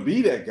he's going to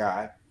be that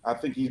guy, I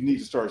think he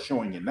needs to start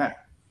showing it now.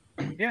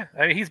 Yeah,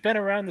 I mean, he's been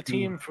around the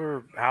team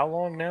for how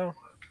long now?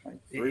 Like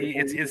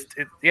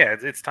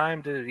it's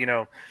time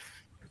to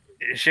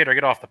shit or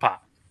get off the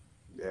pot.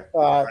 Yeah,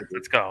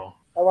 let's go.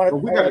 I want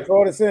to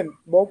throw this in.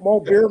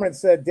 Mo Bierman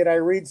said, "Did I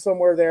read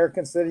somewhere they're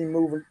considering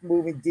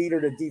moving Dieter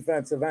to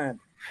defensive end?"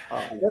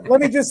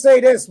 Let me just say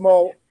this,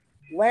 Mo.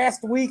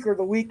 Last week or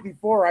the week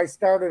before, I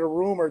started a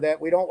rumor that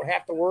we don't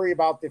have to worry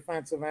about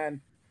defensive end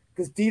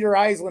because Dieter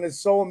Eisland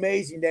is so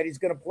amazing that he's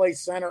going to play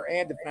center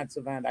and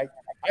defensive end. I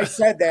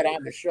said that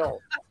on the show.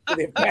 So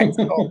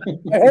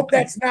I hope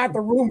that's not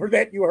the rumor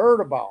that you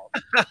heard about.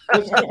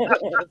 Let's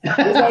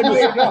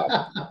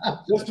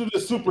do the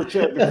super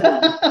chat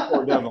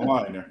before down the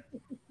line there.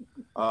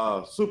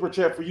 Super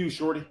chat for you,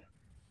 Shorty.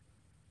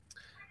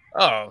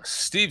 Oh,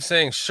 Steve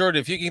saying, Shorty,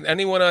 if you can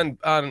anyone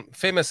on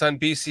famous on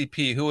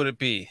BCP, who would it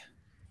be?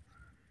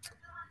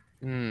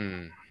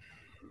 Infamous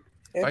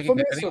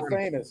or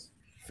famous?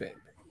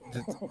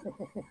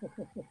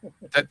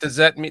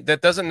 That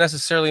doesn't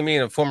necessarily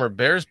mean a former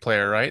Bears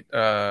player, right?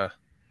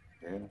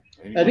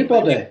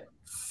 Anybody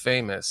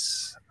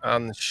famous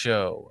on the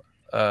show?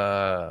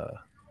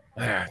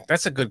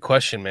 That's a good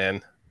question,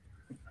 man.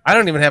 I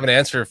don't even have an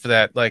answer for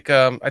that. Like,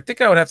 I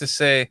think I would have to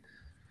say,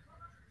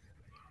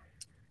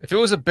 if it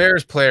was a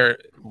Bears player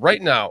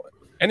right now,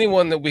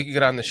 anyone that we could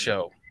get on the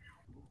show,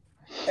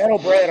 Ed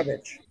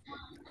Obradovic.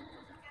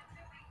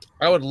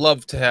 I would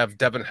love to have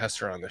Devin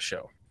Hester on the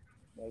show.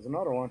 There's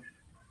another one.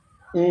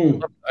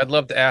 I'd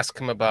love to ask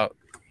him about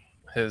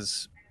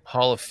his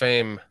Hall of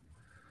Fame,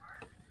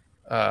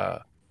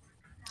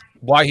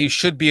 why he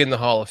should be in the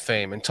Hall of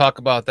Fame, and talk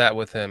about that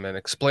with him and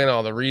explain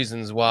all the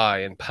reasons why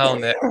and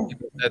pound that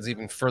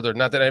even further.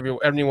 Not that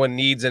everyone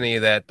needs any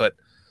of that, but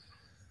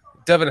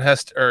Devin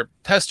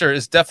Hester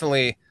is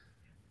definitely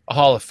a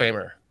Hall of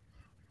Famer.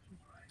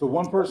 The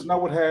one person I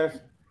would have,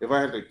 if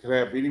I had to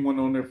have anyone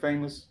on there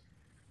famous,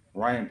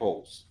 Ryan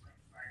Poles.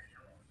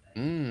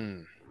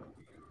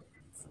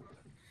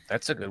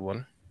 That's a good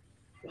one.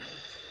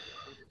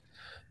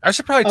 I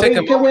should probably take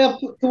him. Go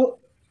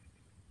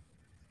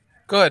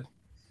ahead.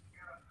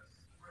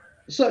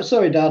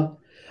 Sorry, Dan.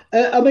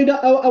 Are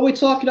we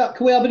talking about,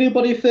 can we have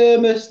anybody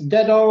famous,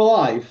 dead or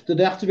alive? Do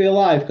they have to be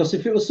alive? Because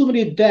if it was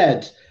somebody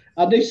dead,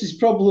 and this is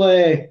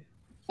probably...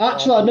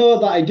 Actually, I know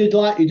that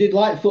he did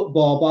like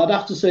football, but I'd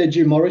have to say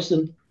Jim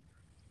Morrison.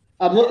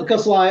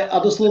 Because I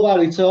just love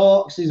how he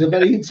talks. He's a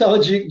very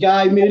intelligent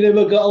guy. Me and him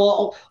have got a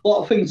lot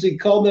of things in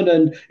common.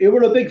 And he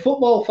was a big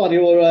football fan. He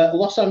was a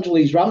Los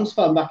Angeles Rams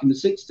fan back in the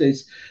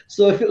 60s.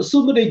 So if it was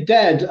somebody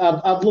dead,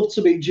 I'd love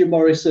to meet Jim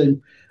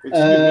Morrison.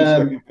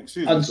 Excuse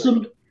me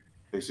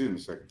a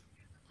second.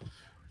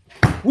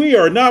 We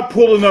are not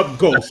pulling up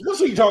ghosts. What's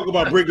he talking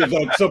about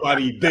bringing up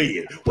somebody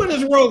dead? What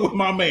is wrong with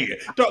my man?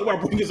 Talking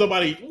about bringing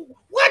somebody...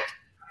 What?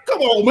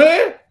 Come on,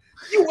 man.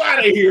 You out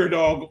of here,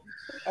 dog.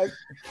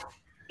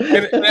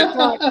 And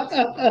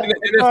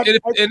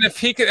if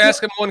he could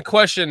ask him one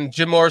question,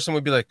 Jim Morrison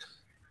would be like,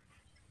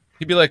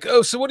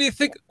 "Oh, so what do you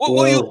think?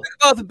 What do you think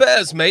about the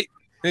Bears, mate?"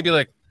 And he'd be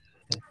like,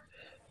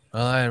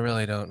 "Well, I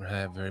really don't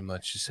have very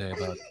much to say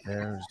about the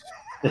Bears."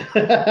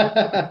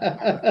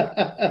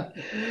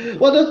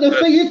 Well, the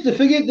thing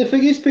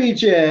is,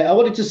 PJ, I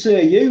wanted to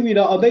say you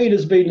know what I mean,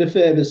 as being the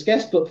famous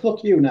guest, but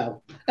fuck you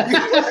now.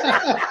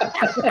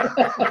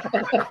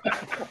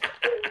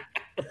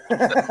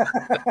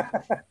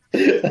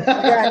 we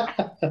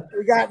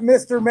got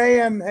Mr.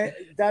 Mayhem,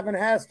 Devin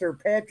Hester.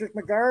 Patrick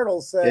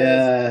McGardle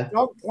says,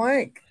 Doug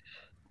Plank.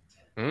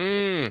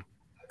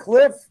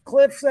 Cliff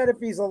said if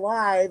he's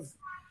alive,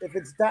 if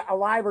it's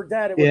alive or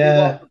dead, it would be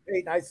Walter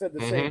Payton. I said the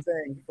same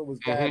thing if it was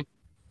dead.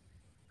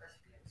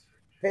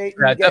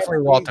 Payton, yeah, definitely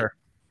Walter.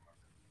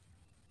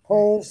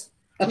 Poles.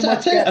 I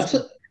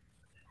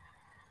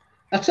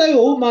tell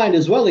you what mine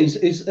as well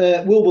is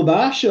Wilbur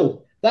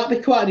Marshall. That'd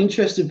be quite an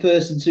interesting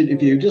person to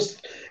interview.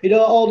 Just,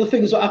 all the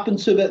things that happened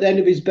to him at the end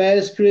of his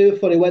Bears career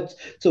before he went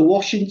to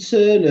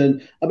Washington.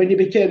 And, he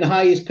became the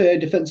highest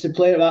paid defensive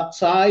player at that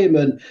time.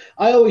 And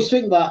I always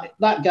think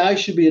that guy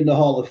should be in the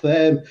Hall of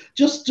Fame.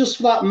 Just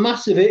for that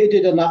massive hit he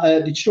did on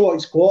that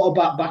Detroit's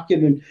quarterback back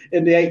in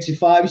the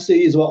 85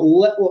 season, what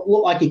looked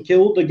like he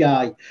killed the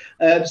guy.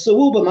 So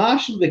Wilbur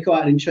Marshall would be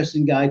quite an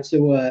interesting guy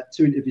to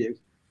interview.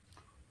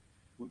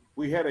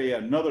 We had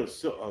another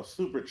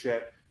super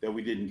chat that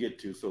we didn't get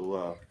to,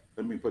 so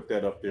let me put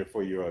that up there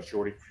for you,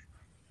 Shorty.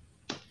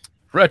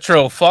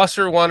 Retro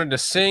Foster wanted to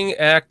sing,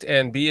 act,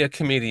 and be a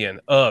comedian.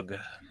 Ugh.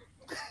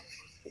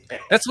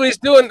 That's what he's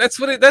doing. That's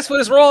what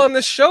his role on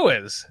this show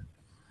is.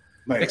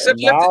 Man, except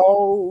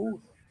now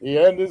the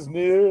end is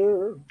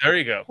near. There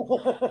you go. I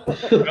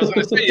was going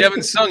to say you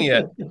haven't sung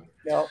yet.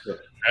 No.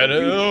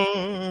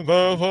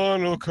 The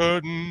final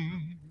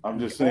curtain. I'm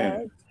just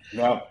saying.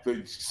 Now,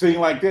 sing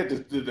like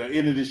that, the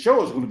end of the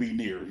show is going to be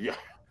near. Yeah.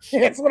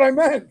 That's what I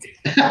meant.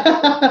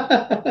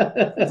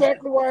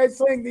 Exactly why I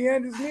sang the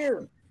end is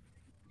near.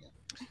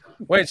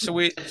 Wait, should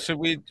we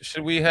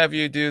have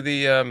you do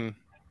the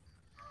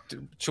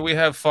should we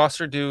have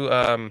Foster do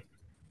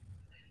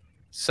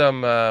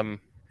some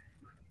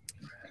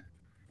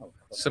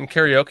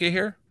karaoke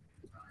here?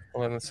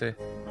 Hold on, let's see.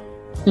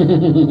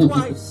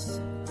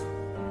 Twice.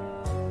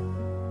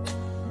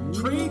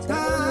 3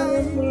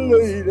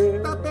 times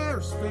the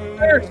Bears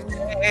fan.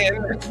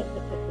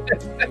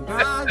 And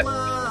I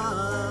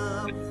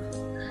love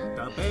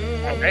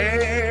the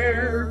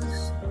Bears.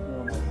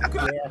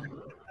 God,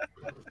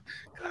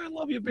 I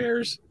love you,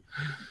 Bears.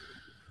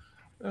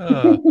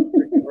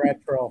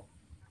 Retro.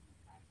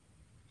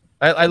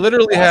 I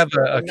literally have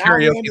a Now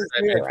karaoke. Andy's that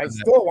I made here. for I them.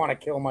 still want to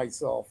kill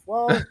myself.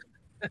 Well,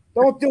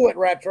 don't do it,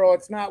 Retro.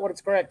 It's not what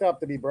it's cracked up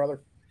to be,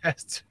 brother.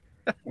 Yes.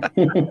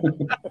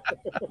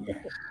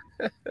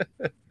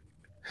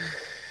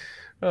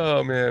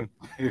 Oh man.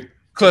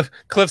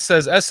 Cliff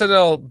says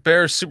SNL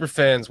Bears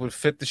superfans would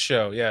fit the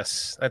show.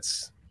 Yes,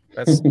 that's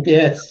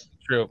yes,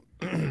 true.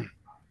 Jim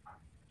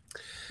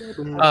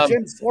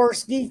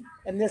Swirsky,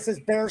 and this is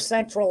Bear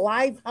Central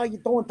Live. How you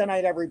doing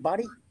tonight,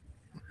 everybody?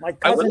 My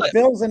cousin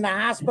Bill's in the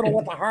hospital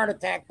with a heart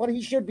attack, but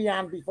he should be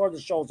on before the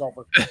show's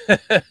over.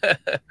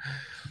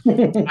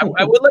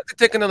 I would like to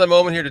take another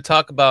moment here to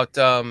talk about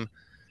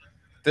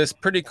this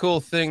pretty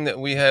cool thing that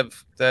we have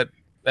that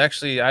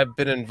actually I've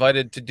been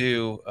invited to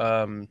do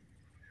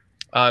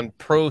on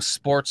Pro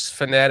Sports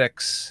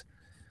Fanatics,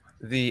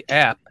 the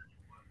app.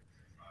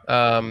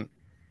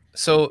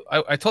 So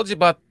I told you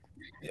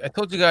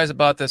guys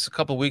about this a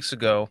couple weeks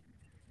ago,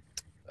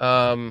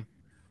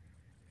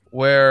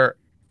 where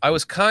I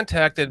was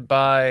contacted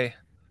by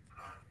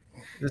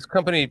this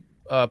company,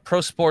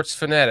 Pro Sports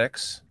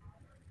Fanatics,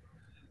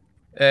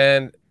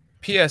 and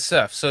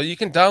PSF. So you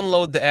can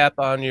download the app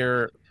on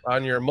your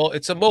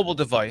it's a mobile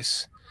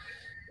device,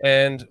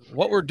 and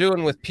what we're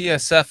doing with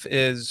PSF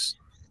is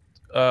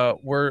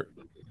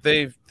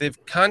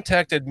they've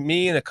contacted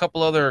me and a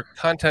couple other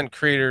content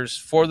creators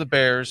for the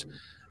Bears,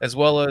 as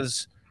well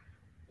as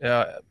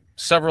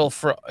several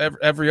for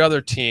every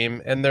other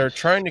team, and they're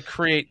trying to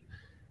create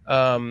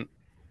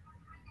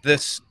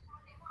this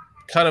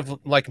kind of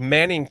like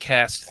Manning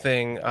cast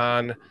thing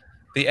on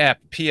the app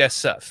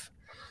PSF.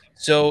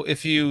 So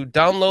if you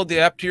download the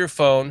app to your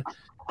phone,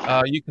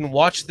 you can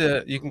watch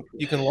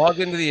you can log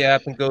into the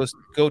app and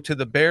go to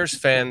the Bears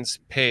fans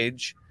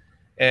page,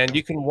 and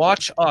you can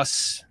watch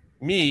us,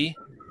 me,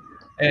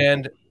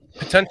 and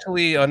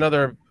potentially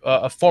another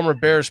a former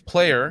Bears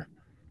player.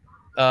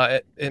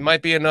 It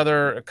might be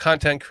another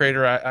content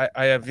creator.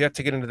 I have yet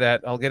to get into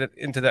that. I'll get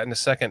into that in a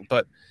second,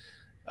 but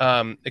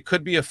it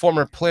could be a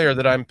former player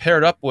that I'm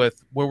paired up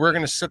with, where we're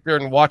going to sit there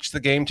and watch the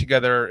game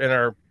together in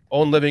our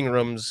own living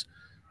rooms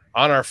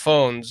on our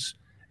phones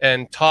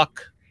and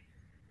talk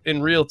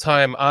in real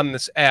time on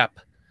this app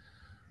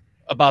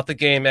about the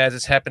game as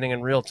it's happening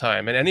in real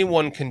time. And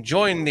anyone can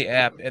join the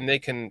app and they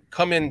can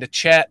come in to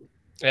chat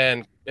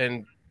and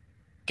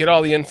get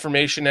all the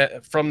information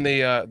from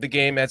the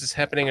game as it's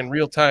happening in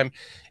real time.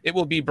 It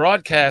will be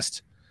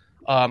broadcast.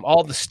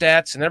 All the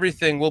stats and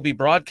everything will be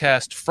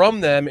broadcast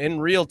from them in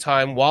real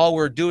time while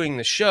we're doing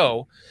the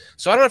show.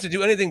 So I don't have to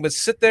do anything but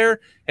sit there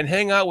and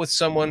hang out with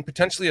someone,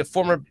 potentially a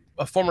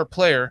former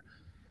player,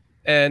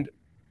 and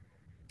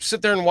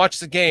sit there and watch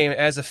the game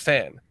as a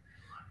fan.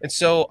 And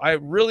so I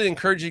really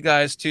encourage you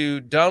guys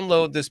to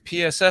download this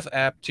PSF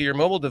app to your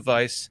mobile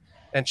device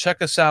and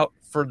check us out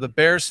for the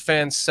Bears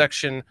fans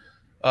section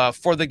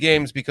for the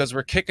games, because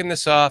we're kicking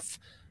this off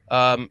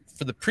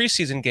for the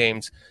preseason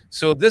games.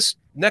 So this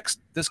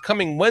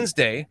coming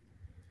Wednesday,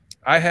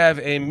 I have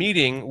a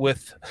meeting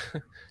with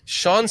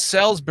Sean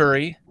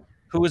Salisbury,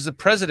 who is the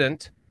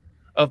president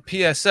of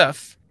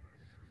PSF,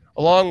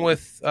 along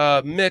with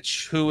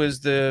Mitch, who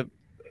is the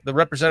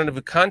representative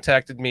who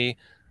contacted me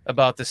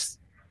about this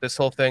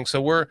whole thing.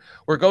 So we're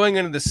going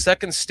into the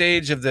second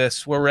stage of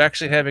this, where we're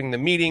actually having the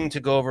meeting to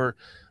go over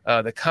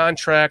the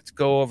contract,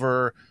 go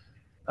over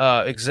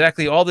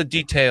exactly all the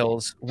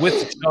details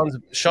with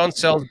Sean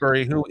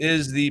Salisbury, who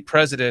is the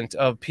president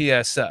of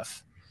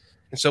PSF.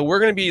 And so we're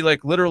going to be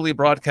like literally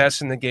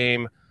broadcasting the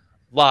game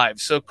live.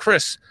 So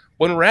Chris,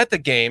 when we're at the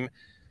game,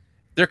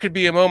 there could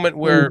be a moment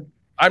where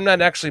I'm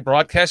not actually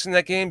broadcasting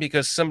that game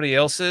because somebody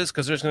else is,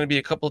 because there's going to be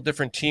a couple of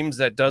different teams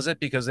that does it,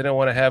 because they don't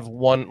want to have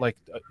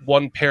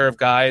one pair of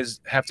guys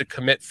have to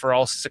commit for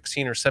all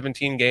 16 or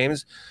 17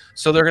 games.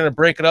 So they're going to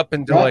break it up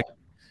into like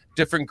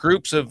different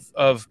groups of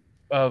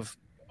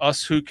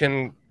us who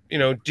can,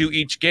 do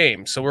each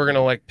game. So we're going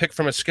to like pick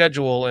from a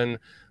schedule, and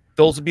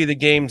those will be the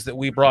games that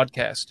we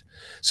broadcast.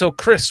 So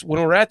Chris,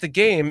 when we're at the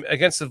game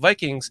against the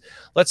Vikings,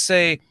 let's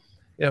say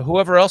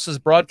whoever else is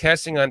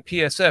broadcasting on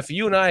PSF,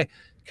 you and I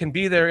can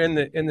be there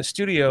in the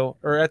studio,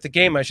 or at the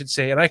game, I should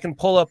say, and I can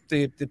pull up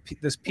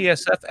this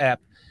PSF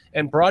app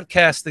and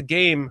broadcast the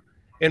game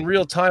in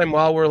real time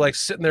while we're like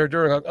sitting there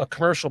during a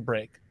commercial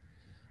break.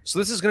 So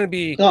this is going to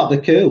be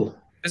cool.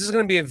 This is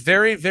going to be a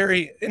very,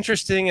 very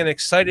interesting and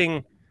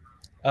exciting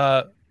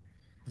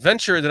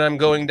venture that I'm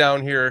going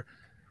down here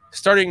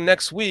starting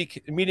next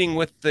week, meeting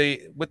with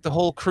the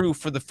whole crew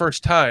for the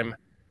first time.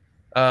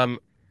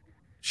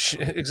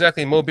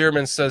 Exactly. Mo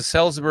Bierman says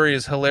Salisbury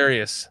is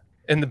hilarious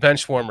in the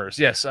bench warmers.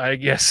 Yes, I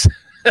guess.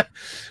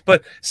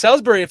 But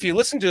Salisbury, if you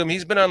listen to him,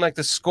 he's been on like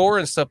the Score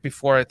and stuff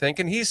before, I think,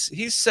 and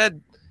he's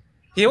said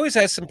he always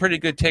has some pretty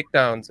good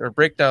takedowns or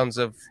breakdowns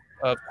of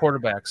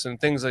quarterbacks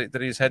and things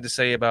that he's had to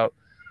say about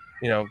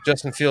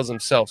Justin Fields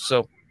himself.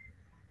 So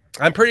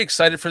I'm pretty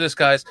excited for this,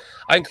 guys.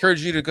 I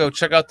encourage you to go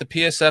check out the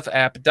PSF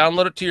app,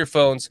 download it to your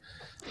phones,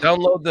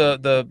 download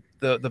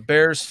the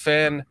Bears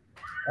fan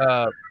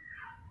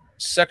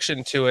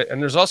section to it,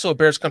 and there's also a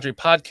Bears Country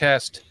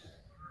podcast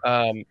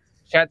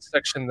chat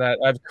section that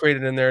I've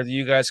created in there that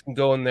you guys can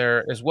go in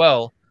there as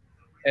well,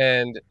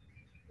 and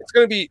it's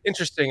going to be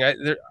interesting.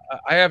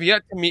 I have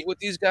yet to meet with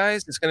these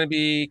guys. It's going to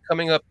be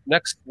coming up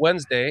next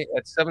Wednesday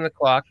at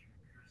 7:00.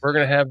 We're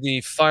going to have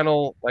the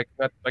final,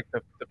 the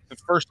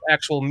first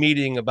actual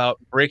meeting about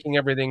breaking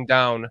everything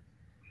down.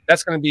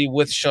 That's going to be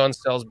with Sean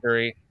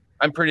Salisbury.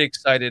 I'm pretty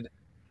excited,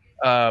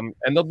 and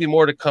there'll be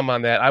more to come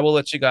on that. I will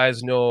let you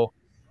guys know.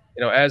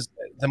 As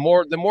the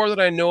more that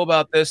I know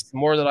about this, the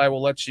more that I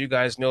will let you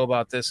guys know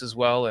about this as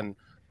well. And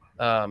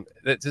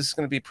this is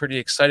going to be pretty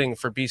exciting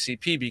for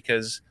BCP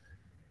because,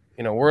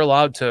 we're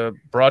allowed to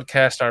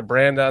broadcast our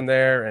brand on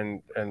there,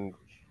 and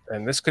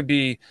this could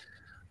be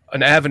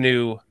an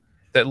avenue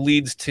that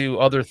leads to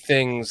other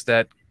things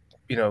that,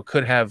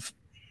 could have,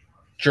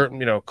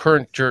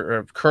 current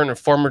or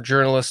former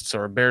journalists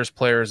or Bears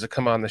players that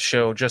come on the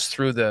show just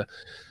through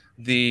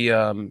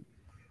the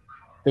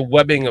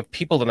webbing of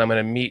people that I'm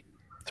going to meet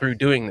through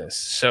doing this.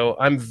 So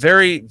I'm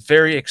very,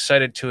 very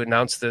excited to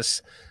announce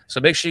this. So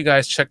make sure you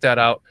guys check that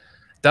out.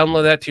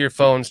 Download that to your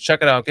phones.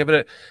 Check it out. Give it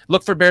a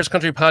look for Bears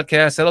Country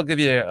Podcast. That'll give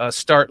you a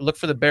start. Look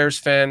for the Bears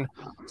fan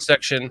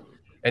section,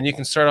 and you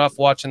can start off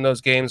watching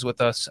those games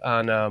with us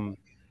on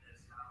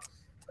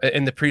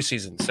in the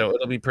preseason. So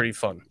it'll be pretty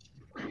fun.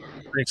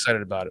 Pretty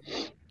excited about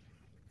it.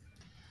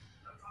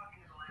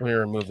 Let me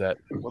remove that.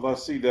 Well, I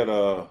see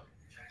that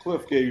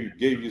Cliff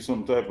gave you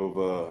some type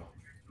of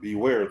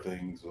beware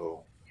thing.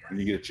 So when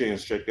you get a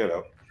chance, check that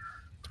out.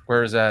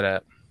 Where is that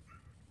at?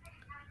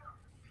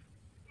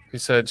 He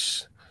said,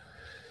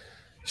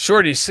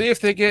 Shorty, see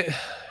if they get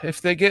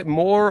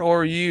more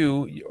or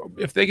you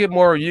get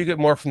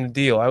more from the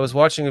deal. I was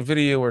watching a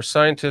video where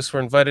scientists were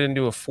invited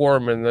into a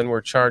forum and then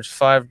were charged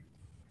five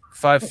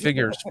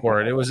figures for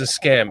it. It was a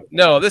scam.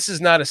 No, this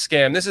is not a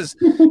scam. This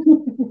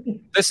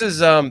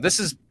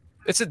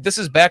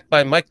is backed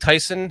by Mike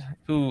Tyson,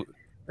 who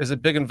is a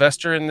big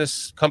investor in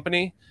this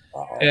company.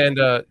 And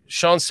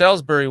Sean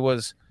Salisbury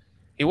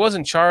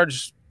wasn't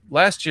charged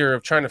last year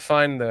of trying to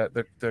find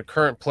the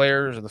current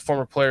players or the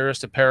former players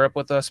to pair up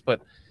with us,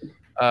 but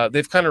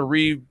they've kind of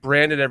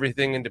rebranded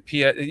everything into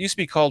PS. It used to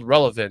be called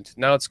Relevant.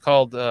 Now it's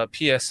called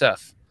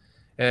PSF.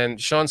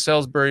 And Sean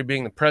Salisbury,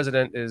 being the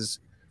president, is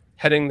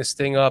heading this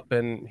thing up,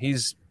 and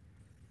he's,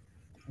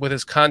 with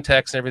his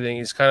contacts and everything,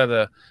 he's kind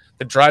of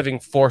the driving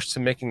force to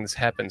making this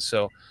happen.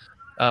 So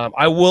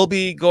I will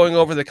be going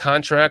over the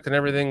contract and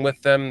everything with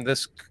them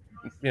this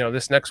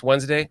next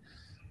Wednesday.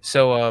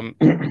 So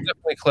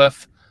definitely,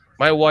 Cliff.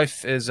 My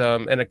wife is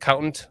an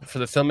accountant for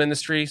the film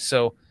industry,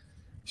 so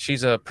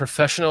she's a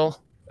professional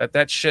at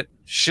that shit.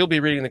 She'll be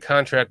reading the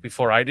contract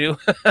before I do.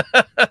 Because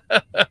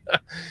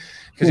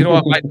you don't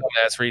want my dumb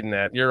ass reading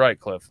that. You're right,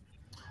 Cliff.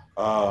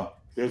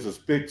 There's this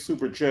big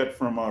super chat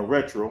from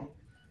Retro.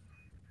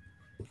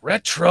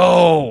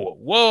 Retro!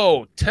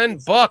 Whoa,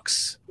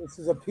 $10. This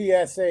is a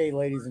PSA,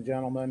 ladies and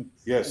gentlemen.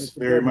 Yes,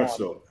 very much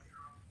so.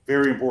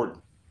 Very important.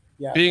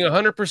 Yeah. Being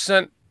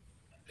 100%,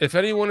 if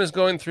anyone is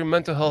going through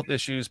mental health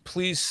issues,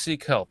 please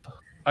seek help.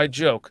 I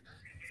joke,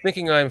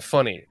 thinking I'm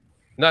funny,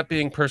 not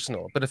being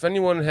personal. But if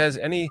anyone has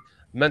any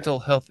mental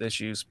health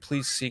issues,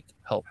 please seek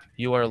help.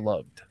 You are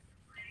loved.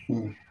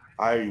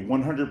 I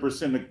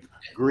 100%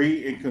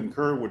 agree and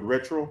concur with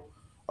Retro.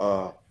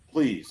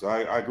 Please,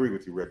 I agree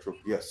with you, Retro.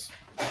 Yes.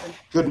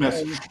 Good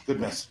message. Good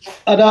message.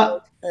 And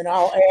I'll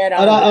add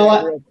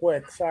on real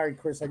quick. Sorry,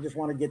 Chris. I just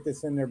want to get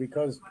this in there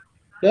because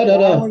not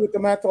only with the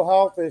mental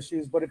health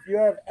issues, but if you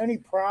have any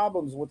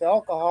problems with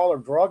alcohol or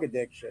drug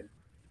addiction,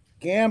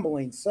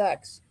 gambling,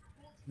 sex,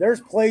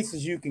 there's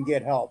places you can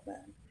get help,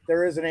 man.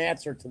 There is an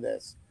answer to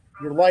this.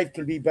 Your life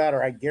can be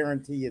better. I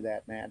guarantee you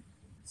that, man.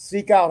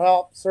 Seek out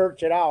help.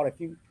 Search it out.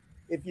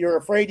 If you're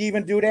afraid to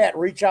even do that,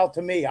 reach out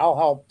to me. I'll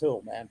help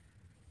too, man.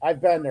 I've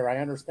been there. I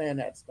understand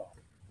that stuff.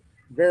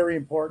 Very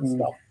important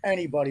stuff.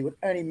 Anybody with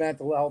any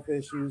mental health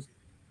issues,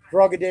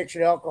 drug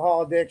addiction,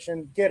 alcohol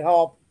addiction, get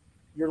help.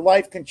 Your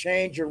life can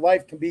change. Your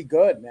life can be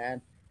good,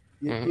 man.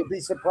 You'll be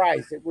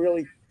surprised. It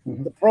really,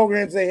 the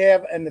programs they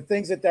have and the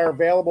things that are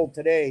available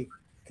today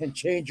can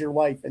change your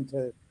life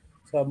into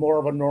more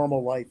of a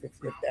normal life, if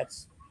that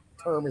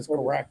term is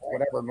correct,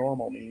 whatever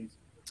normal means.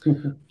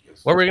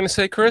 What were you going to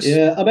say, Chris?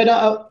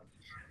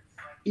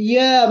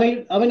 Yeah, I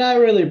mean, I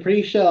really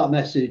appreciate that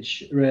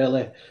message.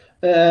 Really,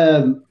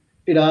 I've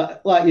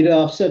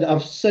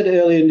said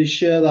earlier in the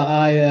show that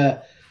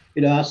I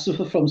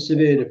suffer from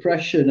severe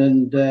depression,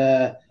 and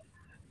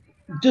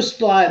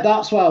just like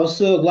that's why I was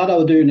so glad I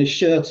was doing this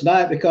show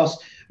tonight, because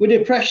with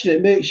depression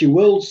it makes your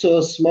world so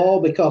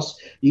small because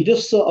you're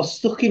just sort of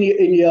stuck in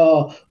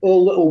your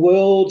own little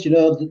world.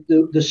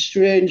 The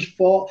strange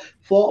thought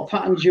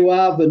patterns you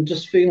have, and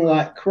just feeling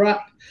like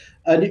crap.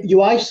 And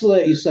you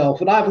isolate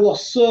yourself. And I've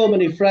lost so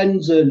many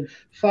friends and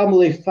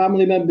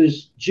family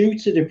members due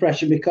to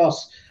depression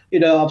because,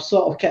 I've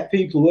sort of kept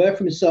people away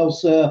from myself.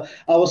 So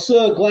I was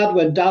so glad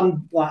when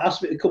Dan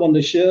asked me to come on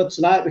the show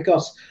tonight,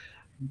 because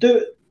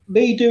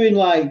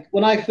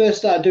when I first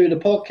started doing the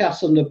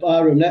podcast on the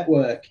Barroom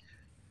Network,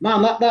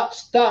 Man, that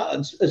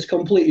has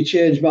completely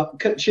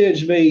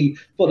changed me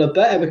for the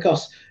better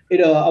because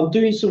I'm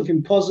doing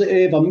something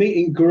positive. I'm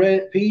meeting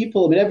great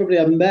people. I mean, everybody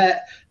I've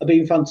met have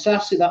been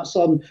fantastic. That's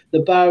on the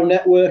Barrow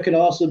Network and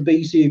also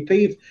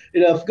BCP.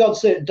 For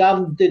God's sake,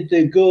 Dan did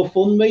the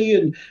GoFundMe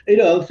and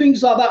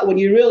things like that. When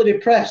you're really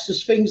depressed,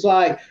 there's things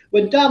like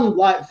when Dan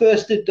when I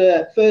first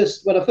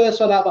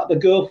found out about the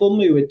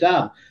GoFundMe with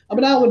Dan. I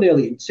mean, I was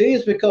nearly in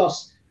tears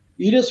because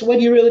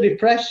when you're really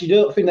depressed, you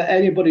don't think that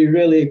anybody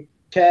really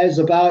cares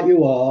about you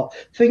or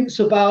thinks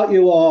about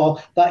you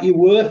or that you're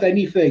worth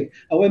anything.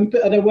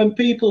 And when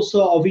people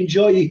sort of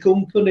enjoy your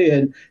company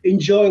and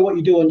enjoy what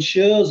you do on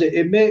shows,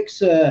 it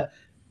makes a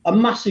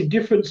massive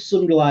difference to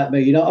somebody like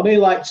me. You know what I mean?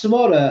 Like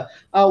tomorrow,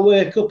 I'll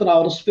wake up and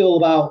I'll just feel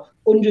about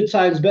 100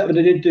 times better than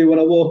I did do when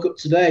I woke up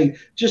today,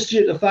 just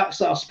due to the fact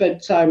that I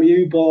spent time with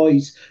you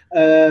boys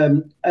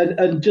and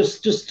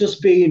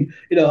just being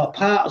a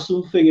part of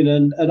something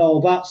and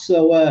all that.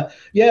 So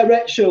yeah,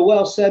 Retro,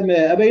 well said,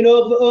 mate. I mean,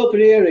 over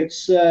here,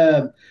 it's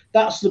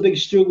that's the big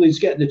struggle is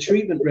getting the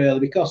treatment really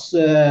because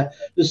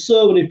there's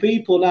so many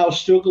people now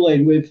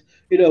struggling with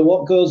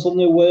what goes on in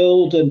the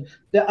world, and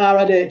the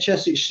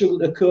NHS is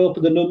struggling to cope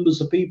with the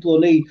numbers of people who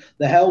need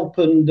the help.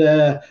 And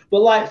but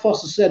like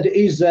Foster said, it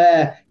is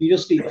there. You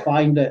just need to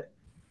find it.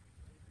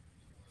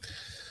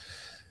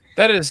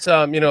 That is,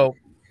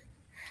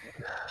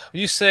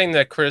 you saying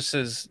that, Chris,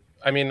 is,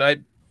 I mean,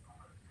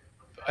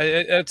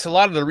 it's a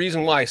lot of the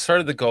reason why I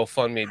started the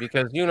GoFundMe,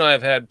 because you and I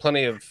have had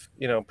plenty of,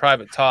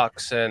 private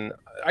talks, and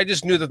I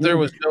just knew that there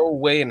was no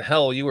way in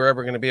hell you were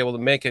ever going to be able to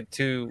make it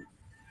to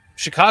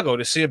Chicago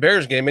to see a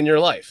Bears game in your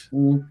life.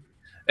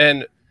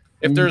 And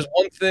if there's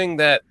one thing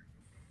that,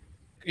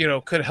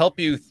 could help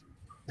you,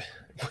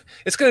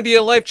 it's going to be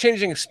a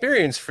life-changing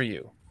experience for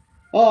you.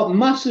 Oh,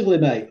 massively,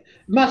 mate.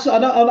 Massive.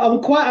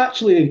 I'm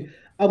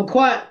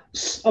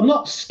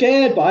not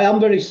scared, but I am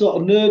very sort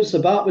of nervous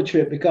about the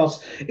trip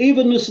because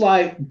even just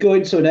like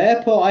going to an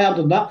airport, I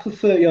haven't done that for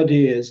 30 odd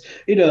years.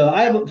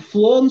 I haven't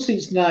flown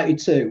since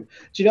 92.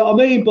 Do you know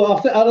what I mean?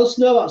 But I just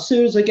know that as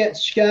soon as I get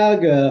to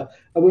Chicago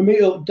and we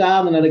meet up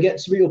Dan and then I get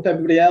to meet up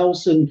everybody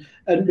else and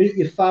meet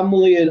your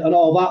family and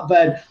all that,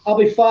 then I'll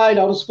be fine.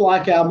 I'll just feel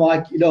like I'm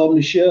like, on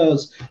the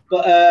shows.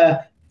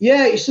 But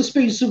yeah, it's just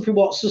been something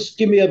what's just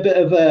give me a bit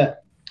of a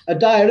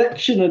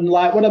direction. And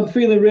like when I'm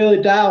feeling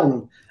really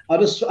down, I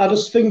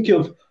just think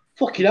of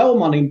fucking hell,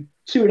 man. In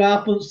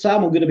 2.5 months'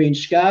 time, I'm going to be in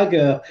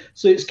Chicago.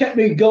 So it's kept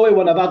me going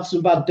when I've had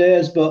some bad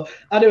days. But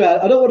anyway,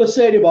 I don't want to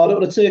say anymore. I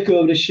don't want to take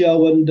over the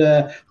show. And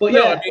but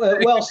yeah,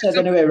 well said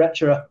anyway,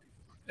 Retro.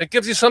 It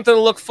gives you something to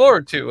look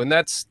forward to, and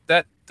that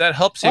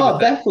helps you. Oh,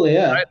 with definitely,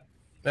 that,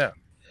 yeah. right?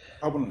 Yeah.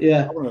 I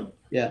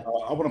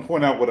want to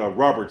point out what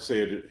Robert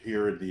said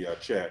here in the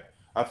chat.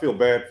 I feel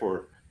bad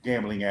for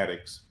gambling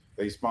addicts.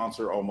 They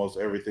sponsor almost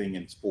everything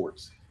in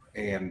sports,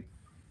 and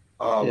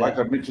like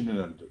I mentioned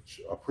in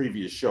a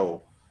previous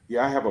show,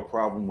 I have a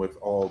problem with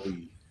all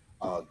the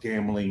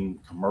gambling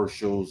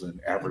commercials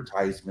and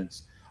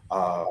advertisements.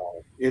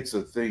 It's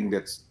a thing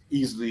that's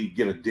easily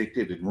get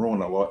addicted and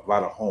ruin a lot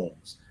of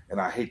homes,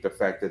 and I hate the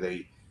fact that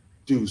they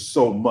do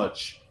so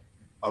much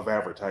of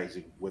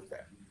advertising with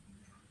that.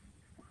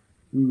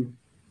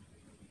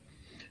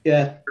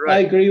 Yeah, right. I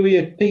agree with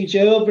you, PJ.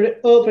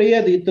 Over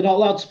here, they're not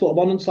allowed to put them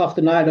on until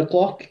after 9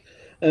 o'clock.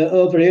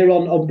 Over here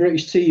on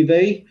British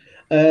TV.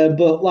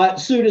 But like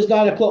as soon as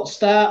 9 o'clock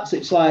starts,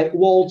 it's like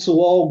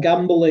wall-to-wall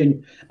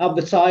gambling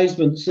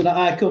advertisements, and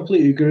I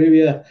completely agree with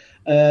you.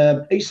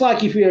 It's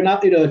like if you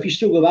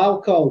struggle with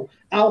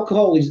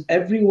alcohol is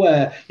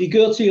everywhere. You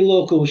go to your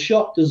local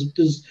shop,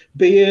 there's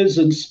beers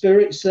and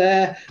spirits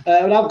there,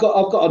 and I've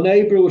got a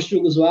neighbour who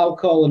struggles with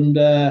alcohol, and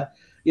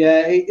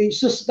it's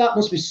just that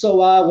must be so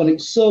hard when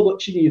it's so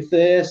much in your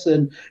face,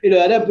 and and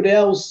everybody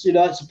else,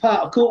 it's a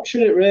part of culture,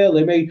 isn't it,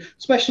 really? I mean,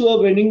 especially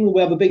over in England,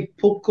 we have a big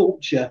pub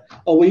culture,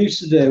 or we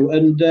used to do,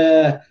 and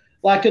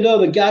like I know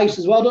the guys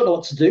as well, I don't know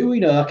what to do.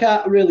 I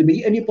can't really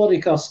meet anybody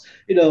because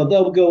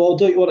they'll go, "Oh,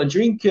 don't you want a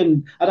drink?"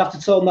 And I'd have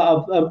to tell them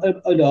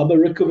that I'm a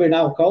recovering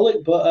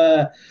alcoholic.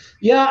 But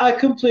I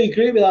completely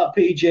agree with that,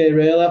 PJ.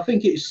 Really, I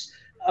think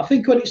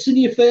when it's in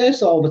your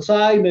face all the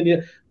time and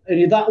you're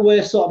that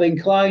way sort of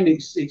inclined,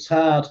 it's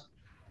hard.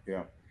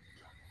 Yeah.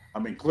 I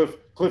mean, Cliff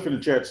in the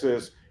chat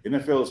says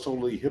NFL is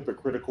totally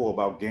hypocritical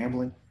about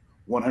gambling.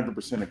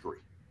 100% agree.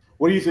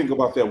 What do you think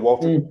about that,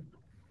 Walter?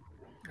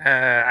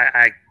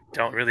 I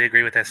don't really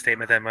agree with that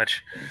statement that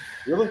much.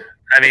 Really?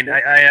 I mean,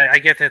 I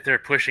get that they're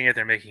pushing it,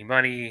 they're making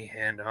money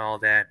and all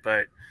that,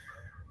 but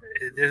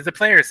the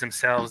players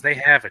themselves, they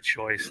have a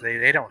choice.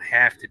 They don't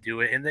have to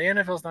do it. And the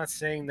NFL's not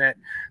saying that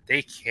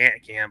they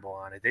can't gamble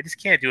on it. They just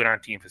can't do it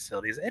on team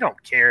facilities. They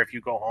don't care if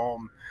you go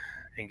home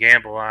and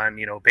gamble on,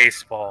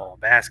 baseball,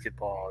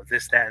 basketball,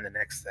 this, that, and the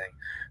next thing.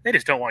 They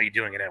just don't want you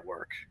doing it at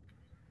work.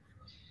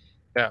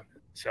 Yeah.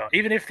 So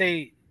even if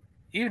they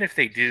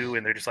do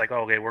and they're just like,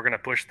 oh, okay, we're going to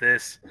push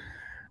this.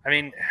 I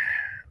mean,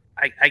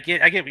 I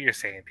get what you're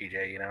saying,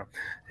 PJ.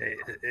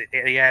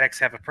 The addicts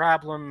have a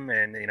problem,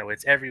 and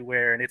it's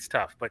everywhere, and it's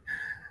tough. But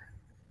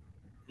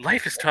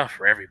life is tough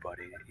for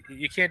everybody.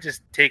 You can't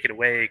just take it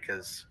away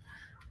because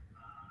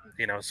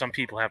some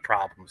people have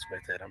problems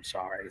with it. I'm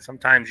sorry.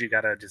 Sometimes you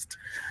gotta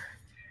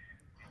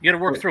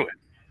work through it.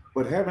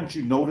 But haven't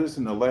you noticed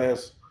in the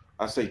last,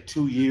 I say,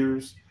 2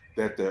 years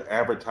that the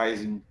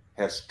advertising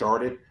has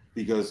started?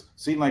 Because it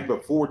seemed like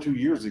before 2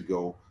 years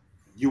ago,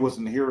 you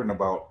wasn't hearing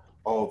about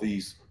all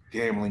these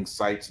gambling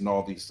sites and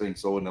all these things.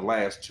 So in the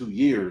last 2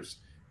 years,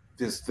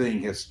 this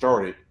thing has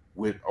started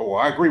with. Oh,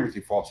 I agree with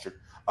you,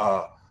 Foster.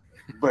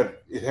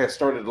 But it has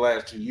started the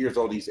last 2 years.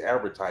 All these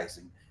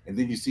advertising, and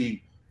then you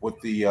see with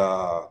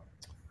the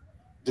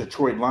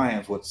Detroit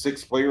Lions,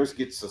 6 players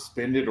get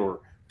suspended or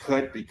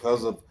cut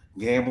because of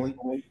gambling.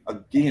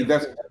 Again,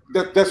 that's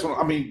what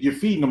I mean. You're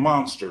feeding the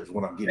monsters.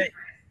 What I'm getting.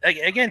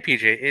 Again,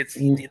 PJ, it's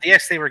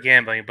yes, they were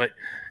gambling, but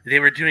they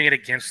were doing it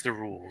against the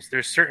rules.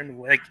 There's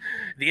certain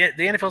the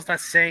NFL's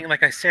not saying,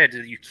 like I said,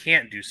 you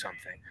can't do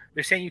something.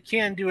 They're saying you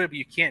can do it, but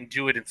you can't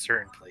do it in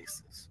certain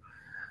places.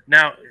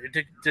 Now,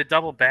 to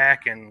double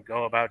back and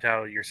go about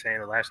how you're saying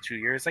the last 2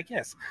 years,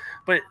 yes,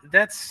 but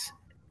that's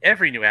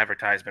every new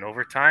advertisement.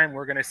 Over time,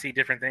 we're going to see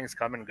different things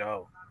come and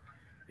go.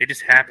 It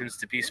just happens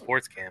to be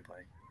sports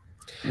gambling.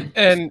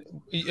 And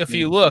if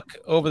you look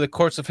over the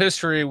course of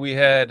history, we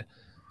had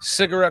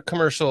cigarette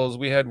commercials,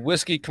 we had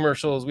whiskey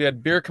commercials, we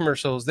had beer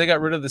commercials. They got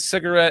rid of the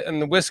cigarette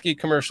and the whiskey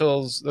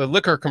commercials, the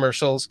liquor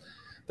commercials.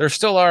 There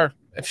still are.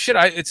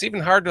 It's even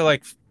hard to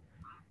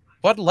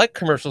Bud Light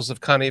commercials have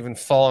kind of even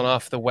fallen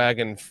off the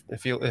wagon.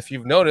 If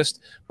you've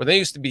noticed, where they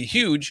used to be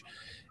huge,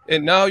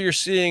 and now you're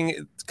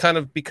seeing kind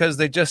of because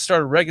they just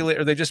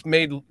started they just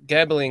made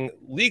gambling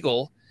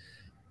legal.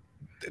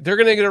 They're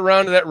going to get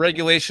around to that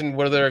regulation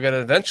where they're going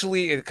to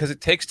eventually, because it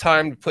takes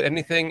time to put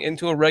anything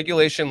into a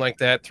regulation like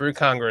that through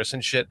Congress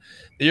and shit.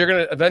 You're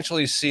going to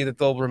eventually see that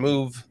they'll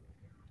remove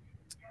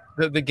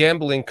the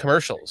gambling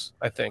commercials,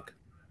 I think.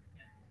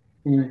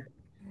 Mm.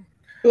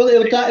 Well,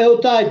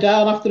 it'll die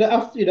down after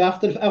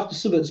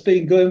something's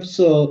been going.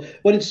 So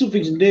when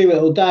something's new,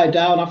 it'll die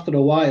down after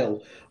a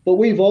while. But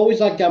we've always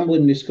had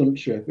gambling in this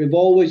country. We've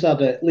always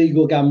had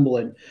legal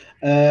gambling.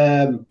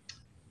 And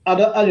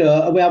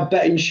we have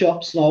betting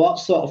shops and all that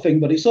sort of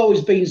thing, but it's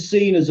always been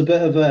seen as a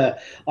bit of a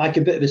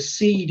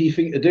seedy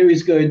thing to do,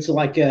 is going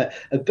to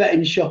a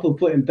betting shop and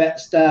putting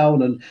bets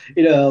down. And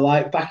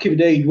back in the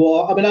day, I've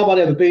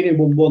only ever been in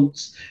one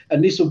once,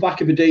 and this was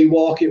back in the day,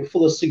 walking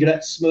full of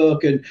cigarette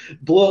smoke and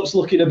blokes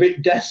looking a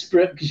bit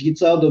desperate because you can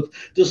tell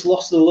they've just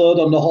lost the load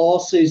on the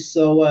horses.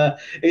 So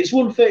it's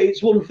one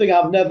thing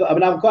I've never.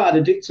 I'm quite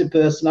an addictive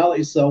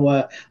personality, so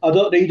I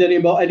don't need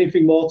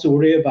anything more to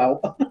worry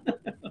about.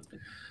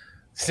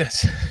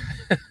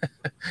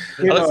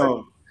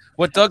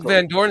 What Doug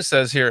Van Dorn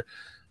says here.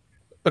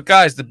 But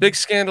guys, the big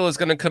scandal is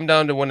going to come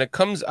down to when it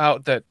comes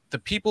out that the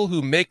people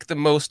who make the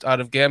most out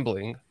of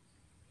gambling,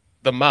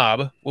 the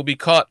mob, will be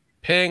caught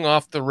paying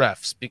off the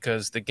refs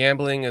because the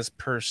gambling is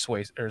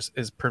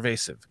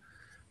pervasive.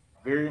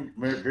 Very,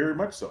 very, very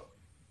much so.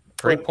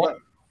 Great point.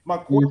 My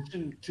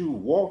question to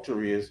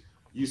Walter is: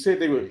 you said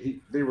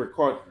they were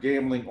caught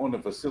gambling on the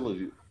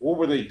facility. What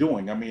were they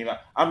doing? I mean,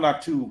 I'm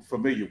not too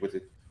familiar with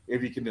it.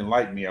 If you can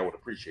enlighten me, I would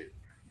appreciate it.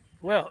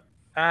 Well,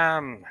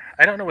 I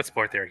don't know what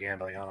sport they were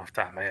gambling on off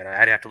the top of my head.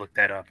 I'd have to look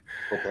that up.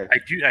 Okay.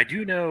 I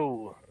do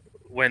know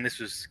when this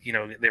was,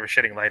 they were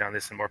shedding light on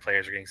this and more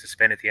players were getting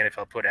suspended. The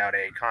NFL put out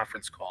a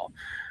conference call.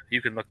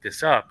 You can look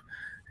this up.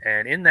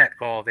 And in that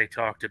call, they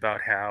talked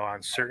about how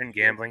on certain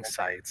gambling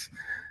sites,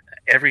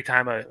 every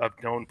time a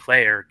known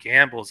player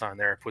gambles on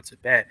there or puts a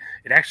bet,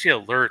 it actually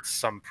alerts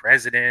some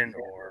president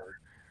or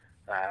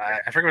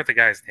I forget what the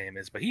guy's name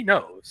is, but he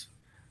knows.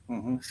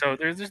 Mm-hmm. So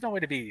there's no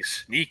way to be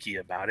sneaky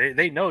about it.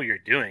 They know you're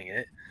doing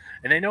it,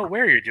 and they know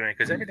where you're doing it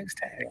because everything's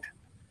tagged.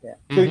 Yeah.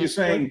 So you're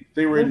saying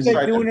they were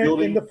inside doing the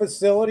building? it in the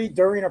facility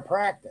during a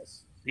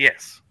practice?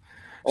 Yes.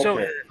 Okay.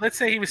 So let's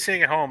say he was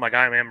sitting at home like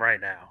I am right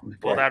now.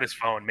 Pulled out his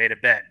phone, made a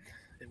bet.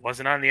 It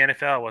wasn't on the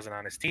NFL. It wasn't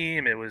on his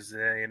team. It was,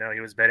 he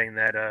was betting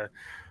that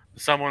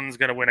someone's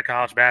going to win a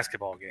college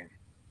basketball game.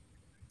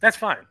 That's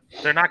fine.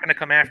 They're not going to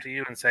come after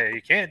you and say,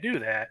 you can't do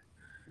that.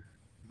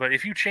 But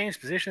if you change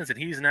positions and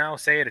he's now,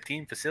 say, at a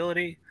team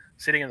facility,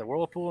 sitting in the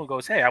whirlpool and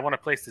goes, hey, I want to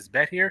place this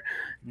bet here,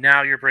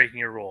 now you're breaking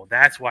your rule.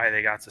 That's why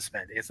they got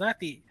suspended. It's not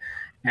the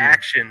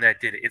action that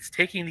did it. It's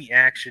taking the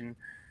action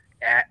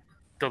at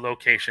the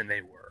location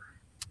they were.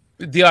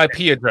 The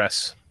IP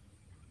address.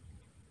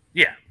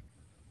 Yeah.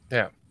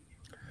 Yeah.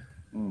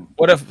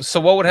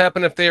 What would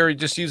happen if they were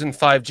just using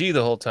 5G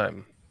the whole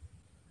time?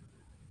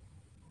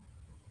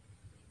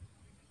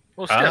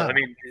 Well, still, I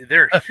mean,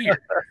 they're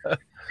here.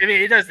 I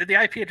mean, it does.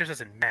 The IP address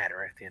doesn't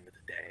matter at the end of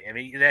the day. I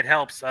mean, that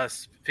helps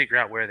us figure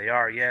out where they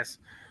are, yes,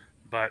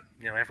 but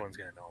everyone's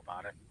going to know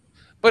about it.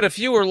 But if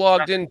you were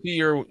logged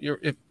into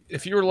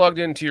if you were logged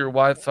into your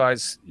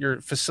your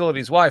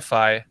facility's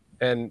Wi-Fi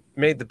and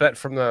made the bet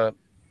from the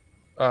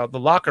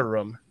locker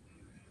room,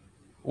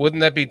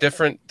 wouldn't that be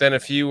different than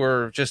if you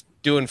were just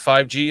doing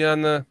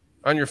 5G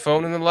on your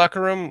phone in the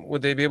locker room?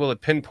 Would they be able to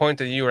pinpoint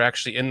that you were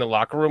actually in the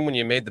locker room when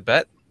you made the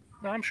bet?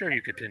 No, I'm sure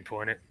you could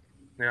pinpoint it.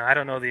 I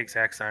don't know the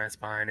exact science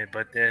behind it,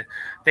 but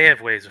they have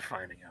ways of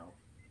finding out.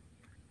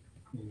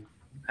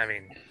 I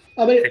mean,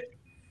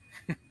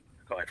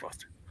 go Go ahead,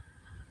 Foster.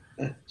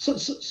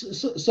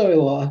 Sorry,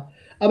 Laura.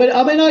 I mean,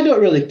 I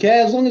don't really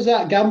care as long as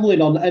they're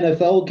gambling on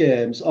NFL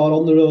games or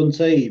on their own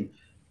team.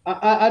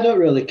 I don't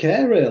really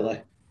care,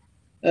 really.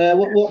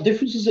 What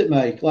difference does it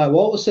make? Like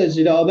Walter says,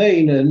 you know what I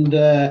mean? And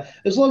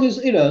as long as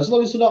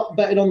they're not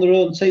betting on their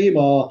own team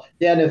or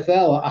the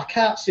NFL, I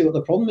can't see what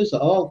the problem is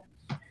at all.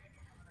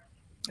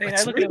 I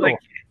look at it like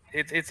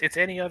it's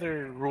any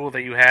other rule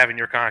that you have in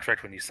your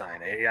contract when you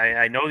sign.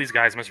 I know these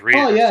guys must read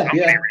it.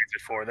 Somebody reads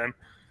it for them.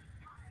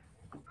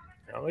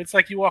 You know, it's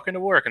like you walk into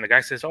work and the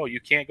guy says, "Oh,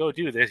 you can't go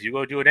do this. You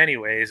go do it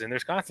anyways," and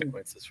there's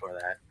consequences for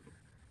that.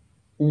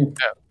 Yeah.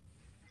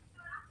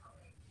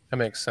 That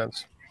makes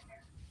sense.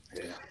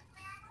 Yeah.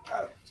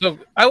 So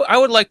I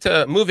would like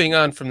to, moving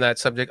on from that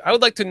subject, I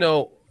would like to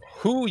know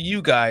who you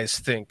guys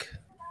think,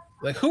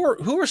 like who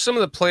are some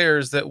of the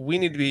players that we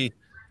need to be.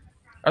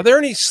 Are there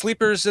any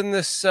sleepers in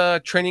this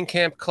training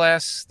camp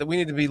class that we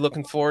need to be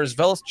looking for? Is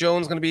Velus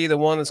Jones going to be the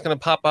one that's going to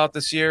pop out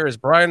this year? Is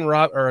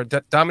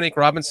Dominique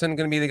Robinson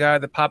going to be the guy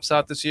that pops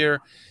out this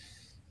year?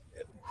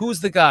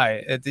 Who's the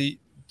guy that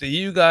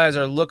you guys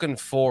are looking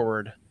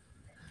forward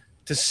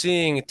to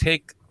seeing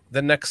take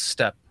the next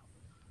step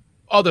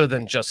other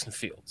than Justin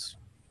Fields?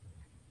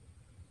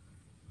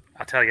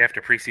 I'll tell you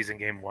after preseason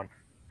game 1.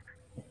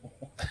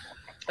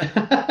 Good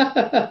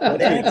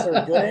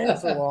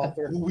answer,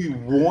 Walter. Who we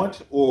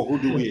want or who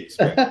do we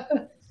expect?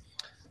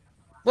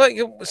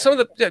 Well, some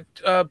of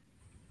the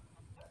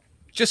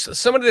just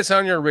somebody that's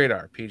on your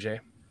radar, PJ.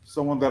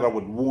 Someone that I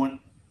would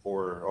want,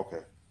 or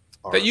okay,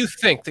 that you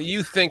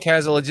think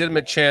has a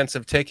legitimate chance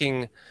of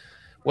taking,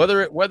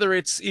 whether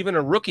it's even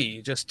a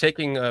rookie just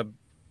taking a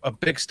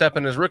big step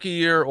in his rookie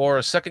year, or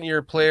a second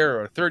year player,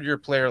 or a third year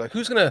player. Like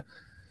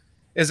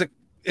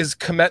is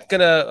Kmet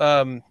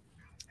gonna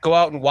go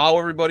out and wow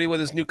everybody with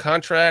his new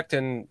contract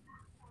and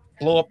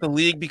blow up the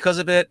league because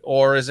of it?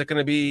 Or is it going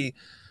to be,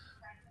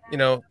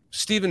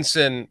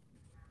 Stevenson,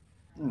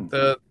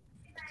 the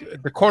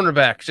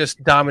cornerback,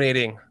 just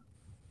dominating?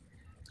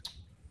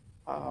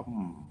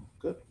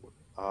 Good.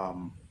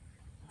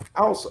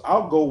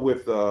 I'll go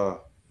with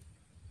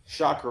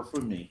shocker for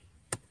me,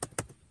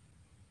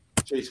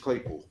 Chase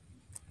Claypool.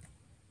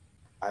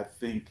 I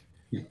think,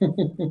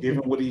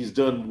 given what he's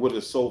done with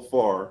us so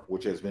far,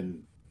 which has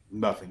been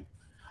nothing,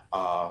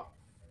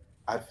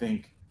 I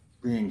think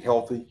being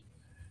healthy,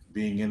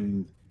 being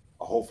in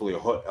hopefully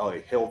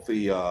a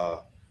healthy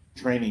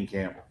training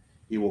camp,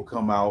 he will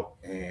come out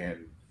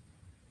and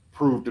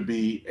prove to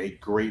be a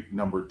great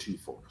number 2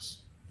 for us.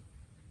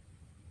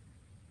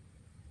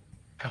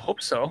 I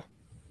hope so.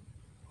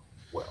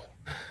 Well,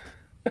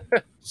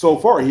 so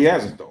far he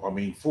hasn't, though. I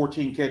mean,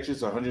 14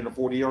 catches,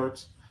 140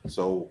 yards.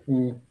 So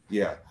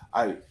yeah,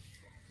 I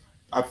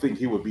think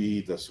he would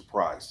be the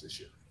surprise this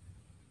year.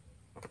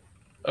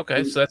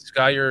 Okay, so that's the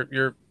guy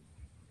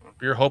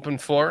you're hoping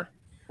for.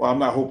 Well, I'm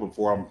not hoping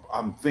for.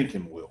 I'm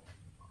thinking will.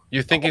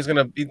 You think he's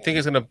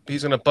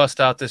gonna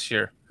bust out this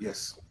year?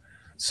 Yes.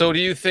 So do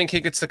you think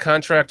he gets the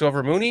contract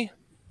over Mooney?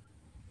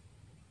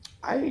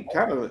 I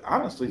kind of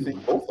honestly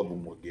think both of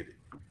them will get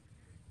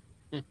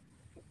it.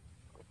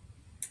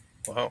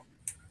 Wow.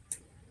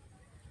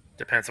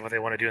 Depends on what they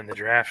want to do in the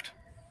draft.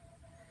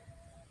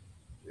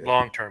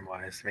 Long-term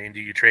wise, I mean, do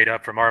you trade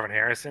up for Marvin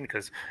Harrison?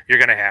 Because you're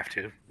going to have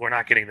to. We're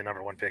not getting the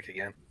number 1 pick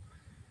again.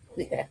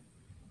 Yeah.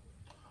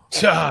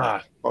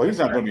 Oh, he's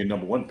not going to be a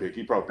number 1 pick.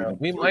 He probably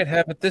we might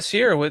have it this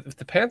year if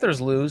the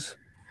Panthers lose.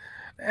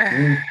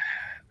 I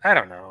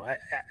don't know.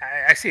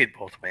 I see it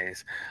both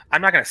ways.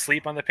 I'm not going to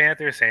sleep on the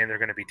Panthers saying they're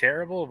going to be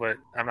terrible, but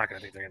I'm not going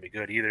to think they're going to be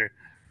good either.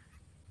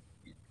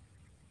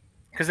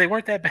 Because they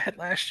weren't that bad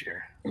last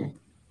year.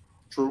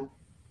 True.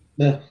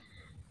 Yeah.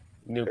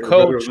 New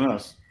coach.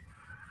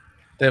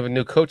 They have a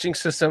new coaching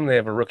system. They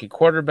have a rookie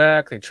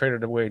quarterback. They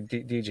traded away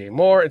DJ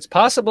Moore. It's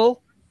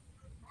possible.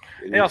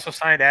 They also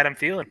signed Adam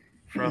Thielen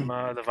from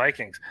the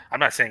Vikings. I'm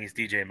not saying he's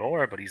DJ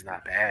Moore, but he's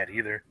not bad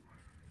either.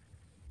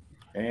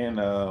 And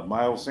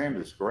Miles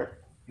Sanders, correct?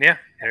 Yeah,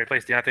 they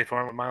replaced Deontay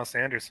Foreman with Miles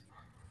Sanders.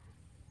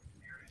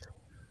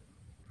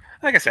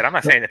 Like I said, I'm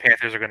not saying the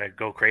Panthers are going to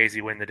go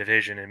crazy, win the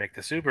division, and make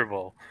the Super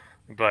Bowl.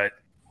 But,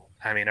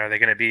 I mean, are they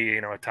going to be,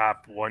 a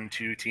top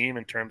 1-2 team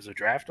in terms of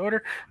draft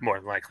order? More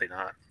than likely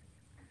not.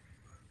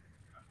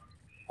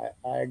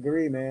 I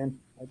agree, man.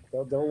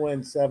 They'll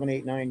win 7,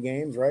 8, 9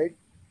 games, right?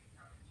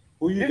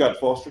 Who you got,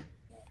 Foster?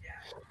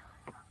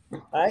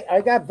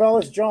 I got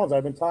Velus Jones.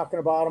 I've been talking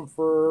about him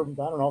for,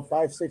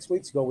 5, 6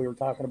 weeks ago. We were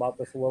talking about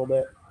this a little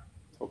bit.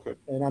 Okay.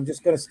 And I'm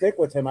just going to stick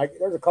with him.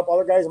 There's a couple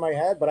other guys in my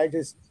head, but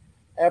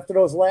after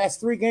those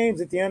last 3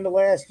 games at the end of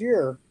last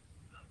year,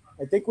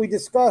 I think we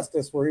discussed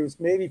this, where he was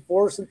maybe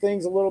forcing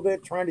things a little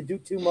bit, trying to do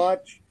too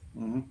much.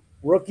 Mm-hmm.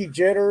 Rookie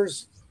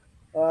jitters.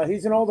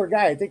 He's an older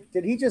guy. I think,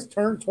 did he just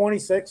turn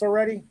 26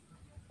 already?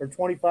 Or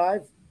 25? I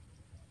think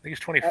he's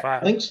 25. I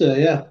think so,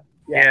 yeah.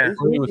 Yeah,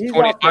 he was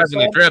 25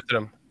 when they drafted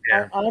him.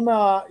 Yeah.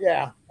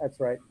 Yeah, that's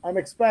right. I'm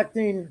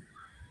expecting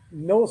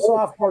no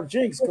sophomore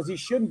jinx because he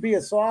shouldn't be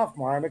a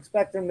sophomore. I'm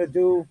expecting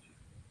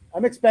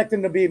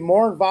to be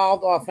more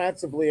involved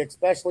offensively,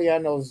 especially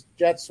on those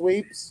jet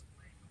sweeps.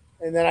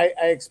 And then I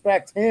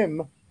expect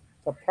him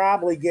to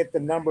probably get the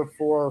number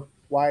 4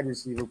 wide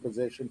receiver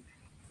position.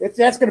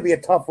 That's going to be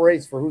a tough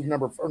race for who's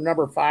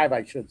number 5,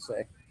 I should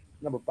say.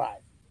 Number 5.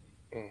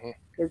 Mm-hmm.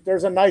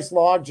 There's a nice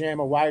log jam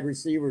of wide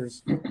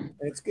receivers.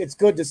 It's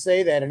good to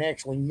say that and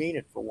actually mean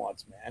it for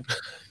once, man.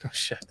 Oh,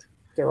 shit.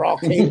 They're all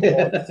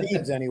capable of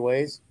teams,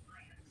 anyways.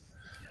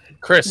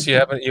 Chris, you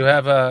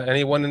have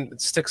anyone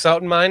that sticks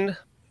out in mind?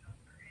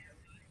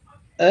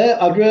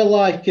 I'd really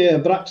like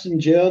Braxton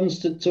Jones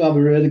to have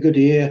a really good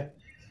year.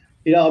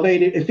 You know what I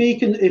mean? If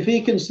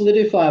he can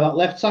solidify that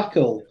left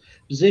tackle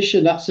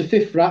position, that's a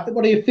fifth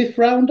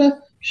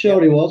rounder?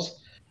 Sure, he was.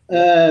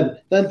 Then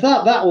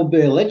that would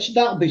be a legend.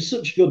 That would be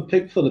such a good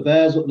pick for the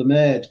Bears what they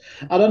made.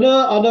 And I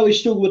know he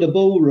struggled with a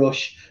bull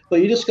rush,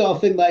 but you just got to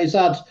think that he's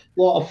had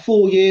a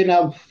full year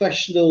now,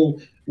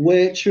 professional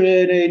weight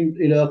training,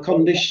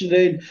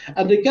 conditioning,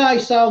 and the guy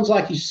sounds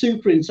like he's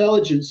super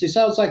intelligent. He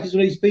sounds like he's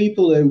one of these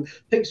people who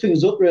picks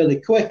things up really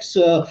quick.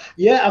 So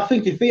yeah, I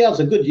think if he has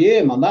a good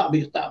year, man, that'd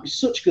be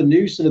such good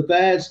news to the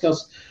Bears,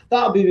 because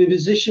that'll be the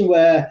position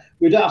where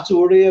we don't have to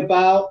worry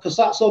about, because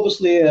that's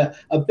obviously a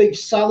big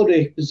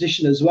salary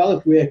position as well.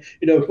 If we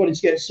wanted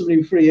to get somebody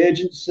in free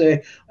agency,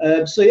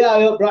 so yeah,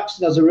 I hope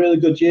Braxton has a really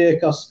good year,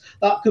 because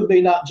that could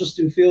mean that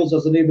Justin Fields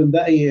has an even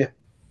better year.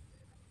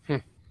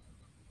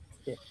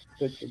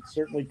 It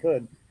certainly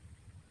could.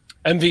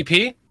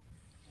 MVP?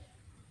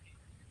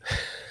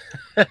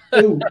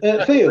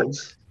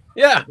 Fields?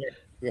 Yeah.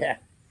 Yeah.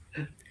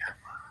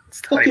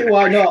 Fuck it,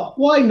 why not?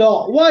 Why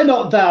not? Why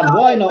not, Dan?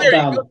 Why not,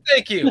 Dan?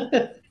 Thank you.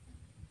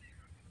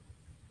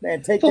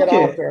 Man, take that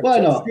off there. Why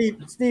not?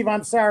 Steve,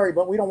 I'm sorry,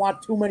 but we don't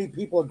want too many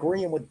people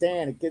agreeing with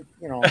Dan. It gets,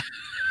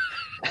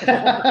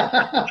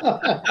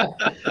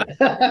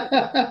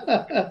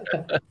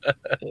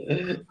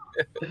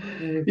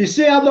 You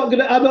see, I'm not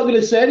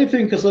gonna say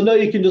anything because I know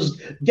you can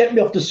just get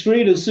me off the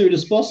screen as soon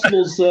as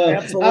possible. So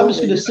I'm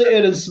just gonna sit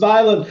here and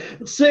smile and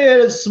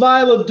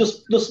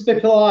just be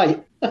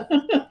polite.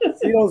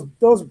 See,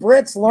 those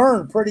Brits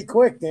learn pretty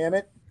quick, damn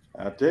it.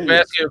 I'll tell you. I'm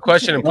asking you a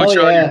question and put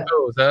you on your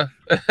toes, huh?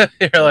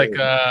 You're like,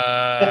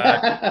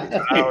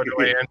 how do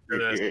I answer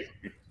this?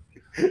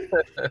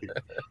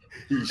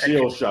 He's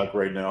shell shocked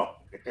right now.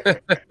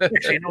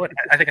 Actually, you know what?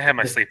 I think I have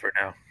my sleeper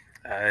now.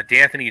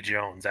 D'Anthony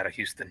Jones out of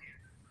Houston.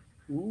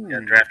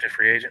 Undrafted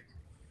free agent.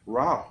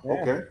 Wow. Yeah.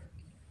 Okay.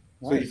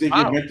 So Nice. you think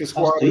he'll make the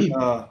squad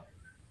and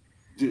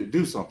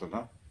do something,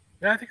 huh?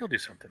 Yeah, I think he'll do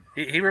something.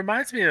 He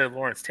reminds me of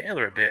Lawrence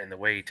Taylor a bit in the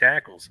way he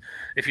tackles.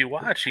 If you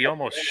watch, he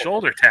almost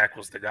shoulder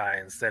tackles the guy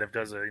instead of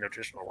does a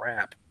traditional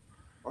wrap.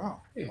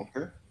 Wow.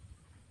 Okay.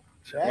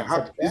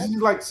 That's isn't he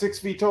like 6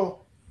 feet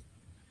tall?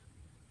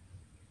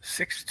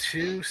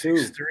 6'2",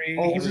 6'3".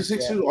 Oh, was he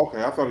 6'2"?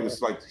 Okay, I thought he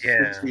was like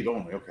 6 feet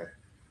only. Okay.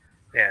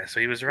 Yeah, so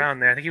he was around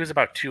there. I think he was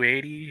about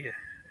 280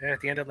 at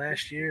the end of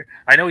last year.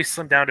 I know he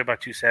slimmed down to about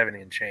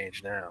 270 and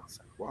change now.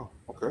 So. Wow.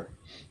 Okay.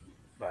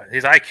 But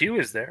his IQ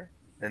is there,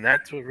 and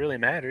that's what really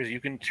matters. You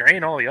can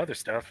train all the other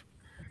stuff.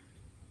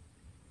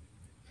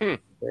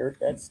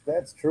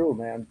 That's true,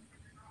 man.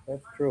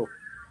 That's true.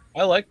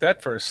 I like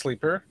that for a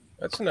sleeper.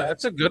 That's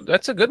a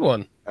good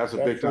one. That's a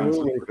big time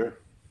sleeper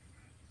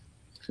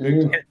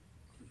there.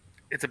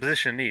 It's a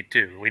position of need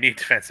too. We need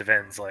defensive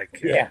ends no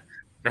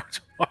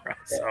tomorrow.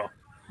 So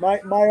my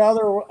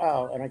other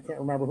and I can't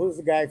remember who's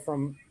the guy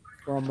from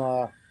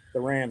the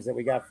Rams that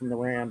we got from the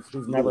Rams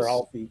who's never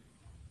healthy.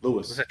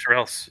 Lewis. Was it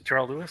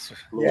Terrell Lewis?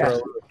 Yeah.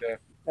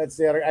 That's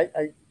the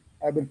other.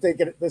 I've been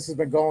thinking this has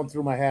been going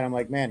through my head. I'm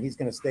like, man, he's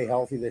going to stay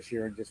healthy this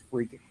year and just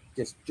freak it,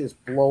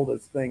 just blow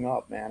this thing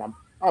up, man.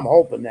 I'm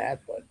hoping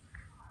that, but.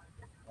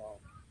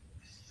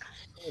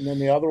 And then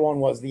the other one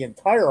was the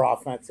entire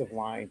offensive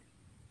line.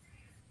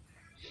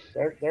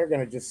 They're going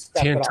to just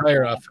step it up. The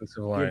entire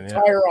offensive line. The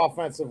entire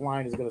offensive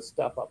line is going to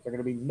step up. They're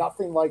going to be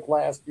nothing like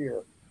last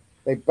year.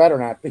 They better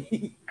not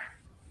be.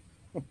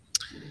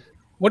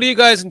 What are you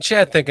guys in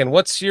chat thinking?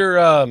 What's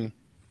your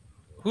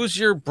who's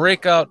your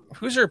breakout?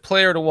 Who's your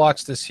player to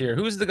watch this year?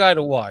 Who's the guy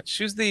to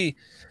watch?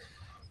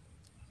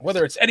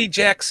 Whether it's Eddie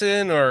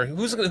Jackson or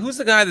who's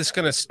the guy that's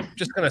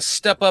just gonna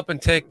step up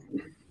and take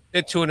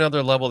it to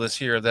another level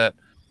this year that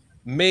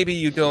maybe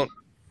you don't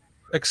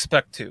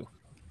expect to?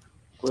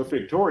 Cliff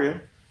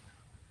Victoria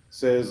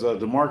says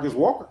DeMarcus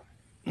Walker.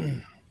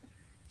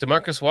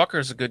 DeMarcus Walker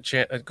is a good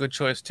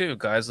choice too.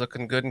 Guy's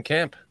looking good in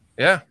camp.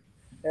 Yeah,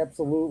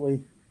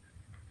 absolutely.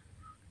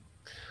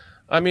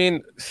 I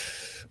mean,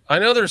 I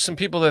know there's some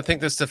people that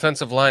think this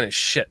defensive line is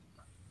shit,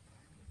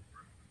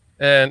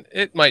 and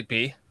it might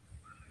be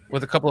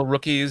with a couple of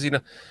rookies. You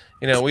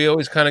know, we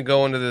always kind of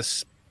go into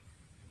this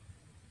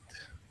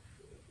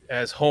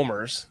as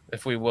homers,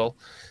 if we will,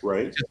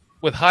 right? Just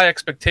with high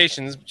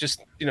expectations,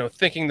 just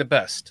thinking the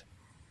best.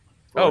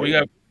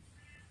 Right.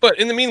 But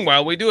in the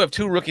meanwhile, we do have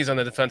two rookies on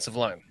the defensive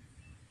line.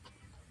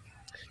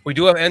 We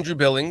do have Andrew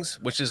Billings,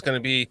 which is going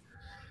to be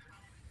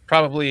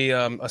probably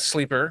a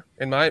sleeper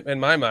in my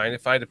mind.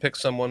 If I had to pick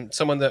someone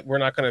that we're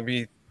not going to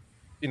be,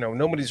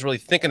 nobody's really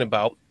thinking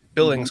about,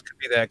 Billings could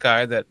be that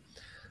guy that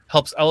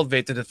helps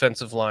elevate the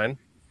defensive line.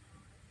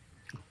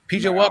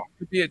 PJ Walker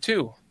could be it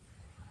too.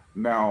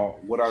 Now,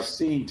 what I've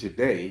seen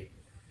today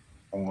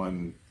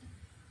on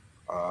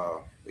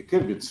it could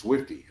have been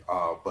Swifty,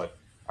 but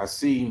I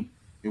seen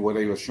where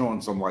they were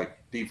showing some like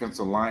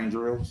defensive line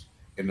drills,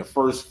 and the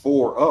first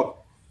four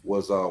up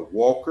was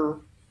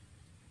Walker,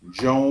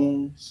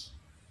 Jones,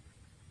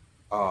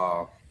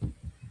 the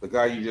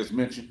guy you just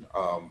mentioned,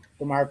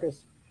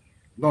 DeMarcus.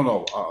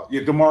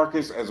 Yeah,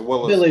 DeMarcus as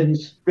well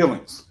as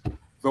Billings.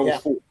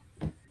 Those four.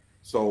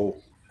 So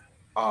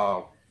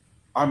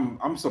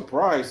I'm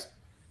surprised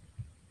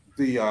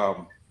the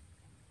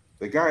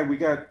guy we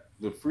got,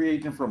 the free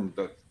agent from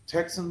the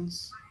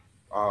Texans.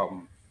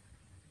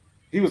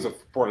 He was a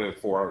part of the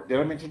four. Did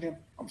I mention him?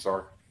 I'm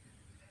sorry.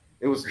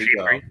 It was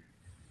the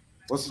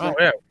what's his name?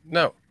 Yeah,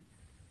 no.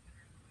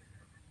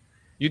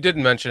 You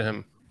didn't mention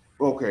him.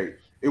 Okay,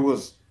 it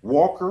was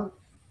Walker,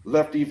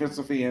 left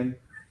defensive end.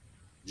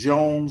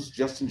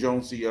 Justin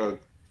Jones, the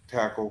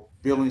tackle.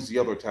 Billings, the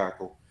other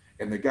tackle,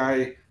 and the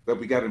guy that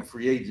we got in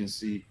free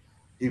agency.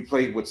 He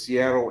played with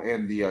Seattle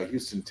and the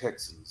Houston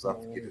Texans. I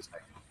forget his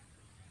name,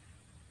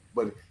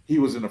 but he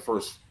was in the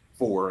first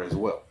four as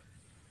well.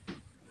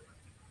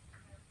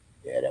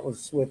 Yeah, that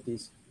was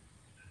Swifties.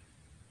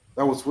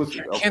 That was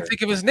Swifties. I can't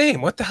think of his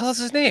name. What the hell is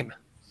his name?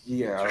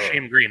 Yeah,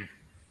 Shane Green.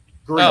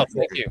 Oh,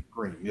 thank you.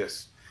 Green,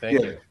 yes. Thank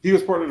you. He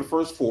was part of the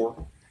first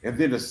four, and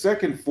then the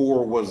second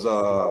four was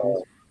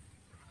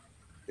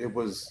it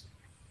was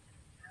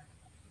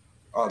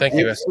thank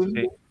Gibson,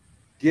 you,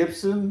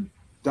 Gibson,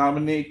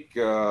 Dominic,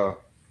 the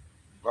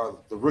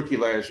rookie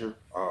last year.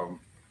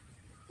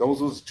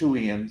 Those was two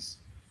ends,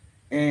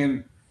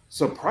 and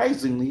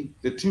surprisingly,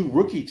 the two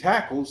rookie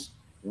tackles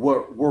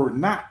were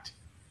not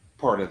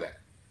part of that.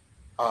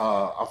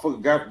 I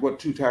forgot what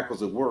two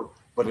tackles it were,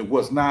 but it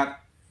was not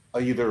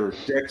either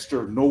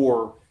Dexter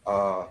nor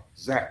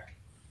Zach.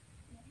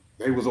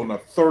 They was on the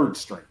third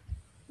string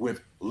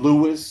with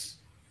Lewis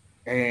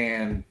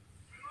and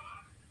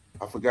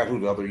I forgot who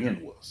the other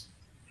end was.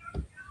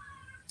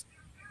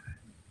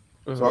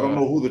 So I don't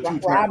know who the two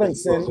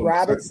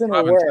Robinson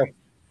or where?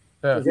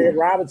 Yeah. They had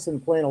Robinson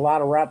playing a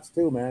lot of reps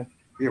too, man.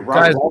 Yeah,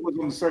 Robinson was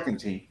on the second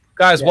team.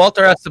 Guys,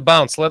 Walter has to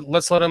bounce.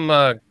 Let's let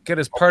him get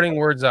his parting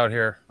words out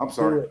here. I'm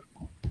sorry.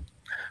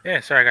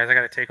 Yeah, sorry guys, I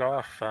got to take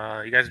off.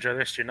 You guys enjoy the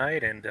rest of your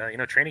night, and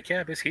training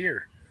camp is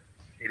here.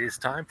 It is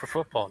time for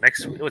football.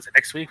 Next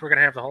week we're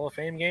gonna have the Hall of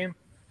Fame game.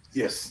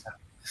 Yes.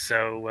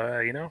 So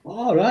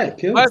All right,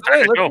 cool. By the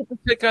way,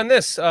 let's take on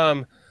this.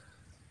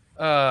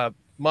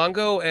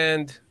 Mongo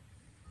and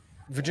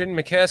Virginia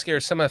McCaskey are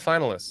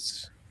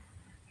semifinalists.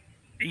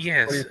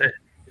 Yes.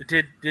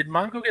 Did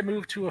Mongo get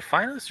moved to a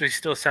finalist, or is he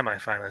still a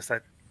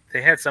semifinalist?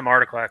 They had some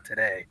article out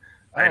today.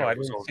 I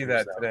didn't see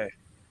that today.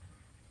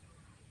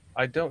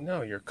 I don't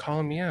know. You're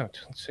calling me out.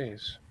 Let's see.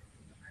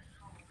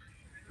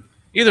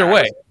 Either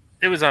way.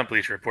 It was on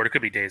Bleacher Report. It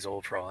could be days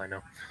old for all I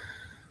know.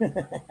 I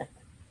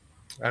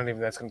don't even.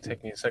 That's going to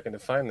take me a second to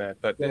find that,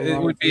 but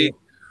it would be.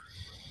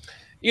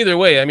 Either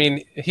way, I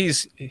mean,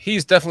 he's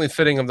definitely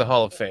fitting of the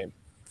Hall of Fame.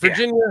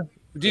 Virginia,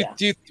 do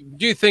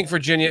you think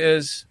Virginia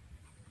is?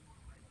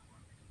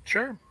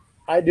 Sure,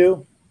 I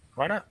do.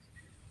 Why not?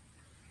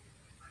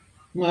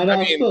 Why not?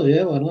 Why not?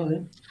 Yeah.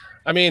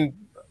 I mean,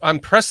 on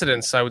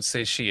precedence, I would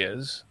say she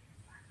is,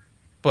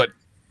 but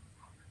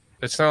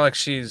it's not like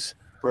she's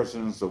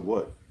precedence of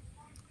what?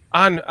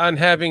 On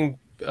having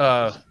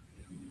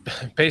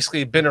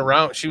basically been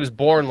around. She was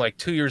born like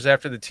 2 years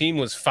after the team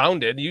was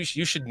founded. You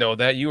should know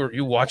that.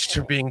 You watched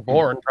her being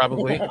born,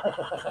 probably. He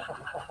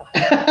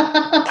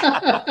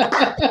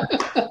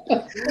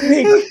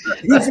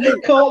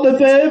caught the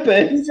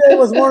baby. He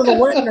was one of the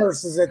wet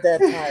nurses at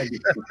that time.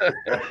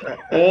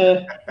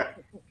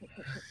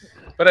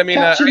 But I mean,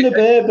 catching the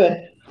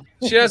baby.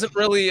 She hasn't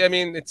really. I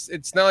mean,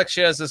 it's not like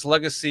she has this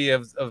legacy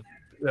of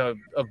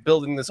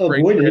building this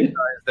great franchise.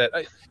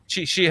 That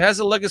she has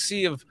a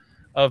legacy of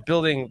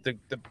building the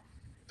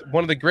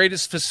one of the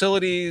greatest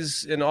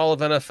facilities in all of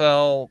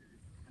NFL,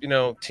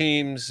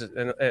 teams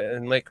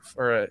in Lake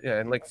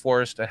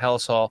Forest, a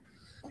House Hall.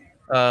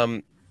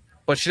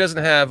 But she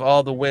doesn't have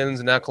all the wins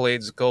and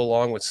accolades that go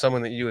along with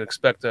someone that you would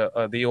expect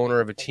the owner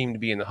of a team to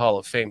be in the Hall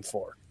of Fame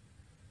for.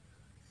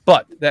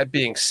 But that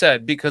being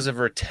said, because of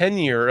her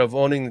tenure of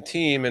owning the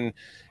team and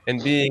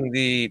being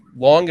the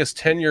longest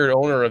tenured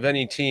owner of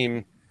any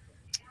team,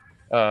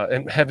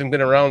 and having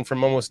been around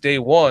from almost day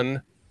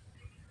one,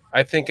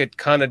 I think it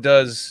kind of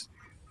does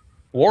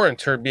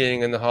warrant her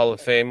being in the Hall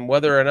of Fame.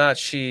 Whether or not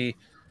she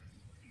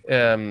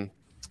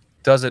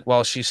does it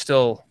while she's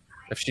still,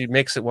 if she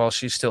makes it while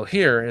she's still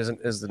here,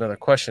 is another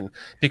question.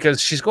 Because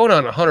she's going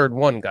on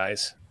 101,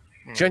 guys.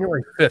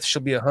 January 5th,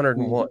 she'll be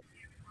 101.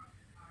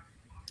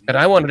 And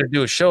I wanted to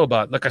do a show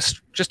about,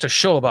 just a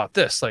show about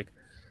this. Like,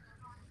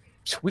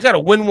 we got to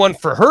win one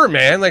for her,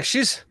 man. Like,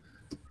 she's,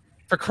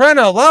 for crying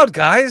out loud,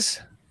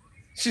 guys.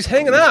 She's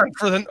hanging on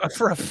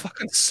for a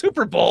fucking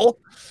Super Bowl.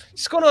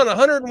 She's going on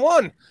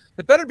 101.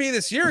 It better be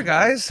this year,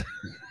 guys.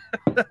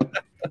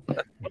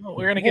 Well,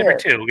 we're gonna give her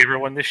two. We'll give her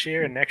one this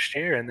year and next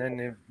year, and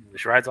then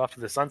if she rides off to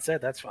the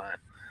sunset, that's fine.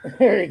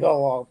 There you go,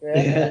 Walt.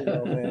 There you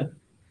go, man.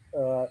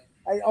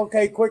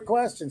 Okay, quick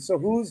question. So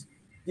who's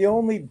the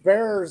only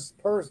Bears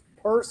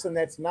person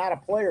that's not a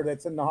player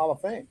that's in the Hall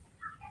of Fame.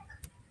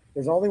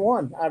 There's only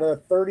one out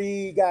of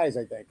 30 guys,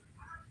 I think.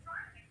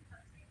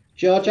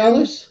 George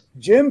Ellis?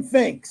 Jim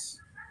Finks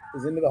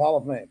is into the Hall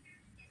of Fame.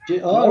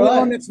 The All only right.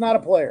 one that's not a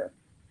player.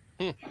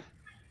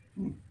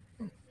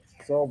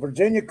 So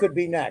Virginia could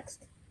be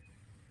next.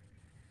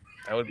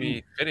 That would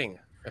be fitting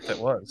if it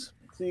was.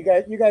 So you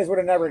guys would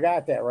have never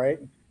got that, right?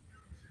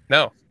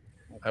 No,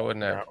 I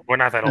wouldn't have. We're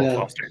not that old, No.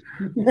 Foster.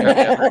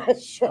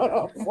 Shut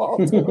up,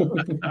 Walter.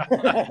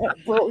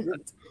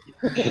 Brilliant.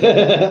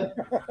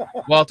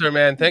 Walter,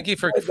 man, thank you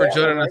for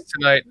joining us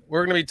tonight.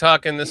 We're going to be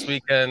talking this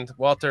weekend.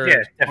 Walter,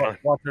 Yeah, definitely.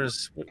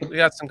 We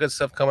got some good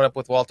stuff coming up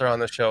with Walter on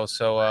the show.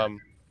 So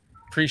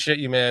appreciate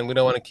you, man. We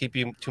don't want to keep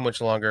you too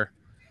much longer.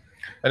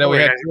 I know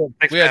Thanks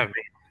for having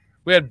me.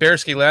 we had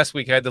Bearski last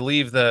week. I had to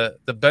leave the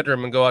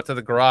bedroom and go out to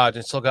the garage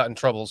and still got in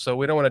trouble. So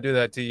we don't want to do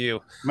that to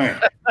you.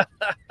 Man.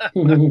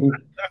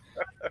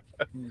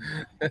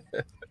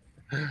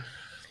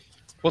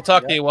 We'll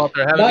talk to you,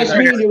 Walter. Have Nice a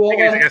good night. meeting you,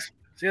 Walter.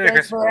 See you later,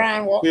 Thanks guys.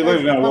 for See you later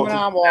coming now, Walter.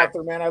 on,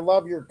 Walter, man. I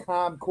love your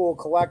calm, cool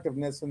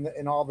collectiveness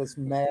and all this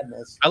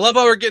madness. I love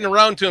how we're getting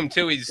around to him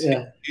too. He's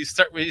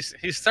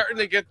starting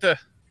to get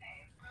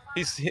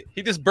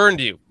he just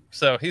burned you,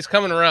 so he's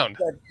coming around.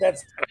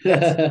 That's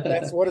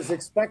what is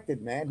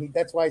expected, man.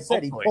 That's why I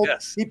said Hopefully,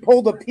 he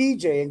pulled a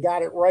PJ and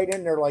got it right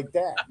in there like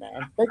that,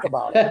 man. Think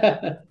about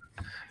it.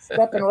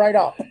 Stepping right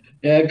up.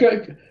 Yeah,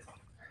 great to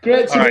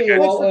meet you,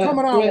 Thanks Walter. for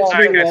coming on, Great to Walter.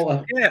 meet you,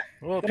 Walter. Yeah.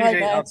 Well, Good night, PJ,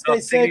 man. I'll Stay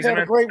take safe. it easy, Have a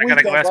man. great I got a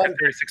weekend, Glasgow buddy.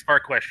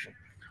 36-part question.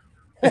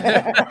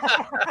 Yeah,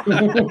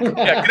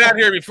 get out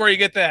here before you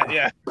get that.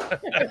 Yeah.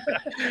 But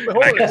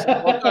hold it.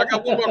 I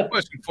got one more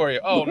question for you.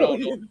 Oh no.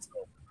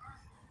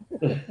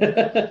 Oh,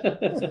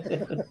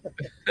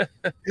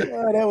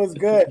 that was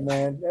good,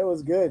 man. That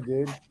was good,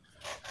 dude.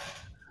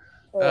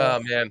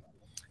 Oh man,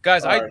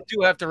 guys, I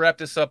do have to wrap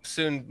this up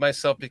soon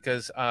myself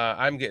because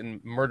I'm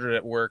getting murdered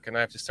at work and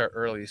I have to start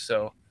early.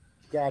 So,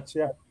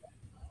 Gotcha.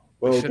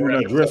 Well, you want to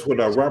address what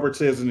Robert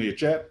says in the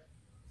chat?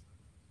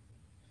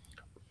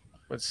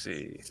 Let's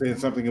see. Saying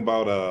something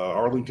about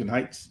Arlington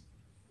Heights.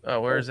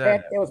 Oh, where is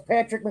that? It was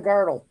Patrick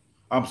McArdle.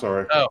 I'm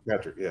sorry. Oh.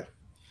 Patrick, yeah.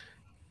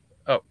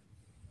 Oh,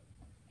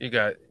 you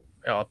got it.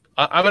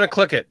 I'm going to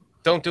click it.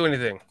 Don't do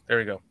anything. There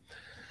we go.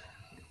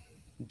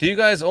 Do you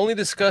guys only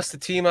discuss the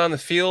team on the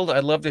field?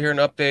 I'd love to hear an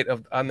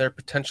update on their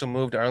potential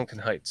move to Arlington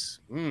Heights.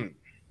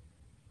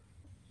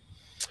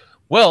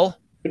 Well,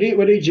 we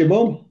need your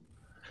mum.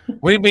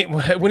 We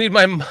need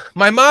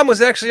my mom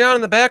was actually on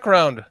in the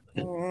background.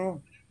 Mm-hmm.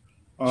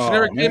 She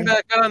never came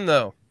back on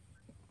though.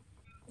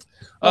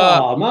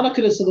 Man, I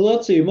could have said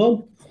hello to you,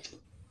 mum.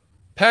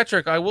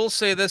 Patrick, I will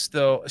say this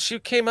though. She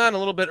came on a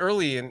little bit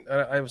early, and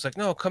I was like,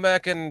 "No, come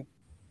back." And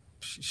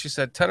she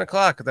said 10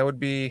 o'clock. That would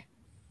be.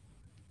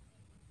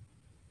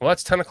 Well,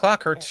 it's 10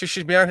 o'clock. She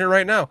should be on here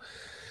right now.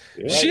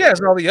 Yeah. She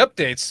has all the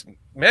updates.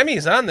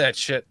 Mammy's on that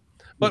shit.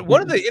 But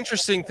one of the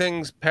interesting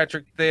things,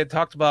 Patrick, they had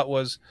talked about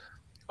was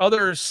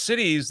other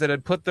cities that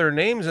had put their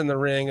names in the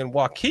ring, and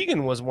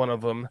Waukegan was one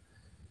of them.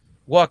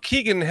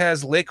 Waukegan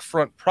has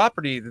lakefront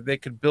property that they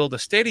could build a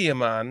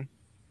stadium on,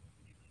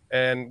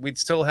 and we'd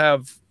still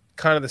have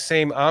kind of the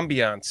same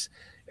ambiance.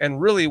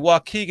 And really,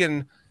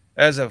 Waukegan,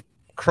 as a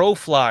crow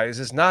flies,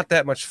 is not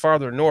that much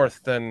farther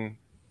north than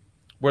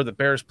where the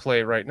Bears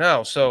play right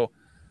now. So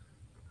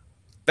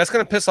that's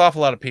going to piss off a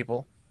lot of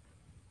people.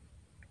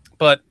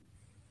 But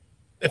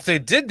if they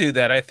did do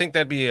that, I think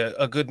that'd be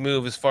a good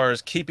move as far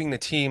as keeping the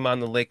team on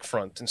the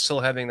lakefront and still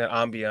having that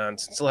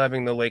ambiance and still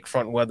having the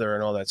lakefront weather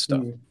and all that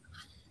stuff.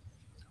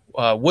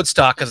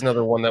 Woodstock is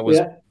another one that was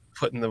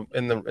put in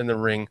the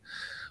ring.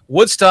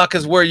 Woodstock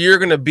is where you're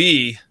going to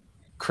be,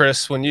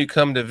 Chris, when you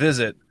come to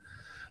visit.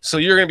 So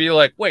you're going to be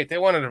like, wait, they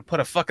wanted to put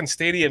a fucking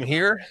stadium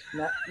here?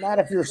 Not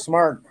if you're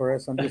smart,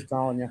 Chris. I'm just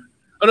telling you.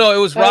 Oh, no, it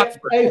was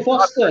Rockford. Hey,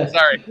 Foster.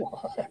 Sorry.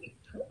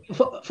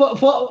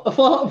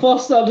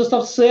 Foster, I just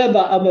have to say that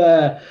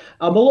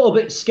I'm a little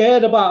bit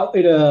scared about,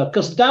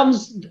 because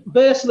Dan's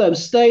basically I'm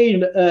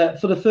staying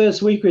for the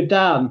first week with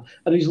Dan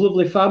and his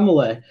lovely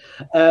family,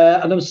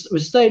 and we're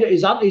staying at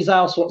his auntie's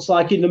house, what's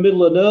like in the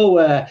middle of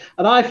nowhere,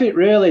 and I think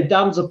really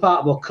Dan's a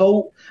part of a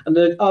cult, and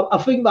I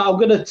think that I'm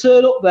going to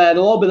turn up there and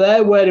they'll all be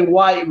there wearing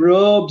white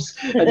robes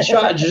and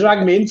try to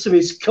drag me into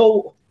his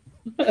cult.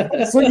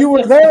 So you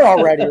were there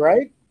already,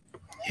 right?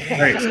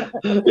 Yeah,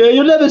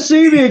 you'll never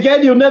see me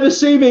again.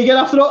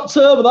 After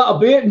October. That'll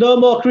be it. No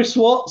more Chris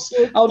Watts.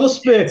 I'll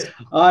just be,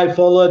 I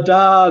follow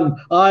Dan.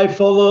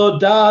 Well,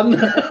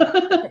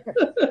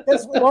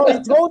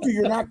 he told you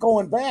you're not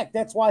going back.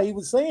 That's why he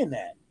was saying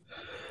that.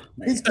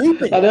 He's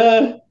keeping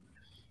it.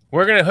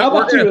 We're going to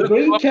hook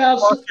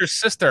up your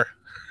sister.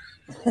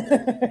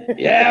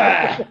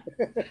 Yeah.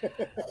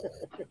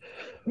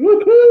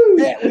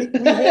 Yeah,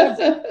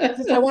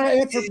 I want to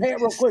answer Pat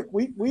real quick.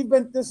 We've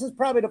been. This is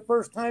probably the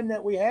first time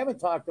that we haven't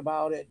talked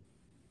about it.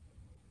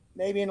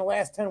 Maybe in the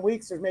last 10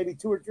 weeks, there's maybe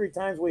 2 or 3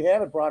 times we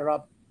haven't brought it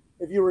up.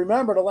 If you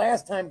remember, the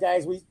last time,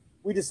 guys,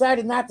 we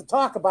decided not to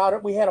talk about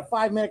it. We had a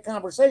 5-minute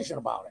conversation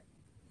about it,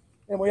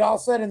 and we all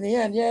said in the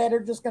end, yeah, they're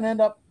just going to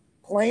end up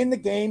playing the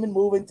game and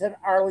moving to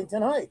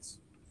Arlington Heights.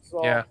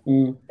 So Yeah.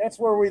 that's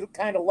where we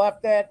kind of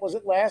left at. Was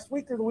it last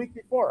week or the week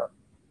before?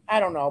 I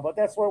don't know, but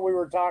that's what we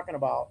were talking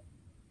about.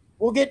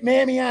 We'll get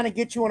Mammy on and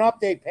get you an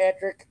update,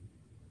 Patrick.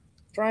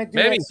 Try and do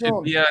Mammy that soon.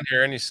 should be on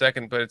here any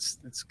second, but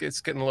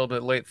it's getting a little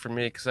bit late for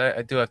me because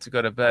I do have to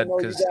go to bed. I know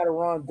you Because got to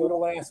run. Do the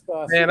last.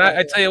 man,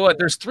 I tell you what,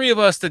 there's 3 of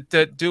us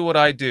that do what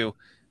I do.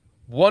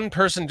 One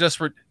person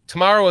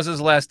tomorrow is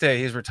his last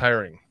day. He's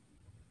retiring.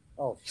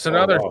 Oh, so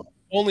now there's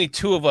only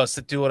 2 of us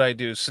that do what I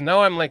do. So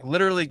now I'm like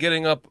literally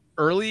getting up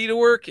early to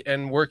work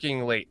and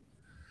working late.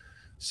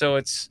 So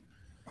it's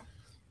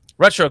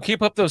Retro.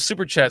 Keep up those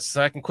super chats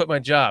so I can quit my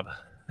job.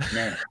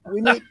 Man.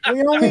 We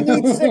only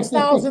need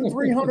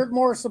 6,300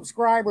 more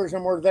subscribers,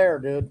 and we're there,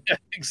 dude. Yeah,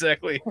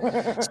 exactly.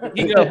 Retro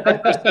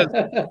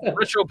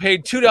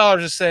paid $2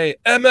 to say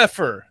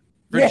MFer.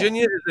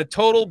 Virginia is a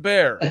total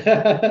bear.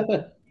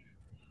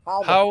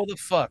 How the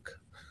fuck?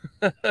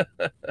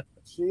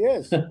 She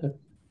is.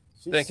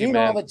 She's Thank seen you,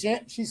 man. all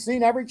the she's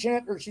seen every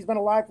or she's been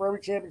alive for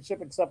every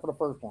championship except for the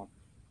first one.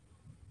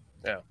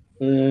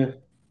 Yeah.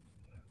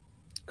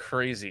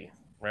 Crazy,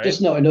 right?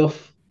 Just not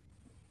enough.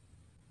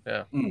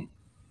 Yeah.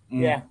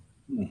 Yeah.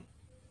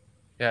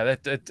 Yeah,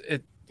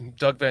 that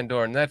Doug Van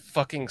Dorn, that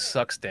fucking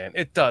sucks, Dan.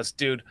 It does,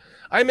 dude.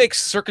 I make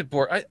circuit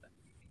board.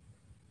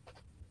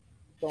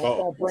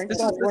 Don't bring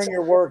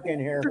your work in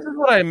here. This is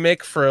what I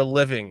make for a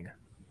living.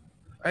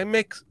 I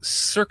make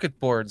circuit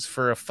boards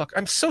for a fuck.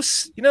 I'm so,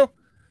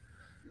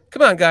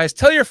 come on, guys.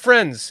 Tell your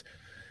friends.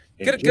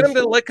 Get them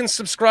to like and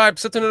subscribe,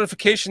 set the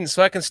notifications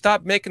so I can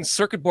stop making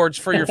circuit boards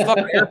for your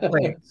fucking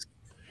airplanes.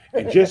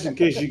 And just in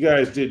case you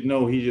guys didn't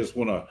know, he just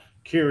want to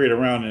carry it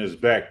around in his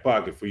back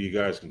pocket for you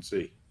guys can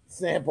see.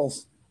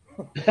 Samples.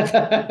 Look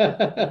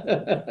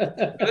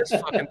at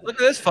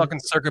this fucking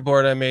circuit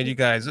board I made, you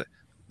guys.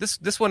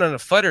 This went on a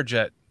fighter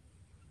jet.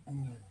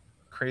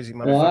 Crazy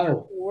motherfucker.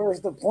 Wow.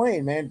 Where's the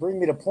plane, man? Bring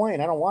me the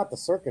plane. I don't want the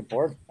circuit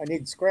board. I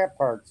need scrap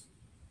parts.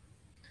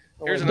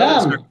 Here's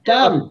another circuit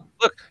board.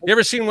 Look, you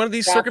ever seen one of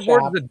these circuit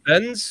boards that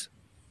bends?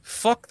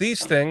 Fuck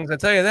these things, I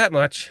tell you that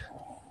much.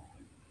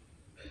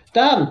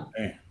 Dan,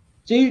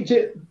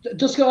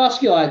 just going to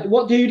ask you, like,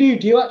 what do you do?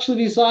 Do you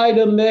actually design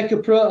and make a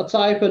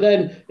prototype and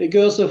then it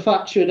goes to the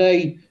factory and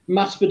they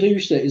mass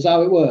produce it? Is that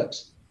how it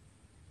works?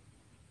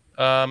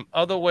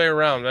 Other way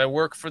around. I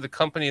work for the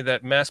company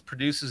that mass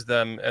produces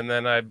them, and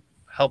then I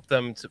help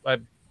them. I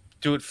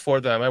do it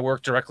for them. I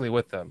work directly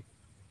with them.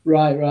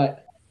 Right.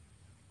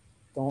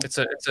 It's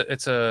a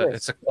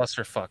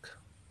clusterfuck.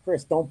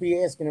 Chris, don't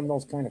be asking him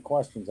those kind of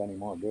questions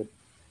anymore, dude.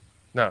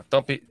 No,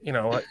 don't be. You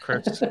know what,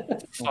 Chris?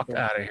 Fuck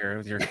out of here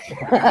with your.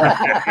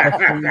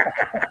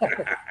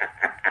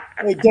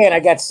 Hey, Dan, I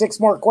got 6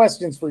 more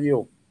questions for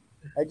you.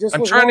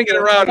 I'm trying to get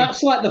around.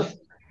 That's like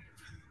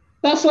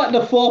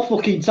the 4th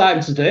fucking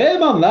time today,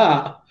 man.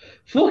 That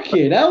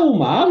fucking hell,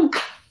 man.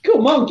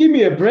 Come on, give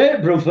me a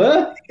break,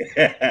 brother.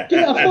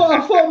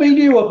 I thought me and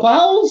you were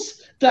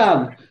pals,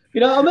 Dan. You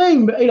know what I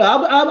mean?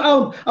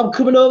 I'm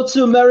coming over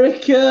to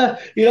America.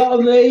 You know what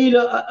I mean?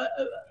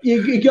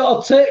 You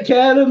got to take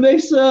care of me,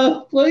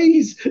 sir,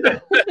 please.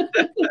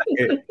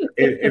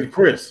 and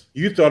Chris,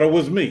 you thought it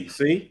was me.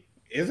 See,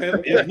 it's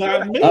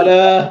not me.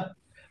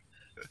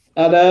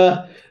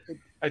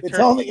 It's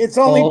only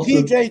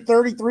awesome. PJ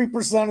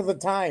 33% of the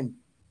time.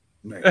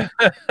 That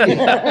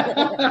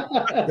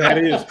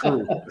is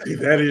true.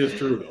 That is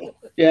true, though.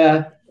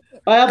 Yeah.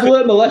 I have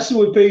learned my lesson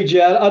with PJ.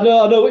 I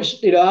know which,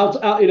 I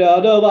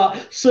know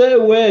that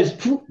certain ways.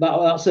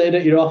 That's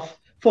it. You're off.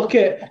 Fuck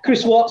it,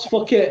 Chris Watts.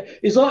 Fuck it.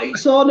 It's only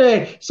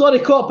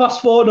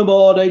 4:15 in the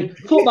morning.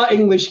 Fuck that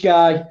English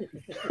guy.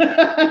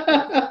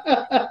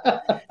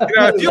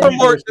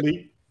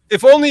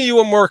 If only you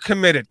were more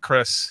committed,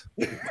 Chris.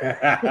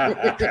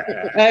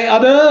 Hey, I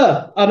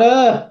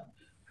know.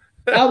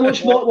 How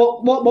much more?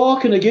 What more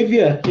can I give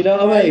you? You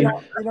know what I mean?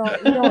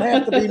 You don't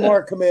have to be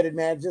more committed,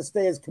 man. Just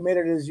stay as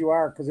committed as you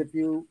are, because if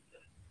you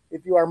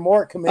are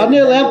more committed,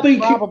 you'll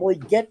probably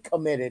get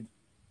committed.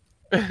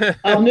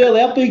 I've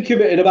been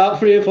committed about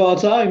 3 or 4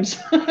 times.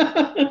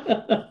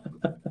 I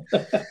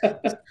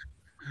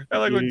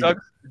like what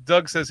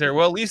Doug says here.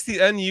 Well, at least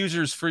the end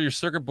users for your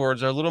circuit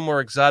boards are a little more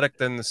exotic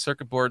than the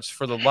circuit boards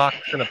for the lock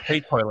in a pay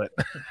toilet.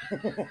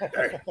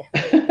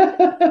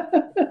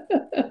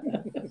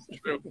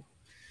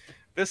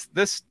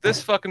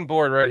 This fucking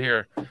board right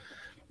here.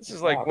 This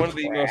is like one of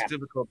the most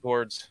difficult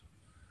boards.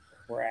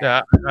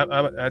 Yeah,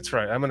 that's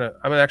right. I'm gonna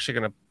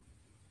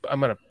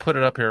put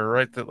it up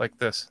here like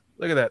this.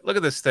 Look at that. Look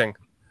at this thing.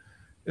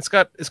 It's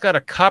got a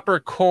copper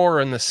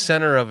core in the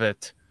center of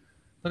it.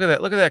 Look at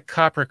that. Look at that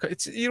copper.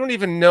 You don't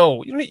even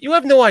know. You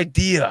have no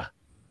idea.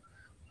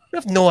 You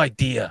have no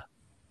idea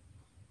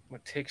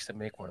what it takes to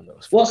make one of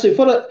those. What's it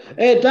for?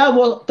 Hey, Dan,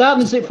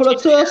 is it for a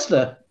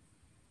toaster?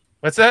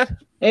 What's that?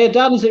 Hey,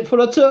 Dan, is it for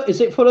a toaster?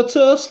 This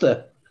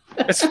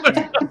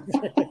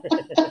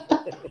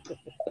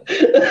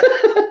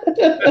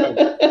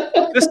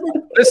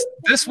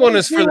one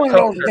is for the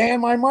toaster.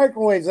 Dan, my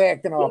microwave's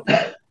acting up.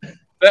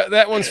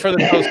 That one's for the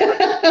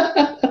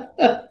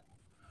toaster.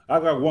 I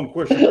got one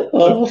question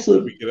before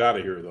we get out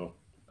of here, though.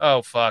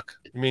 Oh, fuck.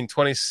 You mean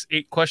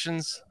 28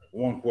 questions?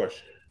 One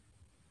question.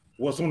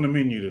 What's on the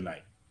menu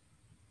tonight?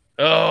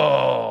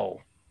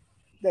 Oh.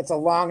 That's a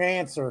long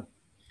answer.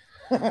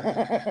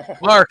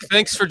 Mark,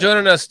 thanks for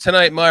joining us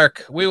tonight,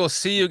 Mark. We will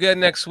see you again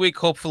next week,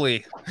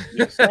 hopefully.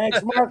 Yes.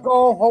 Thanks,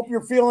 Marco. Hope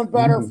you're feeling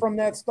better from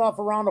that stuff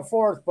around the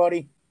 4th,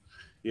 buddy.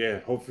 Yeah,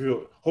 hope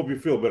you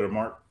feel better,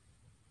 Mark.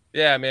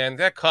 Yeah, man,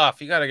 that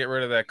cough. You got to get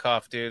rid of that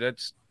cough, dude.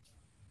 That's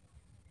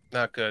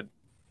not good.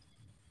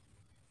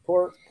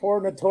 Poor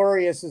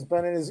Notorious has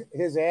been in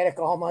his attic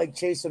all night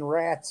chasing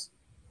rats.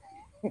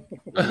 This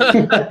is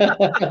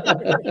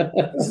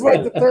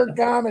like the 3rd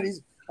comment.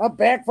 I'm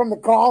back from the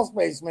crawl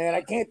space, man.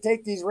 I can't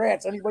take these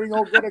rats. Anybody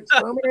know a good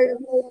exterminator?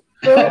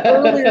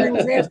 Earlier he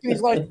was asking,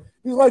 he's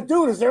like,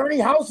 dude, is there any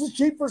houses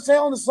cheap for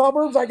sale in the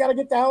suburbs? I got to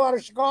get the hell out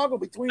of Chicago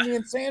between the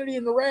insanity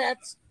and the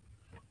rats.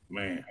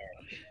 Man.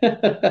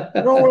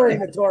 Don't worry,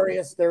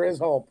 Notorious. There is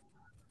hope.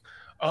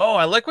 Oh,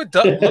 I like what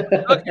Doug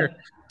here.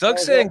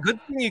 Doug's saying, good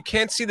thing you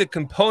can't see the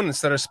components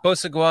that are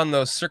supposed to go on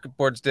those circuit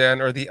boards, Dan,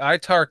 or the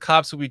ITAR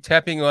cops will be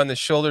tapping you on the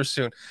shoulder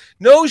soon.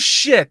 No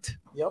shit.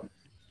 Yep.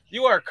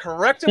 You are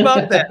correct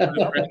about that.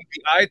 The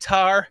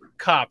ITAR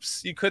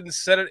cops. You couldn't have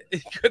said it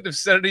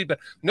any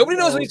better. Nobody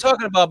knows what you're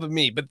talking about but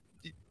me, but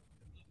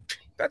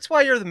that's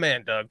why you're the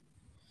man, Doug.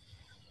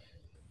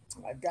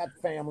 I've got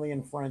family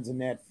and friends in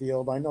that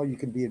field. I know you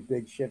can be a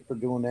big shit for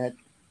doing that.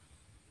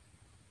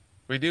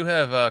 We do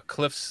have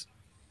Cliff's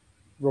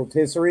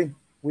rotisserie,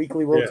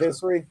 weekly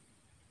rotisserie.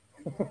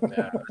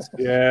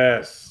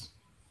 Yes.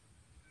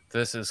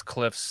 This is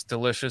Cliff's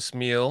delicious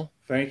meal.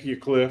 Thank you,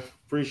 Cliff.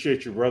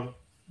 Appreciate you, brother.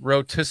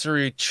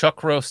 Rotisserie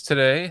chuck roast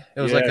today.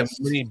 It was like a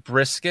mini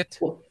brisket.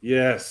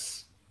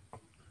 Yes.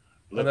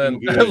 And then,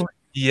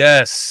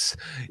 yes.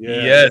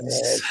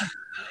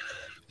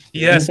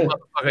 Yes,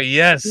 motherfucker,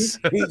 yes.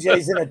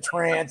 PJ's in a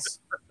trance.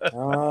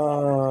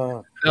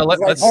 Now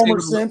let's see Homer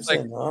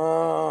Simpson.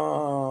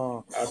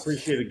 I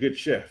appreciate a good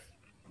chef.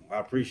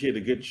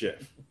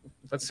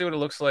 Let's see what it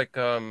looks like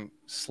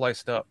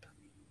sliced up.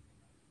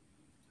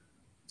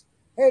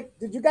 Hey,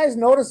 did you guys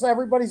notice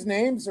everybody's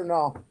names or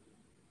no?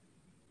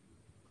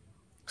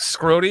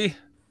 Scrody,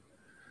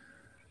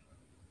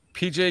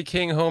 PJ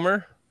King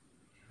Homer.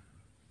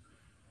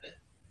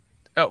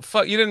 Oh,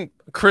 fuck, you didn't.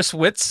 Chris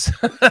Witz.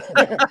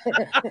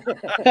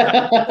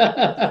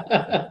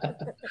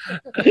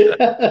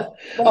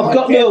 I've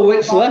got no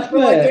wits left,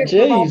 man.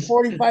 Jeez.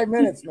 45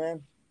 minutes,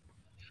 man.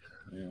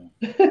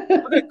 Look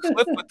at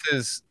Cliff with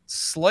his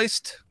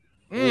sliced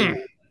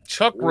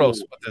chuck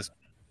roast with this.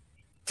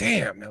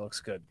 Damn, that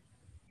looks good.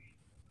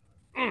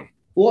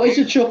 What is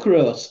a chuck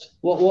roast?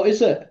 What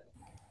is it?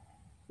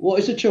 What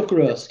is a chuck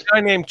roast? A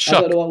guy named Chuck.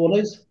 I don't know what one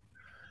is.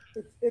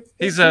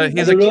 He's a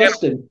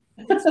roasting.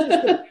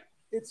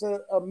 It's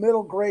a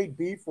middle grade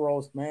beef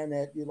roast, man.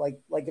 That you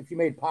like if you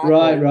made pie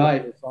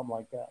right or something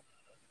like that.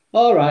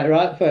 All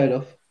right, fair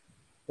enough.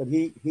 But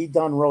he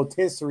done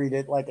rotisserie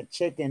it like a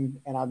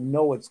chicken, and I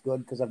know it's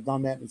good because I've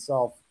done that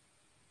myself.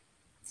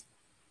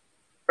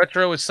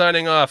 Retro is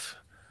signing off.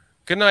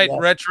 Good night,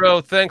 Retro.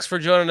 Thanks for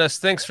joining us.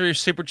 Thanks for your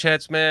super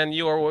chats, man.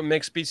 You are what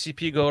makes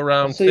BCP go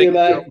around. See you,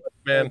 mate.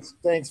 Man.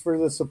 Thanks for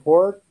the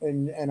support,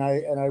 and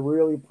I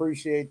really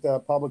appreciate the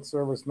public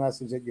service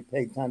message that you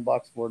paid $10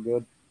 for,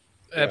 dude.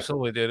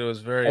 Absolutely, dude. It was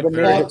very. I've been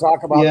meaning to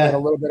talk about that a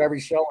little bit every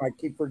show, and I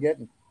keep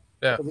forgetting.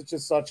 Yeah, because it's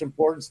just such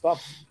important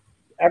stuff.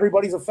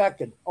 Everybody's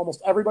affected.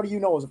 Almost everybody you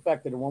know is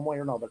affected in one way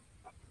or another.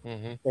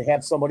 Mm-hmm. They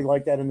have somebody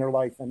like that in their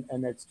life,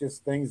 and it's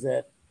just things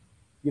that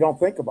you don't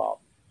think about.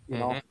 You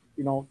know,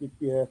 you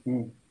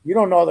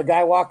don't know the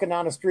guy walking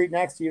down the street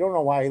next to you. You don't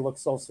know why he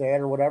looks so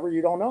sad or whatever.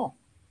 You don't know,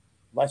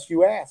 unless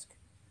you ask.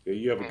 Yeah,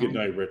 you have a good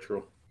night,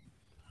 Retro,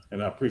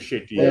 and I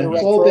appreciate the.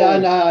 It's all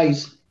behind the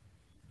eyes.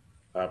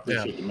 I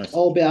appreciate the message.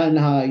 All behind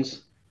the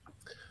eyes.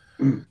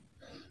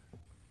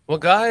 Well,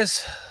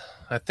 guys,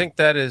 I think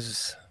that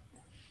is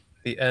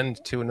the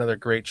end to another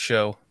great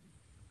show.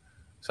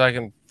 So I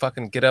can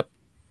fucking get up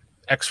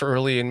extra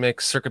early and make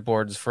circuit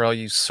boards for all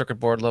you circuit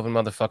board loving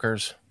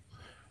motherfuckers.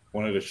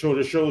 One of the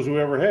shortest shows we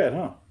ever had,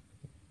 huh?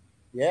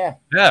 Yeah.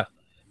 Yeah.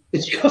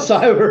 It's because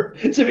I were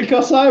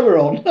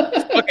on.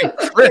 Fucking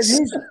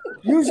Chris.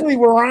 Usually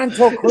we're on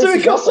till Chris.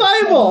 It's because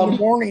I'm on in the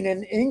morning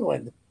in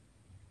England.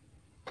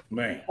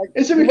 Man,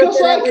 is it because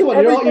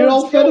you're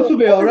all fed up with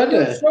me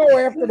already? So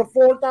after the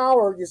 4th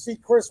hour, you see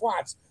Chris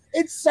Watts.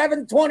 It's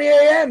 7:20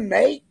 a.m.,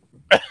 mate.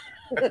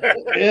 Hey,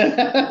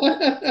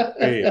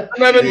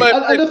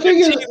 the thing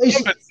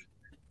is,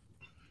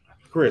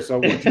 Chris, I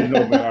want you to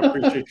know, man, I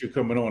appreciate you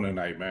coming on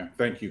tonight, man.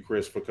 Thank you,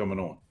 Chris, for coming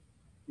on.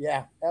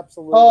 Yeah,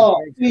 absolutely.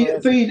 Oh,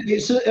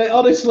 it's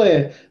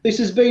honestly, this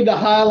has been the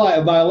highlight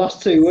of my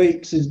last 2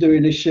 weeks is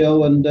doing this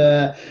show, and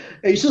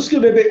it's just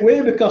going to be a bit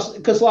weird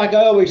because, like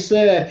I always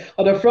say,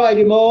 on a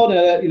Friday morning,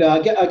 I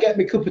get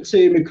my cup of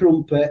tea and my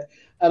crumpet,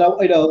 and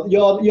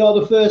you're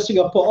the first thing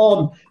I put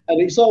on,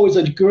 and it's always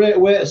a great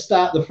way to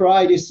start the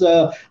Friday.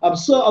 So I'm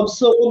so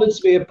honored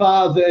to be a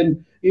part of it,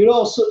 and you're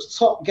all such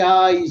top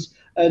guys,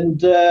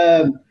 and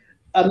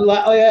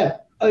like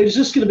It's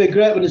just going to be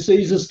great when the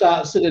season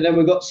starts, and then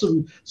we've got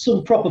some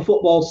proper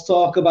football to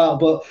talk about.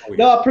 But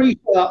no, I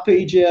appreciate that,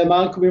 PJ,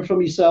 man, coming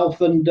from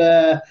yourself. And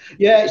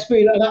it's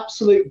been an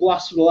absolute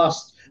blast for the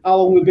last how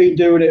long we've been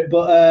doing it.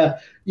 But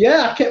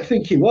I kept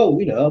thinking, well,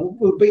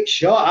 we're a bit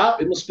short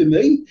out. It must be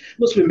me.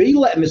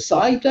 Letting my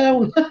side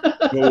down.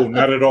 No,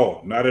 not at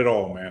all. Not at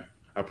all, man.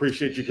 I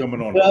appreciate you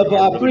coming on. But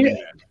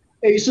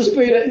it's just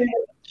been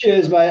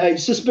cheers, mate.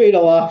 It's just been a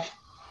laugh.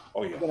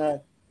 Oh yeah.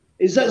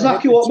 Is that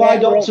exactly what my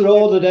doctor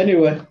ordered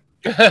anyway?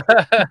 That's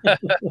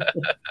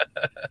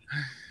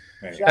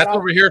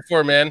what we're here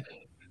for, man.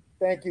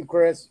 Thank you,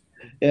 Chris.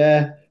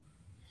 Yeah.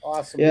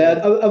 Awesome.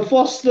 Yeah, and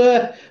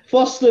Foster,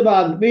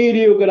 man, me and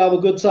you are going to have a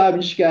good time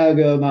in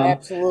Chicago, man.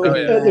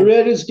 Absolutely. At the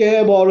Raiders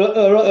game or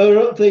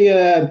at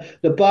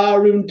the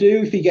barroom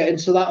do if you get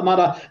into that, man.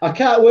 I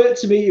can't wait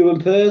to meet you in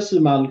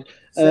person, man.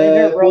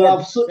 We'll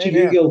have such a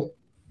giggle.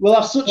 We'll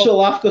have such a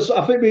laugh because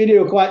I think me and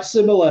you are quite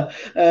similar.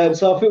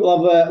 So I think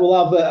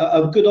we'll have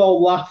a good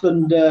old laugh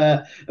and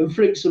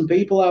freak some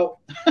people out.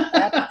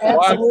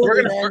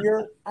 Absolutely,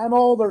 man. I'm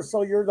older,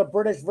 so you're the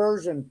British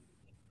version.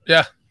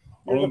 Yeah.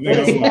 By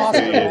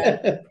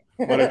the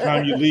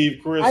time you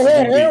leave, Chris, I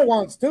had hair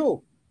once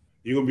too.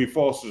 You're gonna be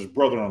Foster's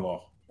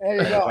brother-in-law. There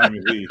you go. By the time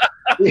you leave.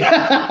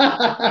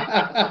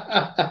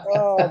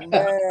 Oh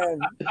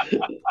man.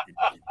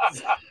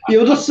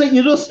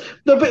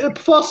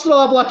 Foster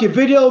will have like a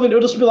video of it. It'll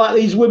just be like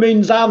these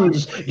women's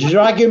hands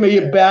dragging me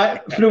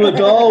back through a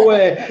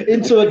doorway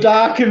into a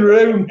darkened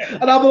room,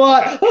 and I'll be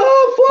like,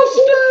 "Oh,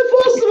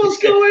 Foster, what's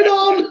going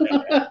on?"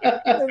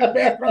 In the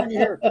background, you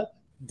hear,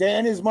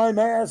 Dan is my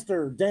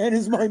master. Dan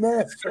is my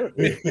master.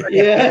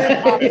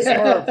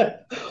 Yeah.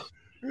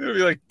 It'll be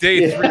like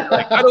day 3.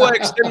 Like, how do I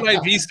extend my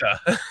visa?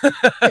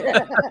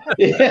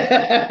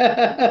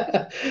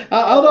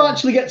 How do I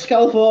actually get to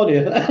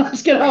California?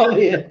 Let's get out of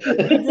here.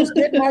 You just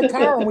get in my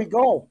car and we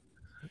go.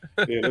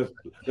 Yeah,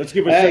 let's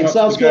give a shout out.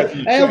 Sounds good.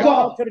 Hey, I've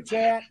got to the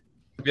chat.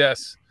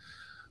 Yes.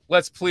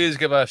 Let's please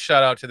give a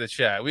shout out to the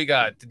chat. We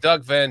got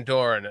Doug Van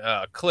Dorn,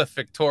 Cliff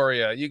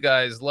Victoria. You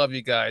guys, love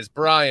you guys.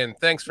 Brian,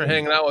 thanks for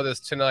hanging out with us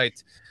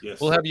tonight. Yes.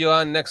 We'll have you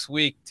on next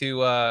week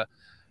to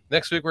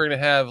next week we're going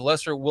to have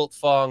Lester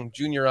Wiltfong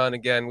Jr. on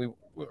again. We're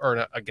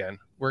going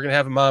to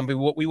have him on, but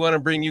we want to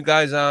bring you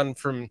guys on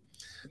that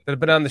have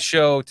been on the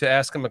show to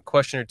ask him a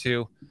question or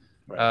two.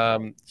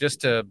 Right. Just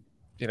to,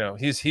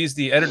 he's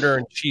the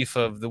editor-in-chief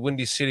of the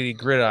Windy City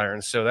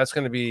Gridiron. So that's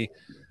going to be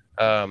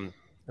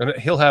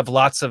he'll have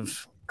lots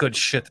of good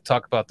shit to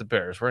talk about the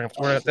Bears.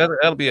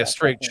 That'll be a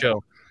straight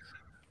show.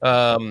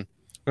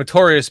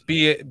 Notorious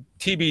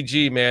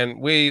TBG, man.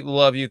 We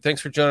love you.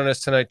 Thanks for joining us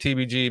tonight,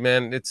 TBG,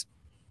 man. It's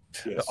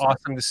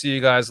awesome to see you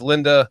guys.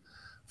 Linda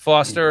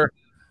Foster,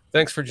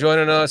 thanks for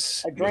joining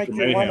us. I drank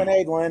your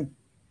lemonade, Lynn.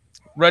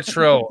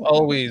 Retro,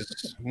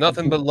 always.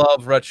 Nothing but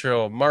love,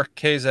 Retro. Mark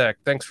Kazak,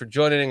 thanks for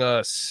joining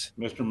us.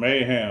 Mr.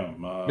 Mayhem.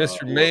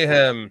 Mr.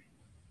 Mayhem.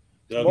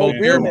 Mo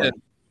Beerman.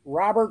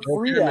 Robert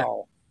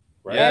Friedel.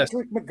 Right.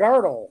 Patrick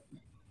McGardle.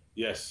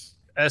 Yes.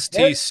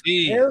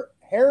 STC.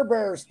 Hair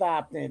Bear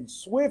stopped in.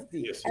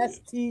 Swifty. Yes,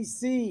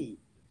 STC.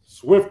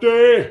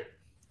 Swifty.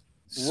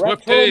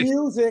 Retro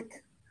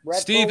Music.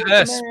 Retro Steve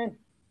S. Man.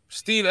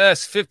 Steve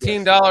S.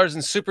 $15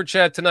 in super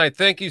chat tonight.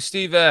 Thank you,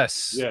 Steve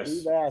S. Yes.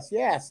 Steve S.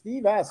 Yeah,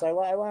 Steve S. I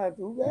want to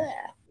do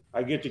that.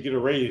 I get to get a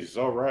raise.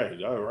 All right.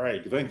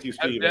 Thank you,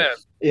 Steve Yeah.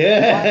 S.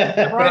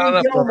 Yeah.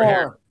 Brian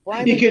Gilmore.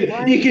 You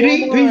can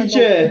eat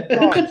PJ.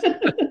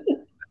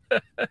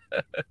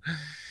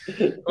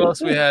 What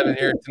else we have in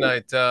here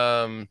tonight?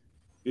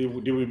 Did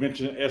we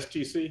mention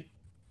STC?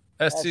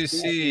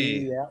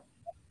 STC. Yeah.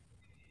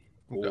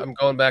 I'm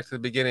going back to the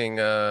beginning.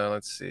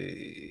 Let's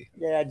see.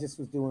 Yeah, I just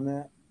was doing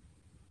that.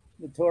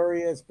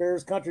 Notorious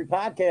Bears Country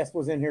Podcast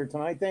was in here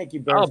tonight. Thank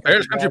you, Bears.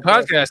 Bears Country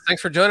Podcast.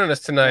 Thanks for joining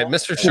us tonight.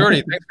 Mr.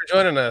 Shorty, thanks for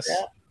joining us.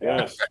 Yeah.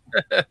 Yes.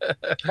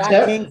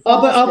 I've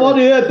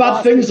already heard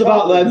bad things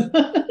about them.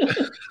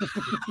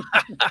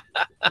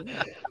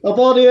 I've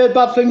already heard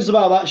bad things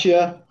about that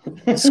show.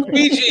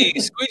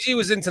 Squeegee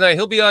was in tonight.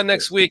 He'll be on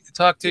next week to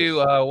talk to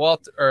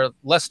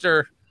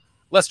Lester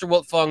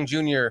Wiltfong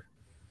Jr.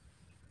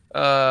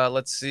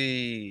 Let's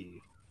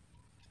see.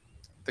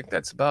 I think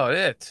that's about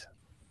it.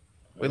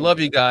 We love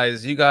you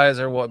guys. You guys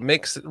are what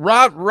makes it.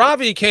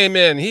 Ravi came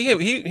in.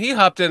 He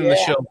hopped in the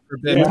show for a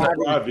bit. Yeah,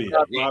 Ravi.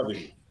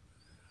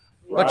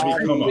 Much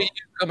appreciate you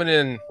coming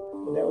in.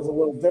 That was a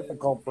little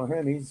difficult for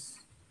him. He's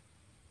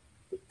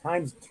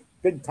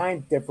big time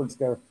difference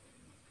there.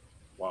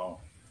 Wow.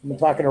 I've been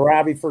talking to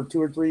Robbie for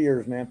 2 or 3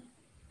 years, man.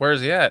 Where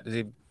is he at? Is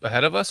he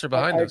ahead of us or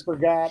behind us? I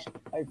forgot.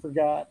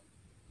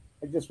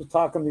 I just was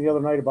talking the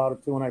other night about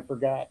it too, and I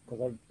forgot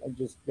because I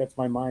just that's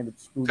my mind.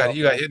 It's screwed up.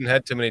 You got hit in the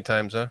head too many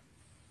times, huh?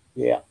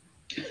 Yeah.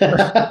 For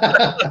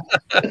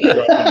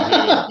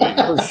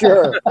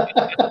sure.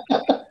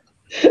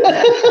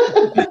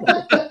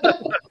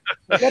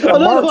 I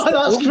don't know why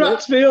that's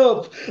cracked me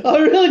up. I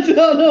really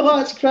don't know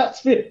why it's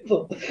cracked me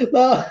up.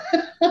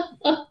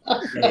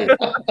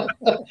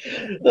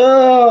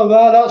 Oh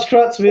man, that's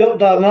cracked me up,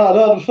 Dan. I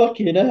don't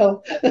fucking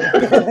hell.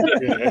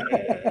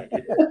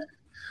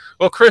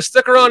 Well, Chris,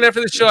 stick around after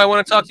the show. I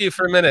want to talk to you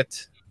for a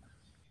minute.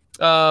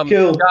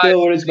 Cool. Guys,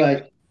 Worries,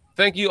 mate.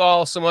 thank you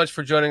all so much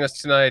for joining us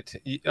tonight.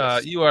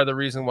 You are the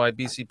reason why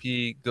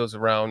BCP goes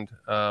around.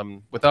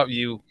 Without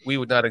you, we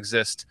would not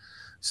exist.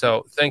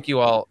 So thank you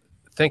all.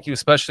 Thank you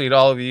especially to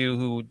all of you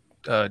who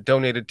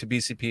donated to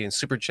BCP in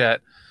Super Chat.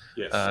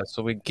 Yes.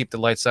 So we can keep the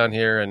lights on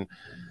here. And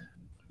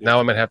now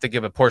I'm going to have to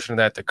give a portion of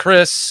that to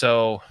Chris.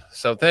 So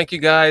thank you,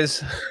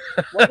 guys.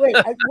 Wait,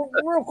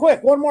 real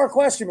quick. One more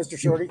question, Mr.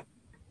 Shorty.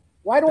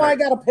 Why do I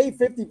got to pay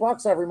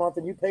 $50 every month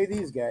and you pay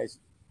these guys?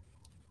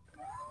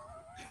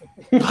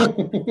 It's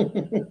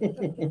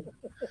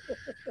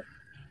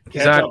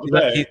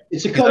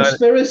a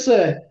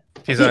conspiracy.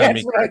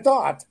 That's what I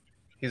thought.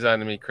 He's on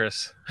to me,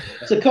 Chris.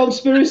 It's a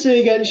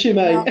conspiracy against you,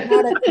 mate. Now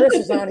that Chris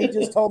is on, he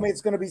just told me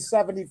it's going to be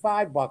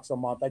 $75 a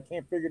month. I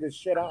can't figure this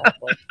shit out.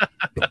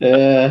 But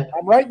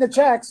I'm writing the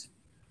checks.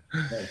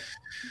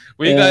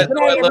 Well, you guys, Good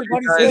night,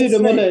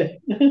 everybody.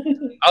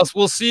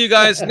 We'll see you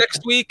guys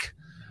next week,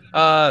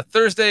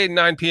 Thursday,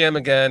 9 p.m.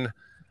 again.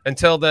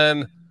 Until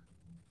then,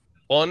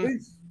 1,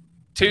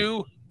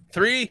 2,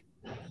 3.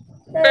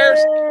 Bears.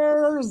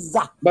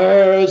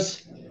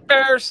 Bears.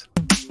 Bears.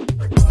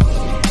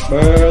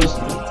 Bears.